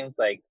VR games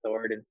like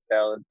Sword and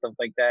Spell and stuff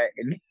like that?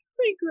 It'd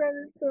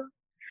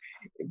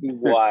be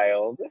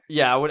wild.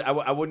 Yeah,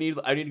 I would need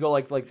to go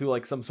like to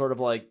like some sort of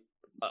like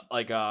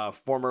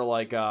former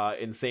like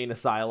insane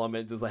asylum,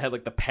 and they had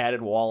like the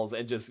padded walls,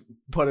 and just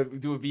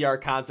do a VR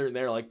concert in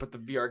there, like put the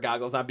VR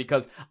goggles on,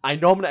 because I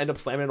know I'm gonna end up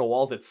slamming into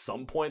walls at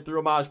some point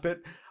through a mosh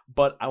pit,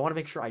 but I want to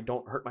make sure I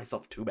don't hurt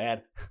myself too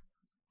bad.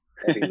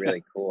 That'd be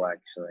really cool,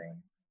 actually.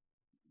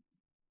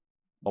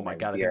 Oh my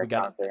God! I think we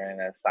got concert in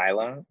an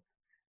asylum.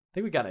 I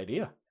think we got an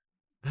idea.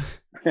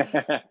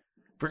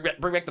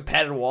 bring back the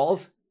padded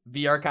walls.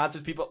 VR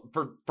concerts, people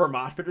for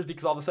mosh pitters,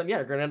 because all of a sudden,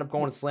 you're gonna end up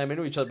going and slam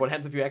into each other. What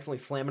happens if you accidentally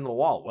slam into the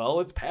wall? Well,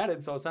 it's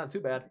padded, so it's not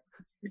too bad.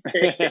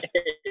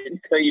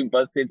 Until you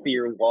bust into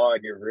your wall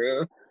in your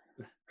room.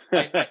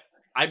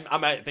 I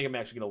think I'm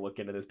actually gonna look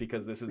into this,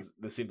 because this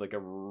seems like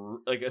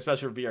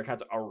especially for VR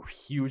concerts, a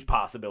huge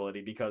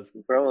possibility. Because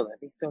bro, that'd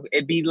be so.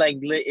 It'd be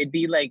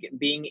like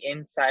being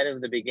inside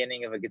of the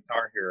beginning of a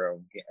Guitar Hero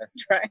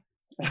track.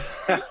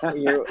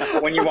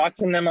 when you're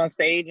watching them on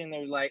stage and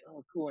they're like,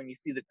 oh cool, and you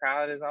see the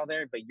crowd is all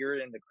there, but you're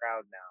in the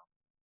crowd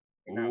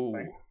now.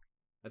 Ooh,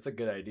 that's a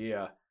good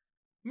idea.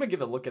 I'm gonna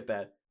give a look at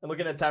that. I'm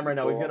looking at time right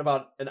now. Cool. We've got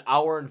about an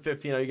hour and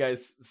 15. You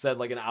guys said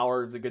like an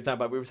hour is a good time,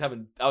 but I was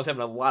having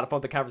a lot of fun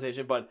with the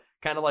conversation. But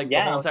kind of like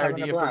the whole entire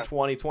idea for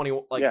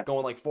 2020, like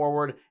going like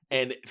forward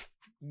and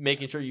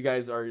making sure you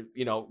guys are,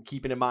 you know,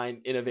 keeping in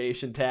mind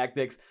innovation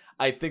tactics.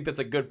 I think that's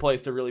a good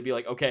place to really be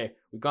like, okay,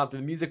 we've gone through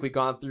the music, we've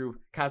constantly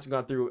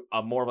gone through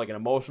a more of like an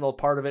emotional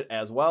part of it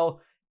as well,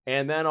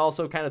 and then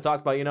also kind of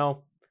talked about, you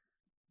know,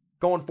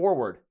 going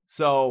forward.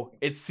 So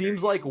it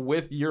seems like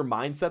with your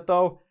mindset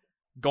though,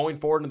 going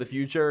forward in the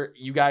future,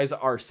 you guys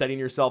are setting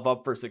yourself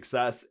up for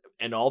success,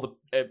 and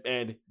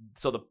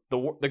so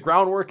the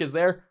groundwork is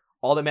there.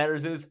 All that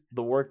matters is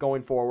the work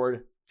going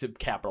forward to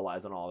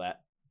capitalize on all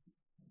that.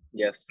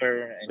 Yes,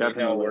 sir. And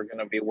Definitely. you know, we're going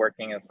to be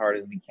working as hard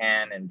as we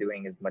can and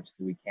doing as much as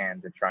we can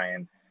to try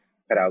and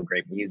put out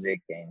great music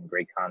and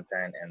great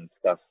content and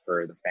stuff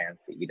for the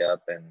fans to eat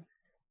up and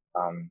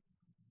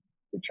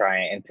to try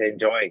and to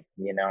enjoy,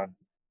 you know.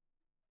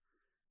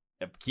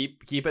 Yep,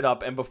 keep it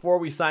up. And before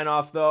we sign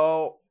off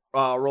though,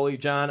 Rolly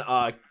John,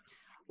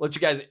 let you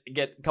guys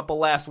get a couple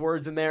last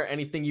words in there.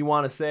 Anything you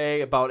want to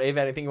say about AVAT?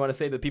 Anything you want to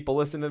say to the people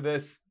listening to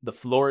this? The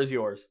floor is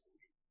yours.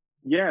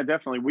 Yeah,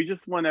 definitely. We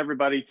just want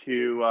everybody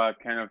to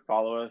kind of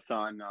follow us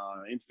on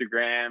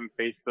Instagram,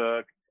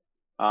 Facebook,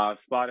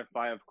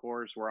 Spotify, of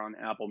course. We're on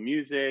Apple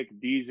Music,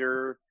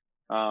 Deezer.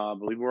 I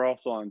believe we're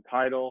also on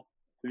Tidal.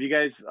 If you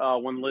guys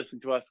want to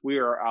listen to us, we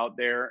are out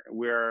there.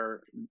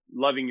 We're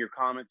loving your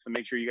comments, so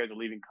make sure you guys are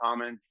leaving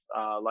comments,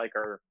 like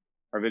our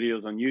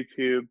videos on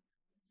YouTube.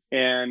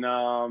 And,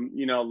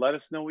 you know, let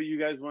us know what you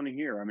guys want to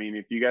hear. I mean,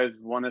 if you guys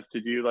want us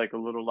to do like a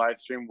little live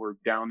stream, we're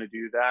down to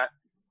do that.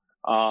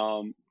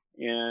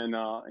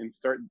 And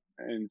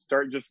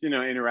start just, you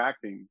know,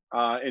 interacting.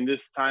 In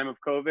this time of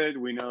COVID,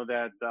 we know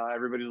that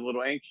everybody's a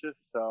little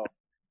anxious. So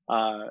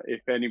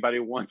if anybody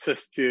wants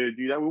us to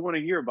do that, we want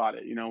to hear about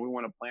it. You know, we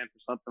want to plan for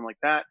something like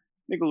that,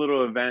 make a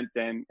little event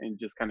and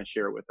just kind of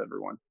share it with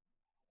everyone.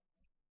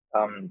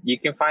 You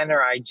can find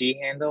our IG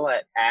handle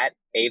at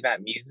AVAT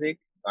Music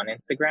on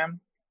Instagram.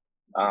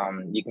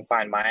 You can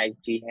find my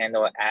IG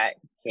handle at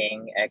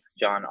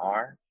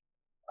KingXJohnR.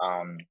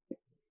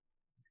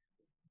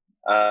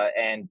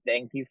 And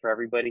thank you for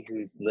everybody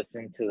who's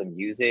listened to the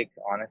music.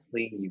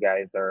 Honestly, you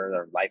guys are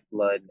our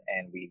lifeblood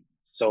and we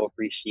so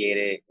appreciate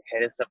it.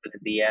 Hit us up in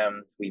the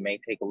DMs. We may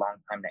take a long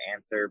time to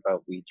answer,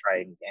 but we try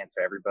and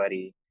answer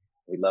everybody.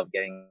 We love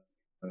getting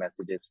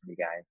messages from you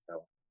guys.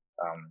 So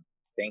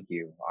thank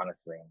you,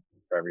 honestly,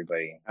 for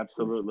everybody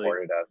Absolutely who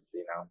supported us,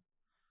 you know.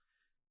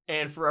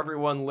 And for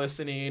everyone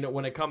listening,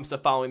 when it comes to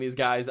following these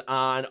guys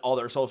on all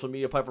their social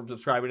media platforms,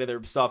 subscribing to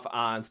their stuff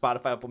on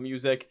Spotify, Apple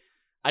Music,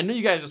 I know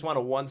you guys just want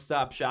a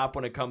one-stop shop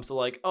when it comes to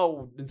like,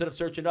 oh, instead of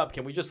searching up,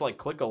 can we just like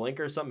click a link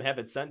or something, have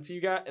it sent to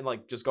you guys and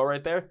like just go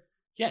right there?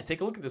 Yeah,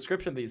 take a look at the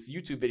description of this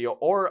YouTube video,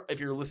 or if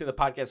you're listening to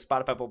the podcast,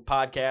 Spotify, Apple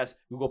Podcasts,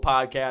 Google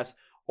Podcasts,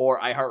 or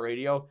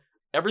iHeartRadio,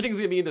 everything's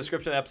going to be in the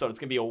description of the episode. It's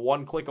going to be a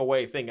one-click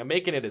away thing. I'm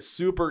making it as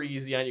super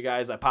easy on you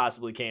guys as I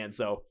possibly can,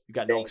 so you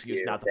got no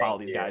excuse not to follow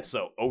these guys.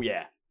 So, oh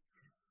yeah.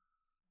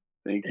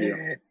 Thank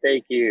you.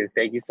 Thank you.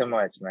 Thank you so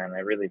much, man. I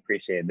really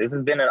appreciate it. This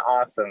has been an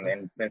awesome,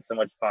 and it's been so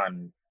much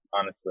fun,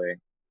 honestly.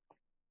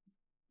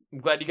 I'm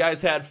glad you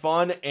guys had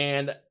fun,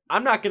 and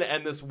I'm not going to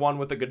end this one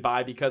with a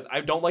goodbye because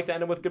I don't like to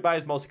end it with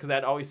goodbyes, mostly because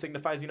that always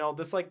signifies, you know,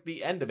 this like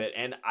the end of it,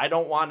 and I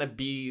don't want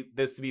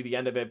this to be the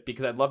end of it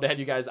because I'd love to have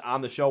you guys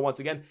on the show once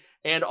again,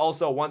 and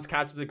also once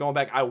concerts are going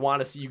back, I want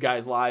to see you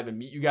guys live and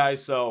meet you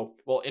guys, so,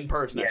 well, in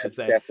person, yes, I should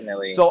say.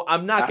 Definitely. So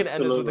I'm not going to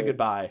end this with a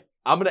goodbye.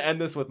 I'm going to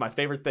end this with my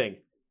favorite thing.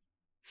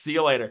 See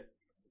you later.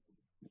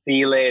 See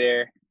you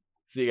later.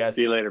 See you guys.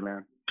 See you later,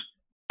 man.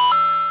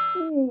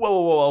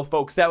 Whoa,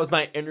 folks. That was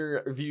my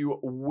interview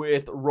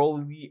with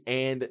Rolly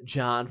and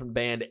John from the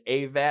band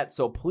AVAT.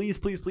 So please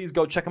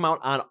go check them out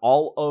on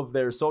all of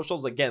their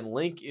socials. Again,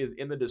 link is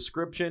in the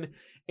description.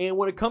 And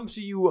when it comes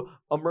to you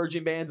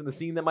emerging bands in the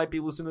scene that might be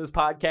listening to this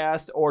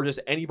podcast, or just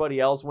anybody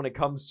else when it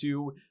comes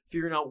to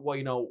figuring out what,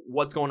 you know,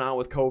 what's going on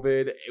with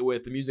COVID,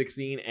 with the music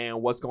scene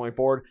and what's going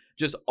forward,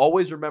 just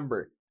always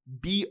remember,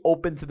 be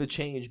open to the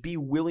change, be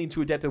willing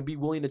to adapt, and be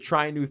willing to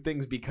try new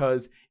things,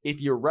 because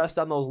if you rest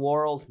on those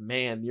laurels,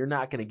 man, you're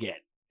not going to get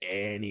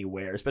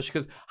anywhere, especially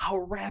because how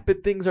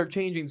rapid things are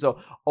changing.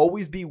 So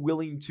always be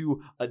willing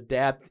to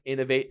adapt,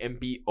 innovate, and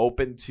be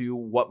open to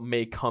what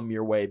may come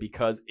your way,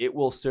 because it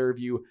will serve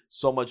you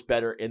so much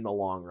better in the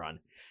long run.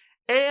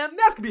 And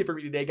that's going to be it for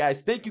me today,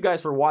 guys. Thank you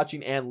guys for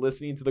watching and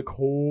listening to the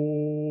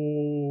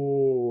Chord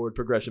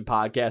Progression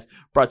Podcast,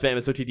 brought to you by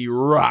MSOTD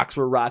Rocks,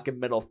 where rock and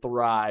metal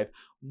thrive.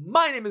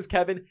 My name is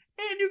Kevin,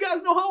 and you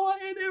guys know how I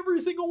end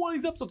every single one of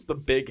these episodes. The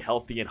big,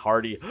 healthy, and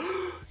hearty.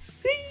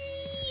 See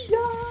ya!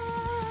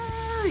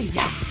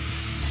 Yeah.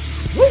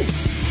 Woo!